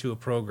bring into a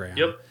program.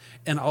 Yep.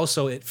 And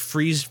also, it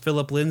frees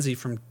Philip Lindsay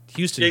from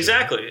Houston.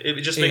 Exactly.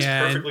 It just makes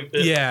perfectly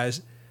fit. Yeah.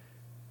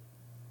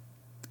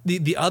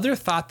 The other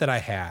thought that I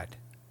had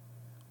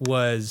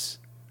was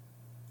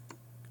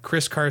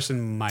Chris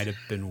Carson might have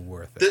been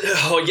worth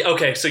it.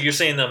 Okay. So you're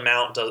saying the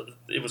amount,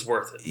 it was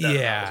worth it. That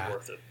amount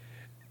was worth it.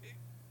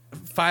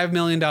 $5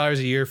 million a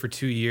year for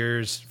 2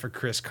 years for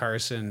Chris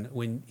Carson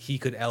when he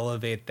could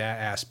elevate that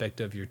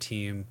aspect of your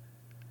team.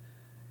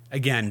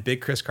 Again, big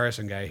Chris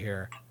Carson guy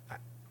here.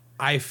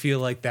 I feel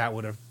like that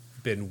would have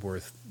been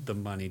worth the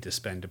money to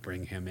spend to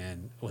bring him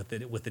in with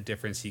the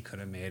difference he could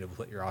have made of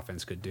what your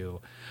offense could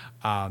do.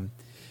 And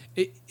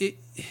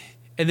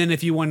then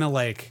if you want to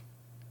like,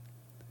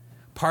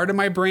 part of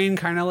my brain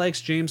kind of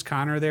likes James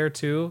Conner there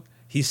too.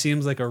 He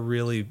seems like a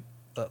really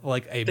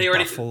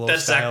Buffalo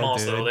that's Zach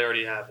Moss dude. Though. They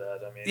already have that.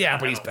 I mean, yeah,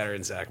 but he's better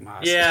than Zach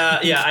Moss. Yeah,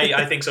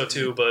 I think so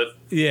too. But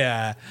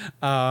yeah,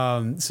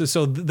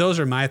 so those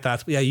are my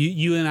thoughts. But yeah,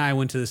 you and I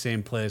went to the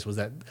same place. Was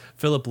that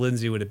Philip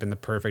Lindsay would have been the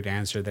perfect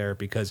answer there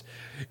because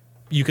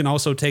you can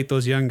also take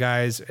those young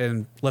guys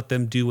and let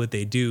them do what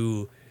they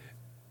do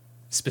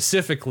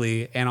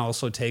specifically, and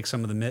also take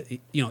some of the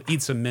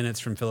eat some minutes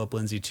from Philip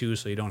Lindsay too,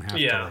 so you don't have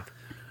to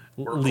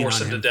lean on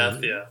him to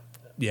death.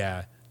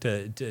 Yeah.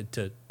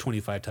 To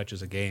 25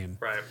 touches a game.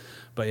 Right.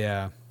 But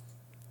yeah.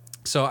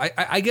 So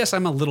I guess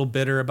I'm a little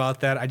bitter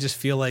about that. I just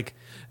feel like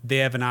they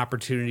have an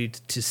opportunity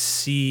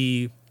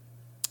to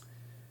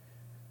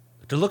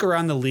look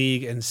around the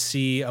league and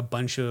see a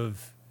bunch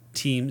of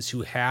teams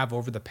who have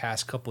over the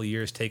past couple of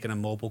years taken a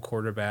mobile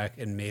quarterback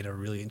and made a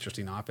really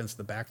interesting offense in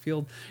the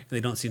backfield. And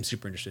they don't seem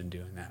super interested in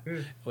doing that.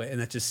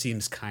 And that just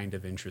seems kind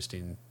of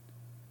interesting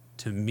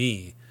to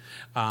me.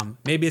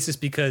 Maybe it's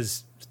just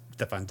because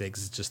Stefon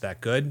Diggs is just that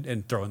good,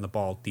 and throwing the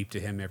ball deep to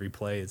him every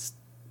play is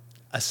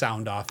a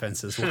sound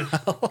offense as well.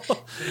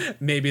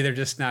 Maybe they're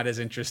just not as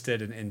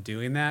interested in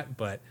doing that,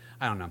 but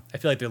I don't know. I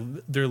feel like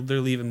they're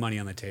leaving money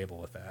on the table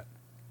with that.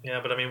 Yeah,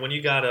 but I mean, when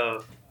you got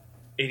a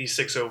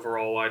 86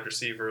 overall wide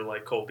receiver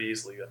like Cole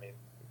Beasley, I mean,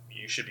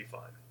 you should be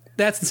fine.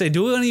 That's insane.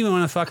 Do we don't even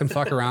want to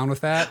fuck around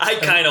with that? I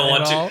kind of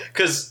want all? to,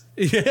 because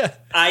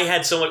I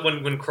had so much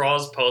when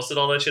Cross posted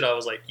all that shit. I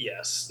was like,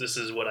 yes, this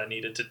is what I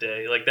needed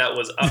today. Like that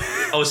was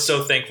I was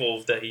so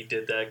thankful that he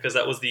did that, because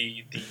that was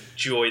the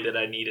joy that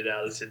I needed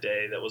out of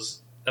today. That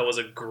was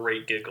a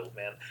great giggle,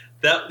 man.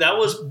 That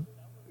was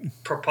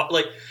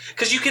like,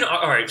 because you can,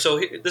 all right. So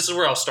this is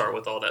where I'll start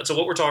with all that. So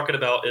what we're talking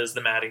about is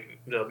the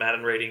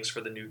Madden ratings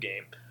for the new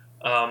game.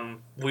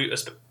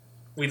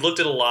 We looked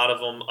at a lot of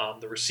them.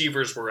 The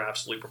receivers were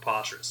absolutely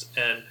preposterous.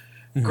 And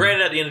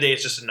granted, at the end of the day,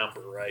 it's just a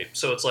number, right?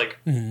 So it's like,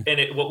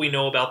 and what we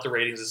know about the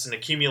ratings is an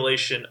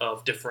accumulation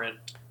of different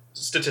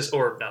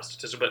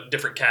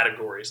different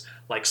categories,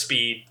 like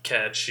speed,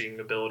 catching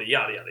ability,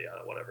 yada, yada,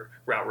 yada, whatever,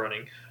 route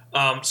running.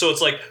 So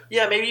it's like,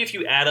 yeah, maybe if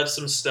you add up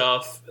some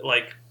stuff,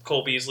 like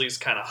Cole Beasley's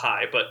kind of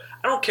high, but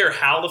I don't care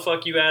how the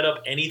fuck you add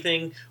up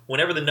anything.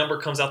 Whenever the number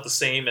comes out the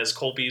same as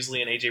Cole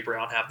Beasley and AJ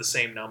Brown have the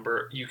same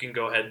number, you can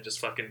go ahead and just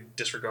fucking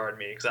disregard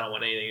me, because I don't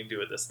want anything to do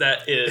with this.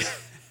 That is,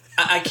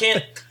 I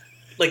can't,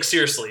 like,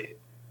 seriously,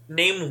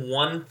 name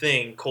one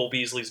thing Cole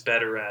Beasley's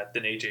better at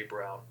than AJ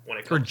Brown when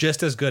it comes. Or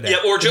just as good at. Yeah,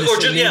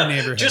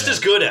 just as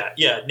good at.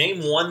 Yeah,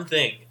 name one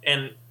thing,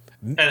 and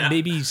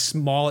maybe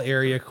small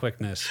area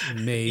quickness.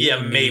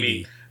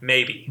 Maybe.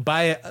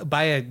 By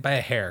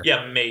a hair.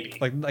 Yeah, maybe.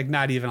 Like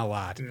not even a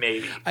lot.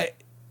 Maybe.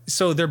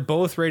 So they're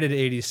both rated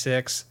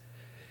 86.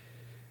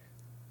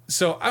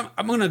 So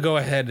I'm going to go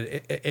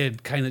ahead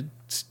and kind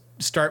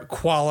of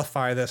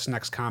qualify this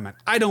next comment.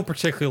 I don't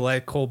particularly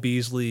like Cole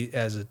Beasley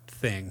as a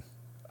thing.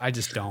 I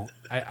just don't.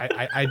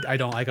 I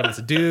don't like him as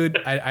a dude.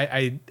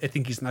 I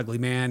think he's an ugly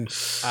man.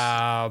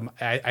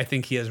 I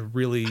think he has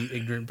really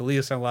ignorant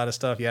beliefs on a lot of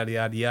stuff, yada,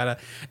 yada, yada.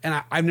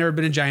 And I've never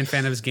been a giant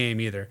fan of his game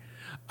either.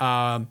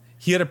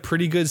 He had a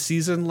pretty good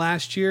season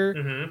last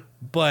year,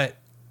 but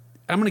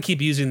I'm going to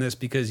keep using this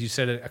because you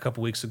said it a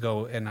couple weeks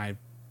ago, and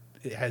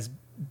it has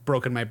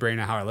broken my brain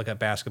on how I look at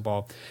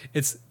basketball.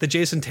 It's the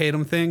Jason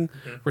Tatum thing,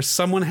 where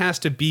someone has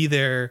to be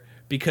there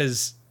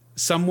because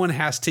someone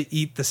has to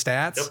eat the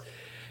stats. Yep.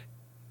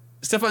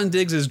 Stefon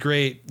Diggs is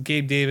great.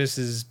 Gabe Davis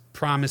is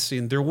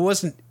promising. There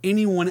wasn't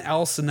anyone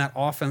else in that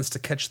offense to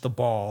catch the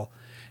ball.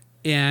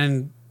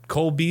 And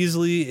Cole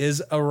Beasley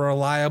is a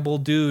reliable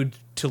dude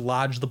to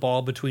lodge the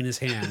ball between his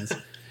hands.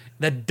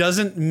 That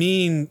doesn't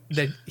mean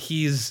that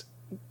he's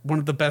one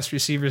of the best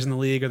receivers in the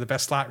league or the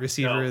best slot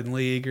receiver in the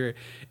league or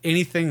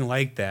anything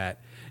like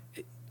that.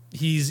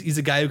 He's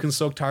a guy who can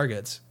soak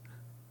targets.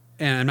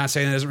 And I'm not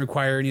saying that doesn't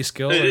require any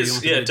skill. It or is, you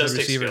don't yeah, need it does a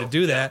take receiver skill. to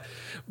do that.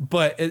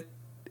 But it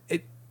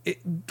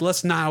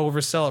let's not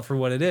oversell it for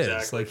what it is.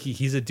 Exactly. Like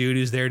he's a dude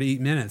who's there to eat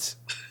minutes.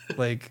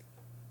 Like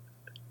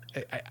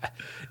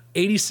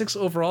 86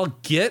 overall,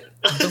 get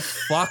the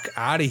fuck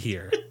out of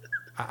here.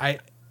 That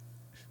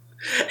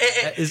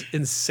is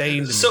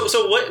insane to me.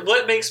 So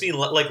what makes me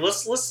like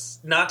let's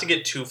not to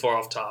get too far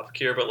off topic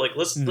here, but like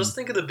let's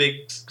think of the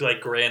big like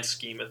grand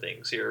scheme of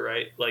things here,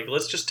 right? Like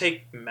let's just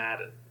take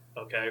Madden,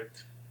 okay?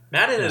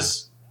 Madden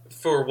is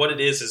for what it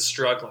is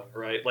struggling,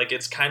 right? Like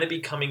it's kind of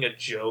becoming a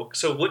joke.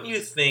 So wouldn't you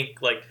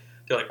think like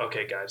they're like,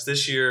 okay, guys,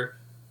 this year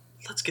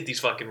let's get these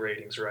fucking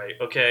ratings right,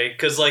 okay?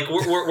 Because like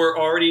we're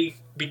already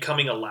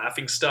becoming a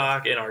laughing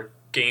stock, and our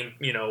game,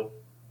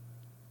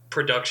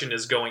 production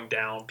is going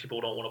down.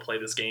 People don't want to play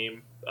this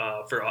game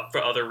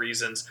for other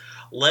reasons.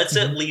 Let's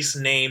at least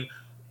name,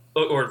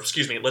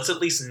 let's at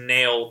least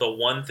nail the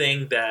one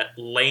thing that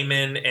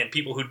laymen and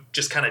people who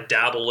just kind of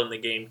dabble in the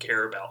game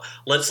care about.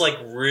 Let's like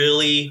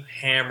really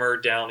hammer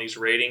down these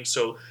ratings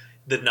so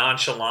the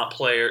nonchalant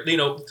player,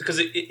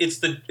 because it's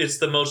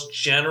the most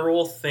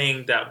general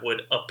thing that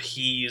would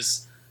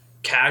appease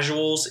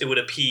casuals. It would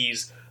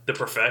appease the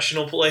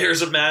professional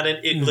players of Madden.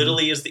 It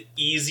literally is the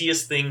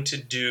easiest thing to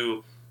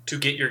do to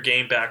get your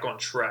game back on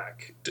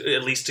track,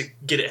 at least to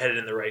get it headed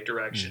in the right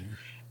direction.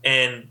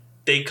 And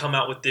they come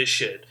out with this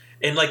shit.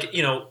 And like,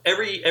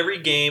 every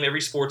game,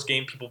 every sports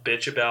game, people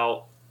bitch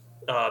about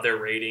their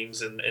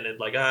ratings and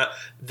like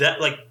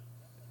that. Like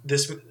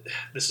this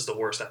is the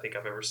worst I think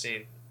I've ever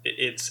seen.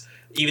 It's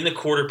even the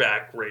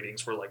quarterback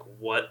ratings were like,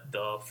 what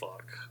the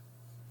fuck?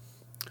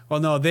 Well,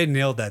 no, they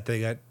nailed that.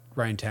 They got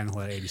Ryan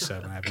Tannehill at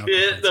 87. I have no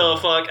Get the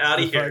fuck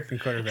out of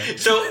here.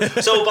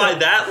 So by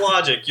that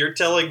logic, you're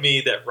telling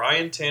me that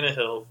Ryan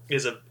Tannehill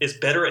is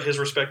better at his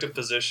respective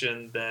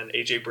position than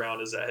AJ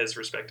Brown is at his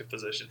respective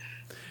position.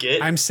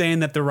 I'm saying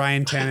that the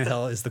Ryan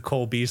Tannehill is the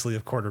Cole Beasley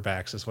of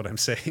quarterbacks is what I'm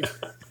saying.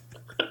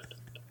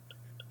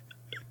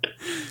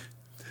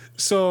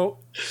 So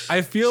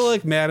I feel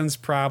like Madden's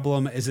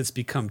problem is it's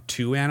become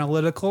too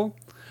analytical,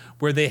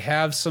 where they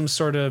have some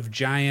sort of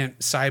giant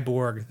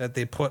cyborg that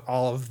they put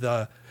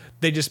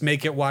they just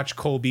make it watch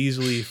Cole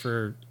Beasley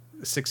for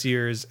 6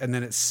 years and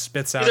then it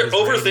spits out. They're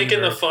overthinking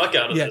the fuck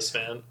out of this,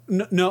 man.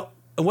 No,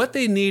 what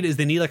they need is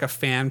like a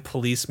fan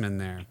policeman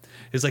there.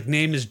 His like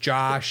name is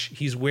Josh.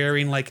 He's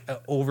wearing like an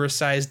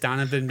oversized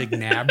Donovan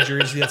McNabb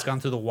jersey that's gone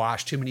through the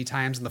wash too many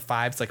times, and the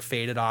five's like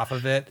faded off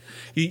of it.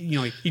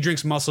 He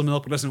drinks muscle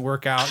milk but doesn't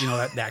work out.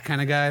 That kind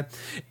of guy.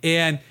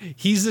 And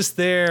he's just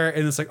there,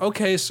 and it's like,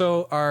 okay,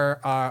 so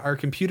our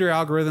computer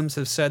algorithms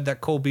have said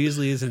that Cole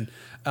Beasley is an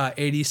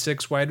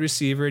 86 wide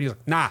receiver, and he's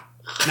like,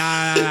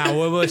 nah,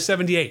 we're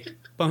 78.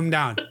 Bump him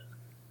down.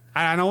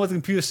 I know what the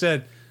computer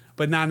said,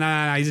 but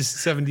nah, he's just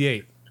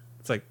 78.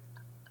 It's like,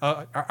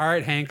 all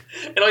right, Hank.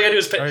 And all you gotta do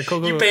is pay. Right,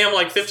 cool. You pay him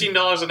like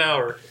 $15 an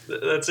hour.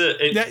 That's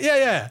it.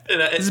 Yeah.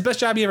 It's the best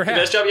job you ever had.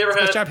 Best job you ever had.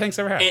 Best job Hank's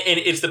ever had. And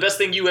it's the best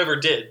thing you ever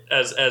did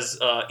as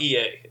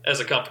EA as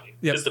a company.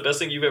 Yep. It's the best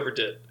thing you've ever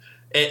did.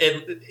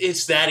 And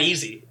it's that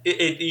easy.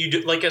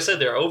 Like I said,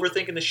 they're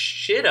overthinking the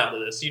shit out of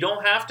this. You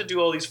don't have to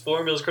do all these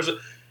formulas because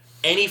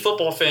any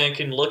football fan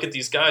can look at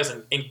these guys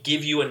and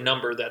give you a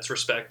number that's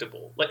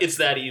respectable. Like it's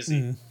that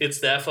easy.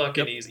 It's that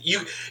fucking easy.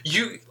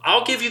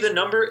 I'll give you the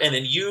number and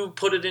then you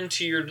put it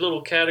into your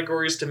little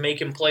categories to make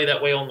him play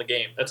that way on the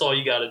game. That's all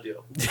you got to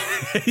do.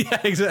 Yeah,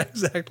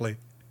 exactly.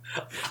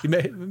 You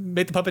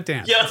make the puppet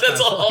dance. Yeah,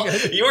 that's all.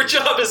 Your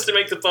job is to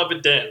make the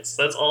puppet dance.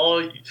 That's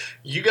all.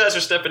 You guys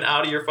are stepping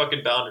out of your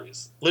fucking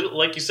boundaries.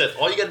 Like you said,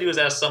 all you got to do is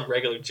ask some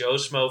regular Joe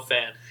Schmo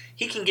fan.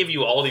 He can give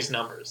you all these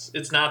numbers.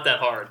 It's not that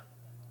hard.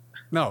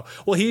 No.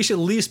 Well, he should at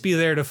least be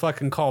there to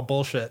fucking call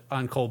bullshit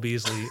on Cole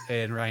Beasley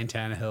and Ryan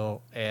Tannehill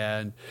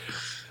and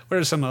what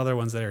are some other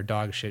ones that are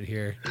dog shit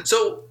here?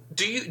 So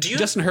do you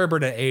Justin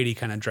Herbert at 80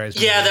 kind of drives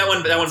me. Yeah, that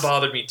one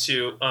bothered me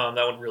too. That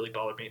one really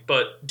bothered me.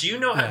 But do you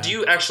know how? Do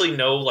you actually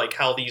know like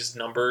how these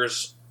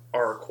numbers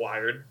are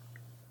acquired?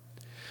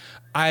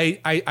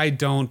 I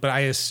don't, but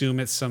I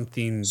assume it's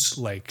something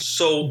like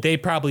they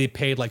probably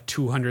paid like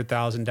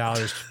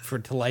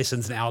 $200,000 to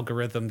license an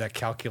algorithm that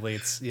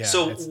calculates. Yeah.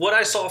 So what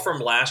I saw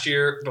from last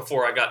year,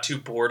 before I got too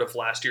bored of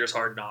last year's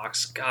Hard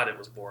Knocks, God, it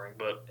was boring.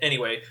 But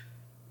anyway,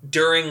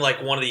 during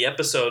like one of the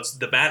episodes,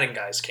 the Madden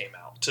guys came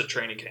out to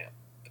training camp,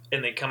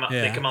 and they come out.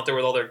 Yeah. They come out there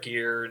with all their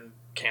gear and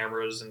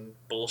cameras and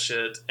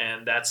bullshit,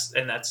 and that's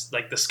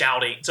like the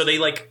scouting. So they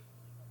like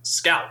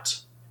scout,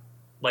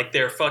 like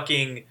they're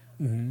fucking.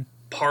 Mm-hmm.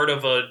 Part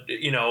of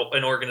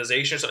an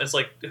organization. So it's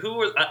like,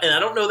 who are, and I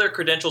don't know their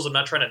credentials. I'm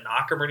not trying to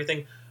knock them or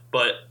anything,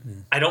 but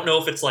I don't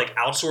know if it's like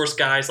outsourced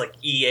guys like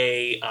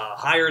EA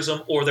hires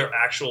them or their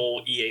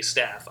actual EA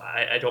staff.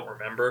 I don't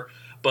remember,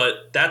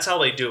 but that's how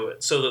they do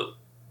it. So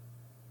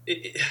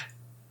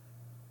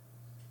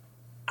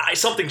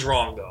Something's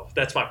wrong, though.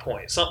 That's my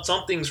point.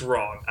 Something's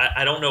wrong.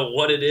 I don't know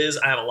what it is.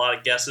 I have a lot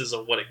of guesses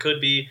of what it could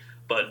be,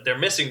 but they're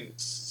missing.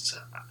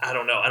 I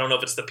don't know. I don't know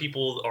if it's the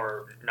people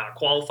are not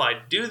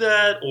qualified to do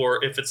that,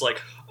 or if it's like,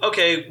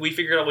 okay, we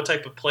figured out what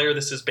type of player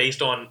this is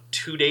based on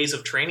 2 days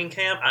of training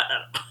camp.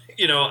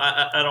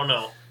 I don't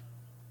know.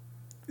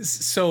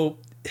 So,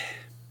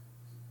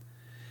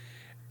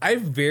 I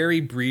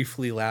very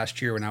briefly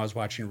last year when I was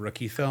watching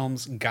rookie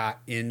films got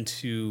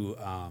into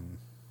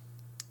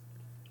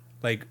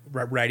like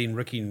writing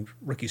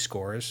rookie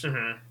scores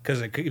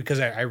because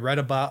I read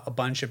about a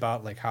bunch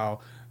about like how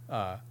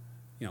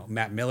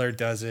Matt Miller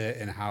does it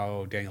and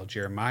how Daniel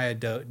Jeremiah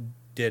did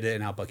it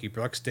and how Bucky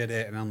Brooks did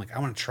it, and I'm like, I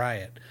want to try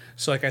it.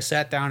 So like I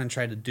sat down and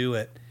tried to do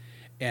it,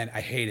 and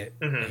I hate it.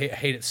 I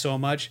hate it so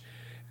much.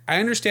 I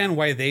understand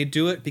why they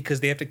do it because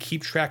they have to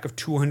keep track of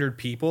 200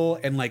 people,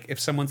 and like if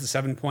someone's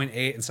a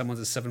 7.8 and someone's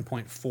a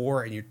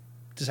 7.4 and you're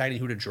deciding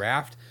who to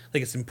draft,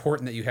 like it's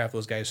important that you have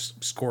those guys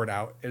scored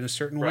out in a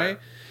certain way.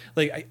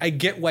 Like I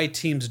get why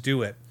teams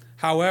do it.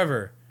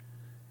 However,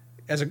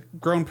 as a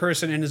grown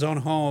person in his own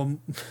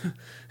home,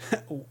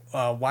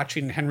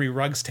 watching Henry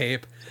Ruggs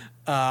tape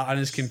on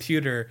his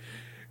computer,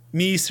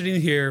 me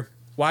sitting here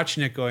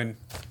watching it going,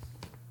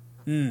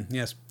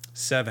 yes,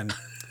 7.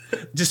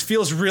 Just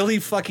feels really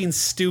fucking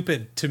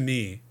stupid to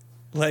me.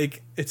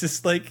 Like, it's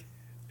just like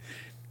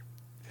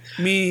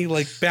me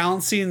like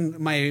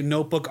balancing my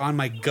notebook on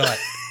my gut,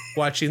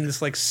 watching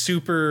this like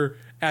super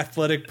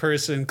athletic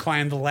person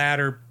climb the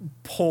ladder,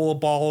 pull a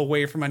ball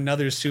away from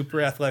another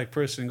super athletic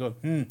person and go,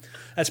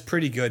 that's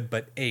pretty good,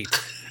 but 8.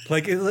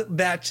 Like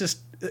that just,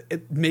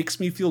 it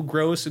makes me feel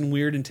gross and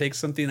weird and takes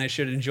something I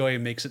should enjoy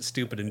and makes it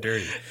stupid and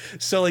dirty.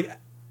 So like,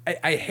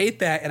 I hate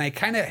that, and I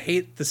kind of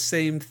hate the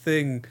same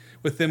thing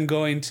with them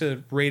going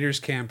to Raiders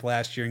camp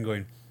last year and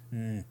going,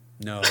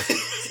 no,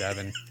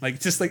 7. Like,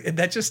 just like,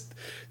 that just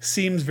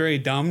seems very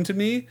dumb to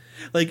me.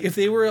 Like, if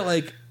they were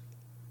like,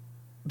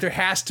 there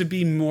has to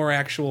be more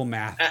actual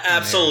math.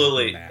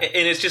 Absolutely. And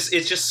it's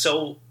just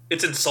so,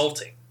 it's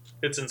insulting.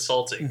 It's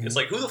insulting. It's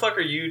like, who the fuck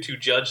are you to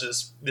judge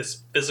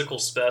this physical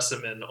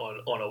specimen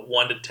on a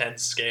 1 to 10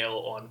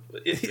 scale?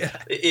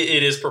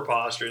 It is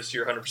preposterous.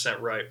 You're 100%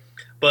 right.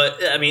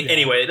 But I mean,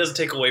 anyway, it doesn't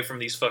take away from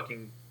these fucked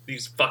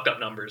up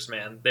numbers,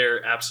 man.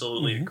 They're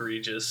absolutely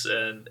egregious,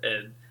 and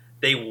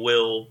they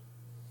will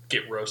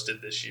get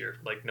roasted this year,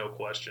 like no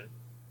question.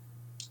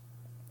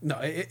 No,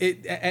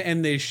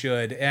 and they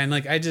should. And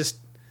like I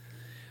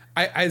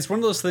it's one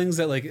of those things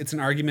that like it's an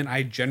argument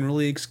I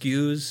generally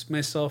excuse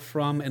myself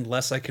from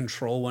unless I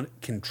control one of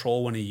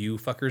you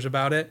fuckers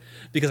about it,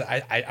 because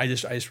I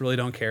just really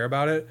don't care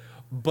about it.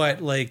 But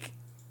like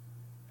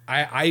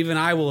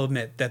I will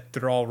admit that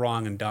they're all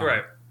wrong and dumb.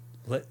 Right.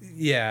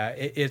 Yeah,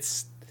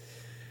 it's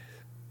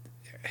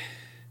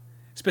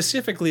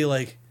specifically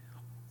like,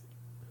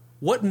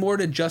 what more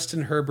did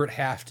Justin Herbert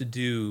have to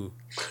do?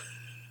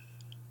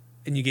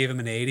 And you gave him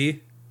an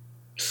 80?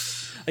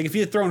 Like, if you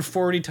had thrown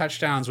 40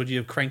 touchdowns, would you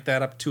have cranked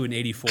that up to an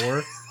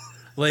 84?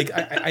 Like,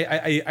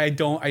 I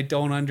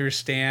don't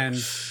understand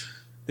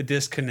the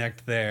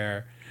disconnect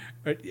there.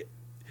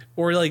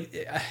 Or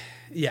like,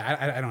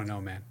 yeah, I don't know,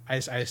 man. I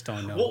just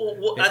don't know.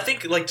 Well, I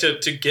think like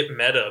to get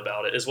meta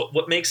about it is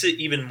what makes it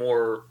even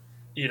more,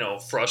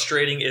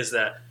 frustrating is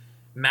that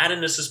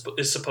Madden is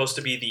supposed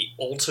to be the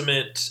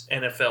ultimate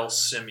NFL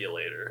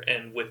simulator,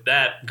 and with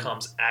that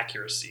comes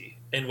accuracy.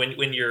 And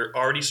when you're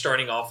already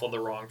starting off on the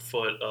wrong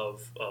foot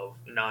of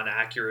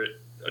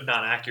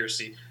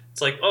non-accuracy,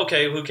 it's like,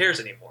 okay, who cares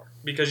anymore?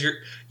 Because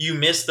you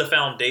miss the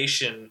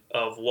foundation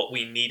of what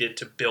we needed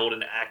to build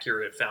an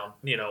accurate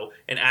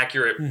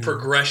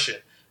progression.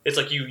 It's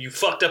like you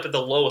fucked up at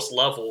the lowest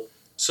level,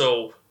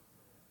 so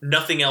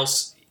nothing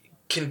else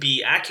can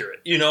be accurate.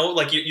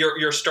 Like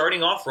you're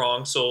starting off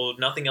wrong, so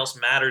nothing else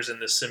matters in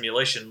this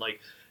simulation. Like,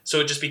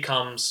 so it just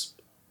becomes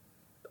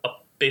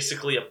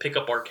basically a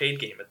pickup arcade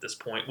game at this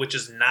point, which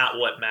is not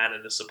what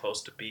Madden is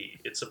supposed to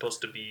be. It's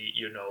supposed to be,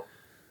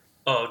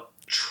 a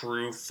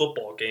true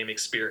football game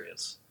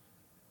experience.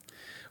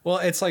 Well,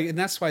 it's like, and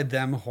that's why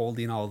them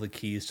holding all the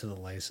keys to the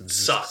license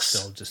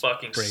still just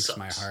fucking breaks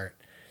my heart.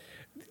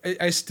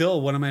 I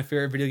still, one of my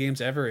favorite video games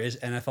ever is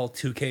NFL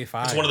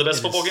 2K5. It's one of the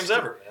best football games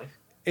ever, man.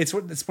 It's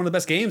one of the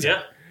best games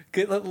ever.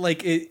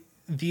 Like,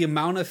 the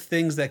amount of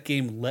things that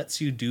game lets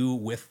you do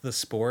with the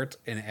sport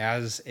and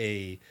as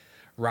a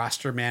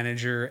roster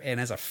manager and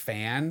as a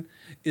fan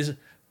is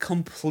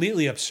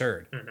completely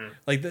absurd.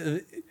 Like,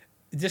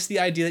 just the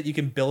idea that you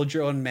can build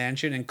your own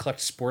mansion and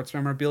collect sports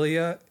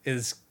memorabilia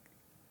is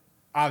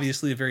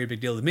obviously a very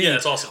big deal to me. Yeah,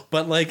 it's awesome.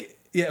 But like,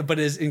 but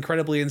is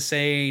incredibly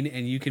insane,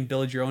 and you can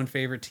build your own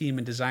favorite team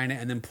and design it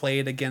and then play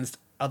it against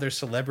other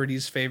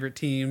celebrities' favorite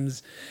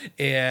teams,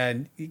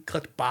 and you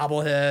collect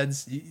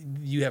bobbleheads.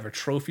 You have a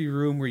trophy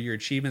room where your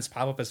achievements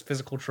pop up as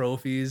physical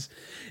trophies,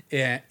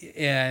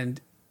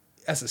 and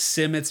as a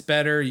sim, it's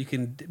better. You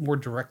can more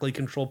directly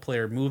control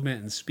player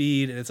movement and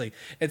speed, and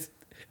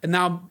and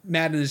now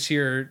Madden is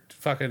here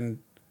fucking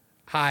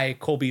hi,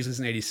 Cole Beasley's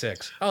in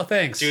 86. Oh,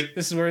 thanks. Dude.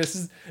 This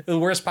is the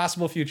worst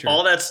possible future.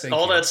 All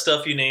that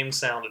stuff you named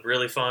sounded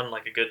really fun,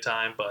 like a good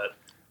time, but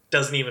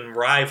doesn't even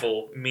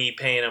rival me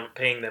paying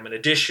them an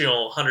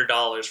additional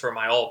 $100 for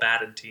my all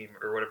Madden team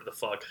or whatever the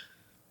fuck.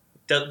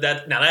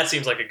 That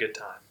seems like a good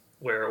time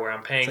where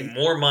I'm paying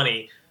more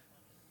money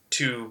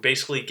to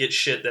basically get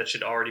shit that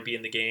should already be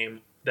in the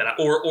game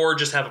or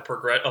just have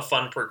a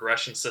fun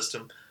progression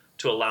system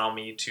to allow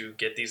me to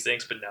get these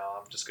things. But no,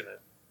 I'm just gonna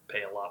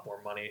pay a lot more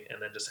money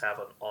and then just have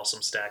an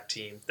awesome stacked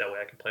team. That way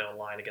I can play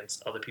online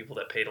against other people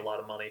that paid a lot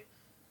of money.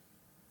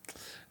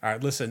 All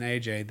right, listen,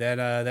 AJ,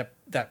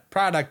 that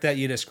product that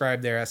you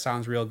described there, that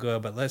sounds real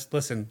good. But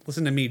listen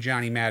to me,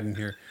 Johnny Madden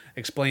here,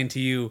 explain to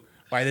you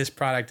why this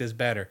product is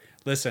better.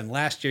 Listen,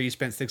 last year you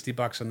spent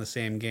 $60 on the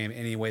same game.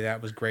 Anyway,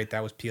 that was great.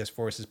 That was PS4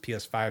 versus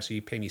PS5, so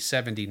you pay me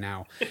 $70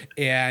 now,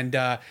 and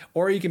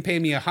or you can pay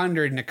me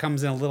 $100 and it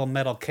comes in a little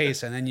metal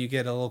case, and then you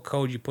get a little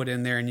code you put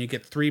in there, and you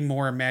get 3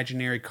 more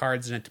imaginary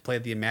cards in it to play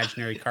the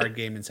imaginary card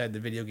game inside the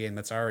video game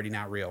that's already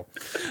not real.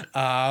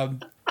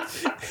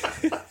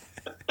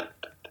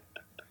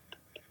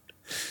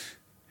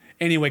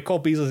 Anyway, Cole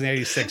Beasley's in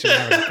 86. You're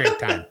having a great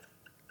time.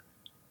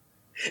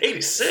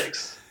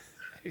 86?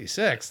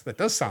 86? That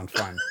does sound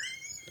fun.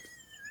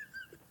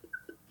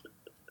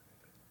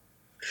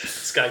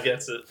 This guy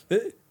gets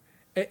it.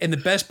 And the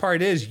best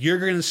part is you're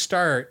going to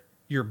start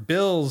your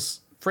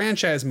Bills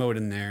franchise mode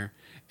in there,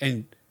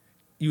 and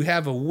you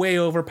have a way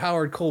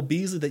overpowered Cole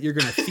Beasley that you're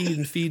going to feed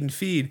and feed and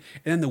feed.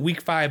 And then the Week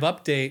 5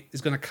 update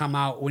is going to come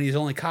out when he's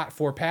only caught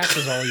 4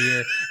 passes all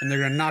year, and they're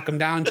going to knock him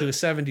down to a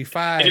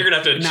 75. And you're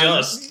going to have to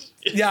adjust.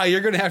 Yeah, you're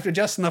going to have to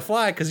adjust on the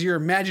fly because your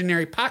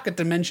imaginary pocket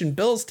dimension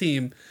Bills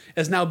team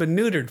has now been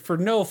neutered for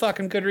no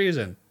fucking good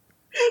reason.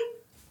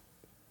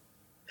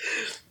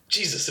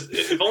 Jesus,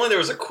 if only there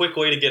was a quick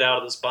way to get out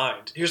of this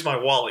bind. Here's my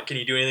wallet. Can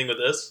you do anything with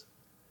this?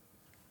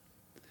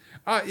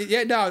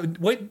 Yeah, no,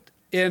 wait.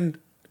 In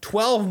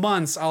 12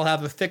 months, I'll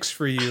have a fix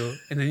for you,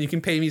 and then you can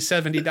pay me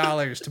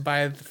 $70 to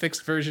buy the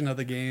fixed version of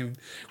the game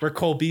where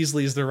Cole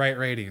Beasley is the right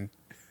rating.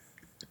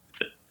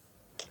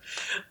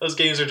 Those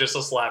games are just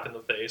a slap in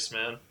the face,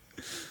 man.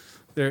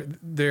 They're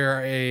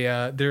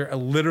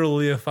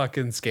literally a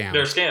fucking scam.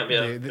 They're a scam,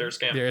 yeah. They're a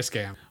scam. They're a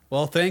scam.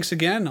 Well, thanks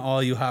again,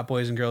 all you hot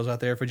boys and girls out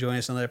there, for joining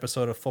us on another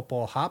episode of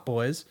Football Hot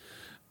Boys.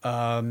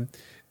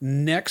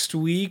 Next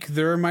week,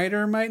 there might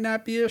or might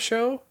not be a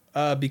show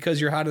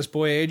because your hottest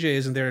boy, AJ,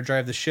 isn't there to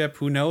drive the ship.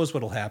 Who knows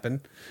what'll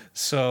happen?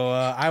 So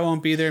I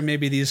won't be there.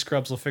 Maybe these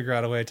scrubs will figure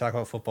out a way to talk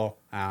about football.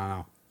 I don't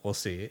know. We'll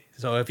see.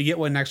 So if you get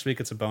one next week,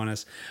 it's a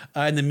bonus.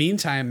 In the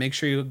meantime, make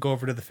sure you go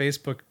over to the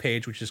Facebook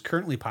page, which is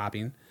currently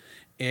popping.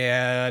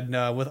 And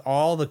with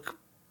all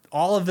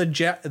of the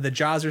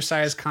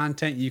Jazzercise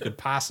content you could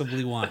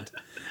possibly want.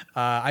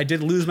 I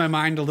did lose my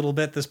mind a little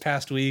bit this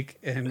past week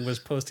and was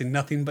posting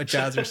nothing but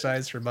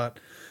Jazzercise for about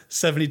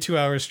 72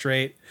 hours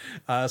straight.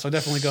 So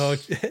definitely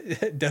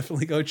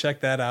go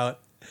check that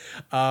out.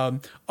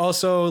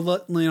 Also,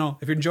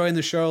 if you're enjoying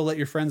the show, let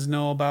your friends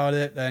know about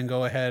it, and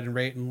go ahead and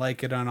rate and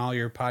like it on all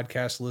your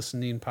podcast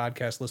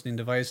listening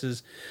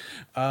devices.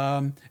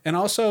 And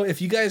also,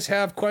 if you guys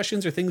have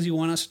questions or things you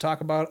want us to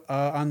talk about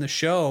on the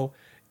show,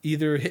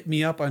 either hit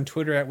me up on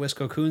Twitter at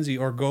Wisco Coonsey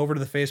or go over to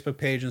the Facebook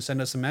page and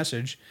send us a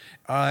message.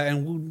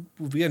 And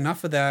we'll be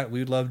enough of that.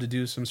 We'd love to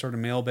do some sort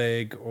of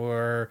mailbag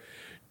or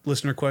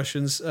listener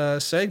questions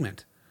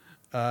segment.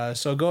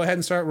 So go ahead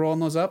and start rolling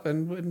those up,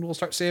 and we'll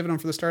start saving them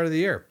for the start of the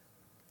year.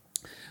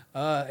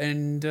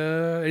 And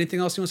anything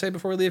else you want to say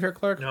before we leave here,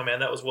 Clark? No, man,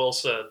 that was well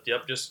said.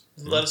 Yep, just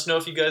let us know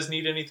if you guys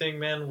need anything,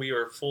 man. We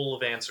are full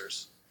of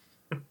answers.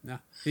 Yeah.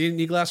 You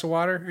need a glass of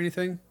water or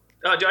anything?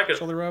 I could.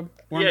 Shoulder rub?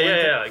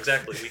 Yeah,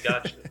 exactly. We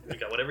got you. We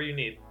got whatever you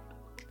need.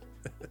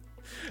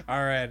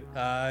 All right.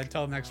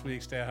 Until next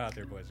week, stay hot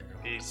there, boys and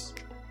girls. Peace.